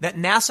that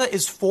NASA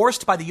is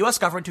forced by the U.S.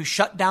 government to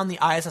shut down the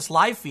ISS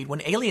live feed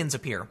when aliens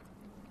appear.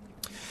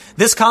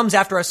 This comes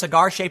after a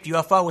cigar-shaped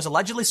UFO was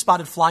allegedly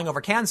spotted flying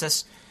over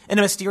Kansas in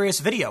a mysterious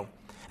video.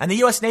 And the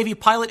U.S. Navy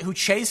pilot who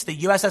chased the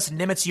USS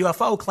Nimitz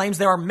UFO claims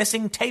there are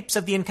missing tapes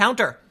of the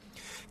encounter.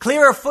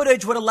 Clearer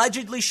footage would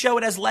allegedly show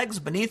it has legs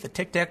beneath a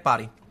tic-tac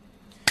body.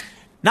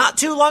 Not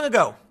too long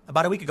ago,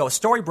 about a week ago, a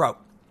story broke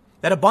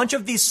that a bunch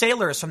of these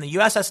sailors from the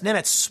USS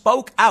Nimitz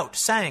spoke out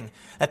saying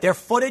that their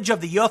footage of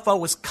the UFO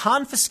was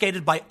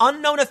confiscated by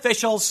unknown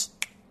officials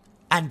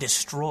and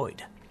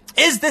destroyed.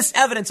 Is this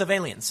evidence of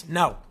aliens?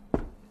 No.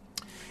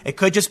 It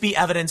could just be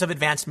evidence of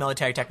advanced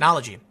military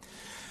technology.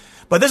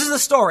 But this is the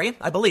story,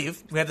 I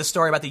believe. We have the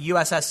story about the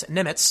USS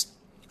Nimitz.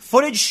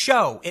 Footage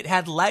show it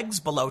had legs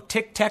below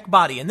tic-tac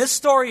body. And this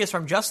story is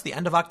from just the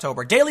end of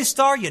October. Daily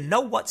Star, you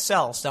know what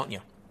sells, don't you?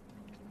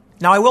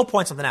 Now, I will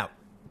point something out.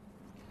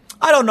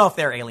 I don't know if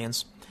they're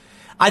aliens.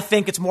 I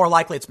think it's more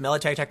likely it's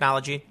military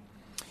technology.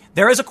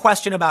 There is a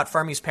question about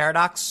Fermi's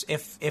paradox.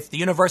 If the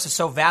universe is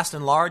so vast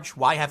and large,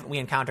 why haven't we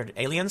encountered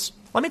aliens?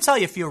 Let me tell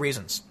you a few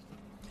reasons.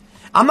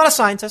 I'm not a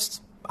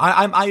scientist.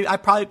 I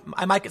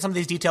might get some of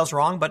these details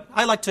wrong, but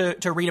I like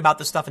to read about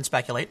this stuff and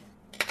speculate.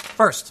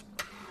 First,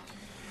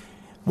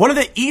 one of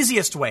the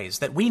easiest ways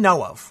that we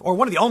know of, or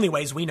one of the only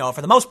ways we know of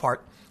for the most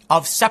part,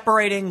 of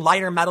separating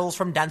lighter metals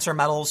from denser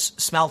metals,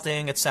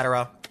 smelting,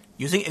 etc.,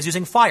 is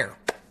using fire.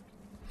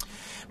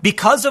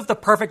 Because of the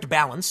perfect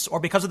balance, or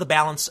because of the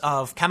balance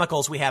of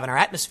chemicals we have in our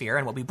atmosphere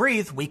and what we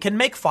breathe, we can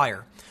make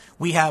fire.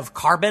 We have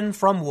carbon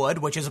from wood,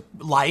 which is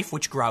life,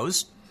 which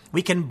grows.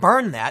 We can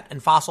burn that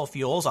in fossil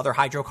fuels, other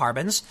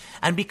hydrocarbons.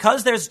 And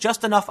because there's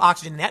just enough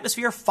oxygen in the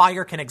atmosphere,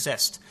 fire can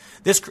exist.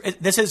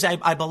 This is,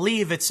 I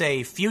believe, it's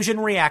a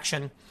fusion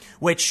reaction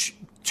which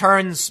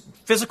turns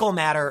physical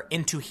matter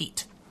into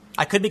heat.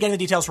 I could be getting the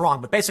details wrong,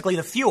 but basically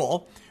the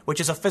fuel, which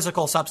is a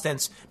physical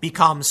substance,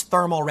 becomes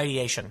thermal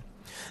radiation.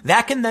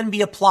 That can then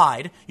be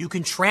applied. You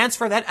can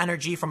transfer that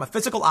energy from a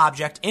physical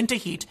object into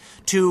heat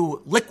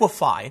to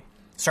liquefy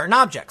certain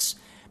objects,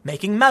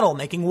 making metal,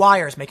 making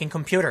wires, making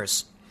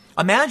computers.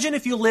 Imagine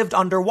if you lived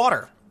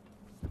underwater.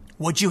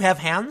 Would you have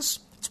hands?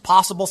 It's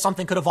possible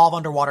something could evolve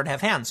underwater to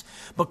have hands.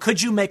 But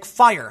could you make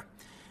fire?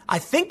 I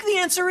think the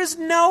answer is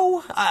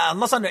no,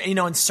 unless under,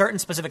 in certain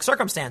specific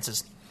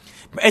circumstances.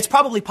 It's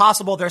probably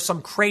possible there's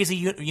some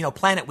crazy,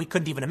 planet we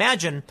couldn't even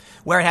imagine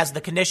where it has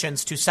the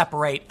conditions to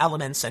separate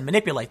elements and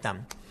manipulate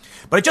them.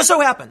 But it just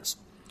so happens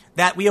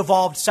that we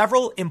evolved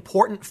several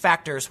important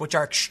factors which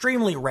are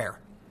extremely rare.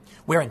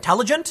 We're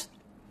intelligent.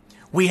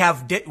 We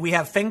have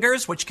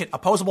fingers,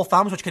 opposable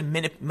thumbs, which can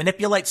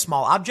manipulate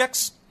small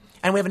objects.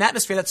 And we have an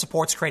atmosphere that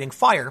supports creating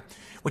fire,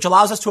 which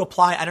allows us to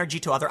apply energy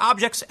to other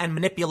objects and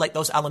manipulate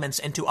those elements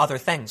into other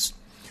things.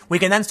 We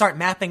can then start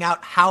mapping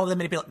out how the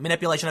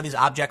manipulation of these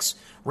objects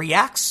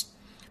reacts,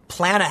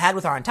 plan ahead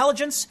with our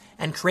intelligence,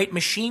 and create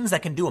machines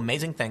that can do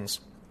amazing things.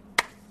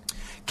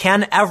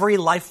 Can every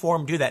life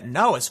form do that?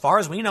 No, as far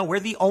as we know, we're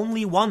the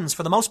only ones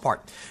for the most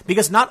part.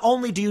 Because not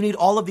only do you need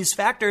all of these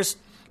factors,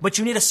 but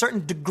you need a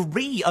certain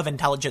degree of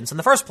intelligence in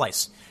the first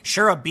place.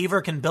 Sure, a beaver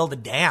can build a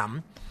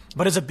dam,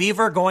 but is a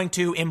beaver going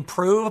to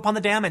improve upon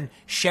the dam and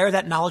share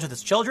that knowledge with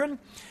its children?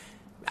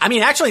 I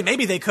mean, actually,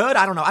 maybe they could.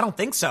 I don't know. I don't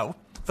think so.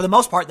 For the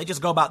most part, they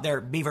just go about their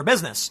beaver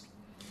business.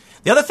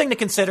 The other thing to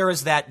consider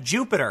is that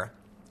Jupiter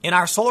in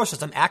our solar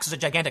system acts as a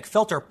gigantic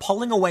filter,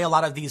 pulling away a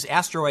lot of these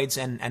asteroids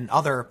and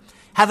other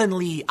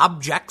heavenly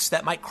objects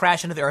that might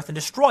crash into the Earth and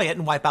destroy it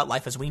and wipe out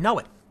life as we know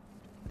it.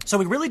 So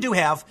we really do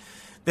have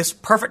this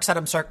perfect set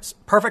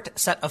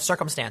of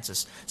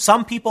circumstances.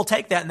 Some people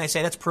take that and they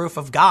say that's proof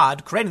of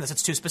God creating this.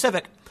 It's too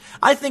specific.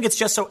 I think it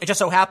just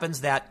so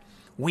happens that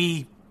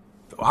we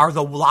are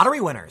the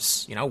lottery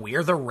winners. We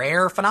are the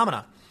rare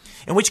phenomena.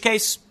 In which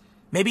case,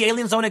 maybe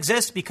aliens don't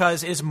exist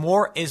because it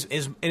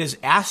is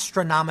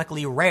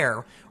astronomically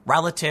rare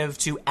relative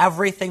to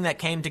everything that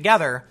came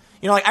together.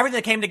 Everything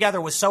that came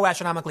together was so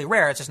astronomically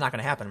rare, it's just not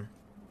going to happen.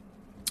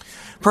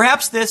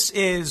 Perhaps this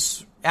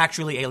is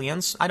actually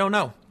aliens. I don't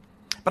know.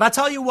 But I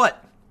tell you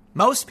what,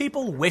 most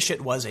people wish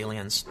it was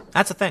aliens.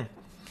 That's the thing.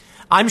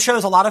 I'm sure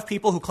there's a lot of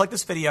people who click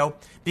this video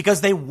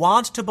because they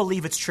want to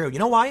believe it's true. You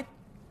know why?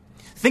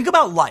 Think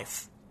about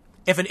life.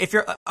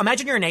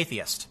 Imagine you're an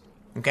atheist.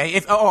 Okay,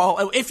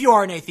 if you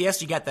are an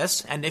atheist, you get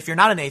this. And if you're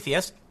not an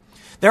atheist,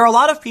 there are a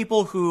lot of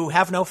people who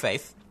have no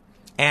faith.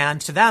 And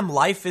to them,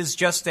 life is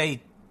just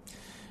a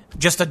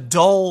Just a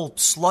dull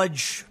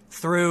sludge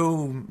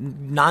through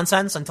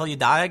nonsense until you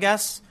die, I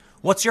guess?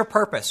 What's your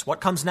purpose?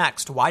 What comes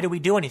next? Why do we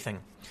do anything?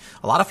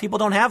 A lot of people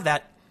don't have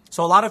that.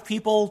 So a lot of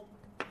people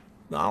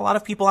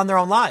on their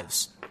own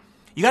lives.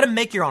 You got to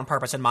make your own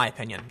purpose, in my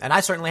opinion. And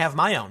I certainly have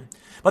my own.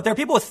 But there are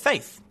people with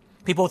faith,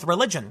 people with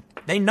religion.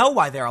 They know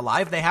why they're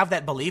alive. They have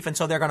that belief, and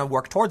so they're going to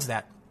work towards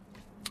that.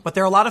 But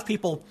there are a lot of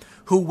people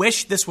who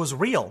wish this was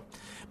real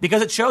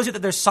because it shows you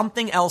that there's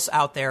something else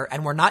out there,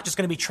 and we're not just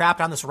going to be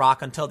trapped on this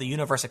rock until the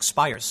universe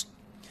expires.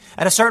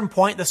 At a certain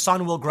point, the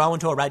sun will grow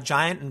into a red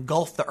giant,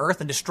 engulf the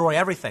earth, and destroy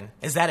everything.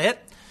 Is that it?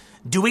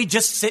 Do we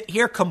just sit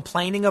here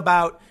complaining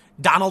about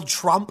Donald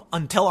Trump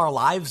until our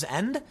lives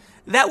end?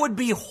 That would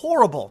be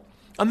horrible.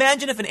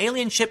 Imagine if an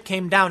alien ship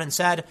came down and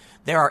said,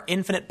 there are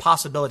infinite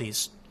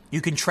possibilities. You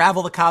can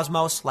travel the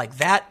cosmos like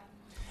that,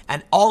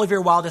 and all of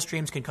your wildest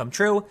dreams can come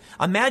true.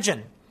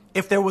 Imagine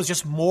if there was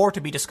just more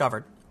to be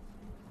discovered.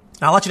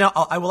 Now,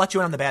 I will let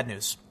you in on the bad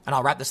news, and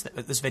I'll wrap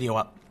this video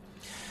up.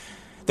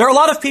 There are a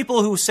lot of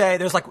people who say,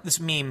 there's like this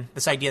meme,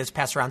 this idea that's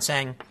passed around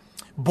saying,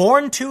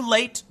 born too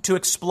late to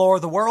explore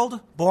the world,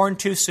 born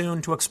too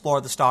soon to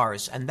explore the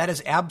stars. And that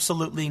is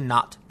absolutely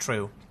not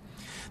true.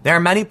 There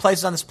are many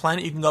places on this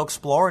planet you can go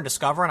explore and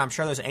discover, and I'm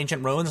sure there's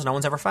ancient ruins no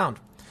one's ever found.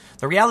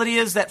 The reality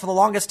is that for the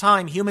longest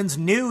time, humans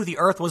knew the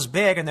earth was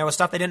big and there was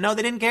stuff they didn't know.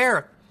 They didn't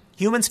care.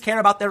 Humans care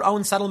about their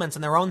own settlements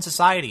and their own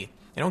society.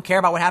 They don't care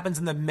about what happens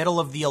in the middle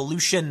of the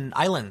Aleutian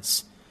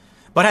Islands.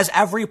 But has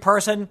every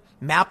person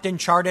mapped and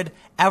charted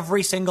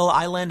every single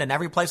island and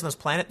every place on this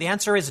planet? The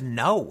answer is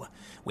no.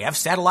 We have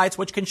satellites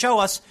which can show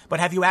us, but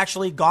have you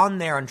actually gone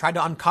there and tried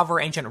to uncover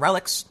ancient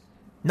relics?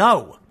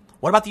 No.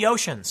 What about the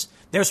oceans?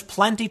 There's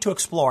plenty to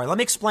explore. Let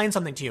me explain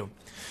something to you.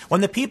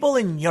 When the people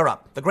in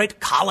Europe, the great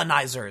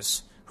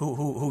colonizers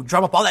who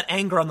drum up all that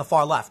anger on the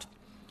far left,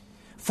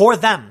 for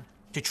them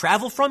to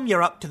travel from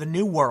Europe to the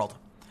New World,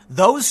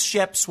 those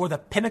ships were the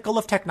pinnacle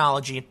of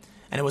technology,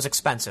 and it was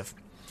expensive.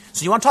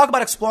 So you want to talk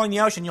about exploring the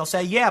ocean, you'll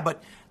say, yeah,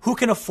 but who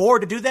can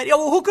afford to do that?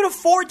 Well, who could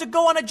afford to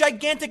go on a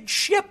gigantic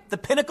ship, the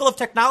pinnacle of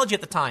technology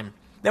at the time?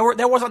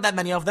 There wasn't that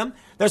many of them.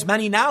 There's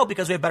many now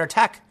because we have better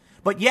tech.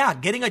 But yeah,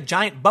 getting a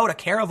giant boat, a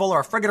caravel or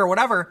a frigate or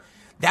whatever,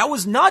 that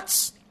was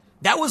nuts.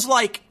 That was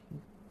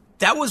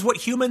what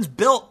humans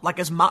built.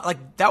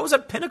 That was a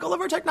pinnacle of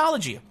our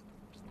technology.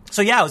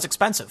 So yeah, it was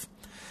expensive.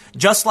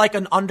 Just like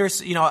an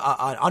undersea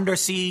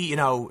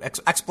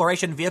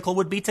exploration vehicle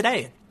would be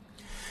today.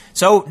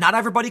 So not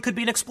everybody could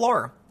be an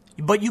explorer,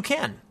 but you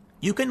can.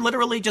 You can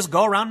literally just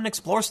go around and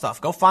explore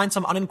stuff. Go find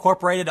some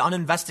unincorporated,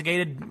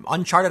 uninvestigated,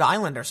 uncharted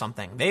island or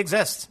something. They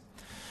exist.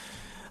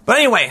 But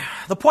anyway,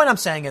 the point I'm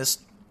saying is,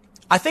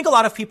 I think a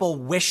lot of people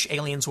wish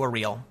aliens were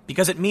real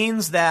because it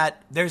means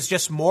that there's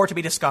just more to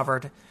be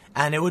discovered,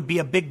 and it would be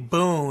a big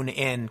boon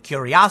in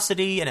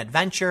curiosity and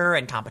adventure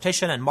and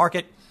competition and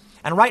market.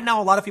 And right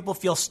now, a lot of people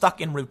feel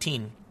stuck in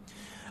routine.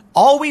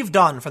 All we've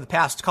done for the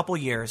past couple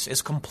of years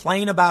is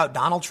complain about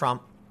Donald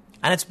Trump,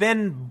 and it's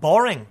been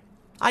boring.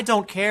 I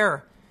don't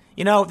care.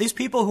 You know, these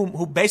people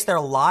who base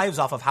their lives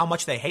off of how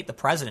much they hate the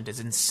president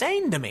is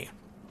insane to me.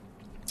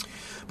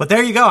 But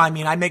there you go. I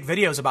mean, I make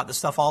videos about this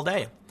stuff all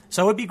day.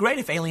 So it would be great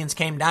if aliens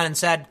came down and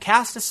said,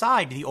 cast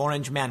aside the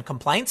Orange Man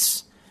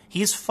complaints.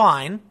 He's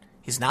fine.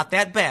 He's not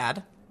that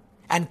bad.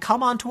 And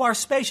come onto our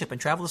spaceship and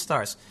travel the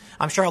stars.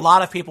 I'm sure a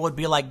lot of people would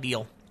be like,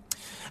 deal.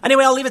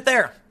 Anyway, I'll leave it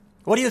there.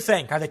 What do you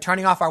think? Are they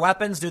turning off our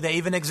weapons? Do they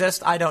even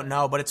exist? I don't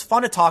know, but it's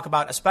fun to talk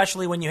about,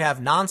 especially when you have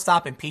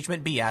nonstop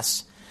impeachment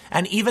BS.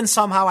 And even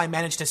somehow I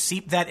managed to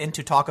seep that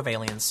into talk of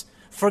aliens.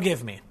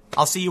 Forgive me.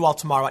 I'll see you all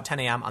tomorrow at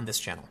 10 a.m. on this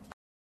channel.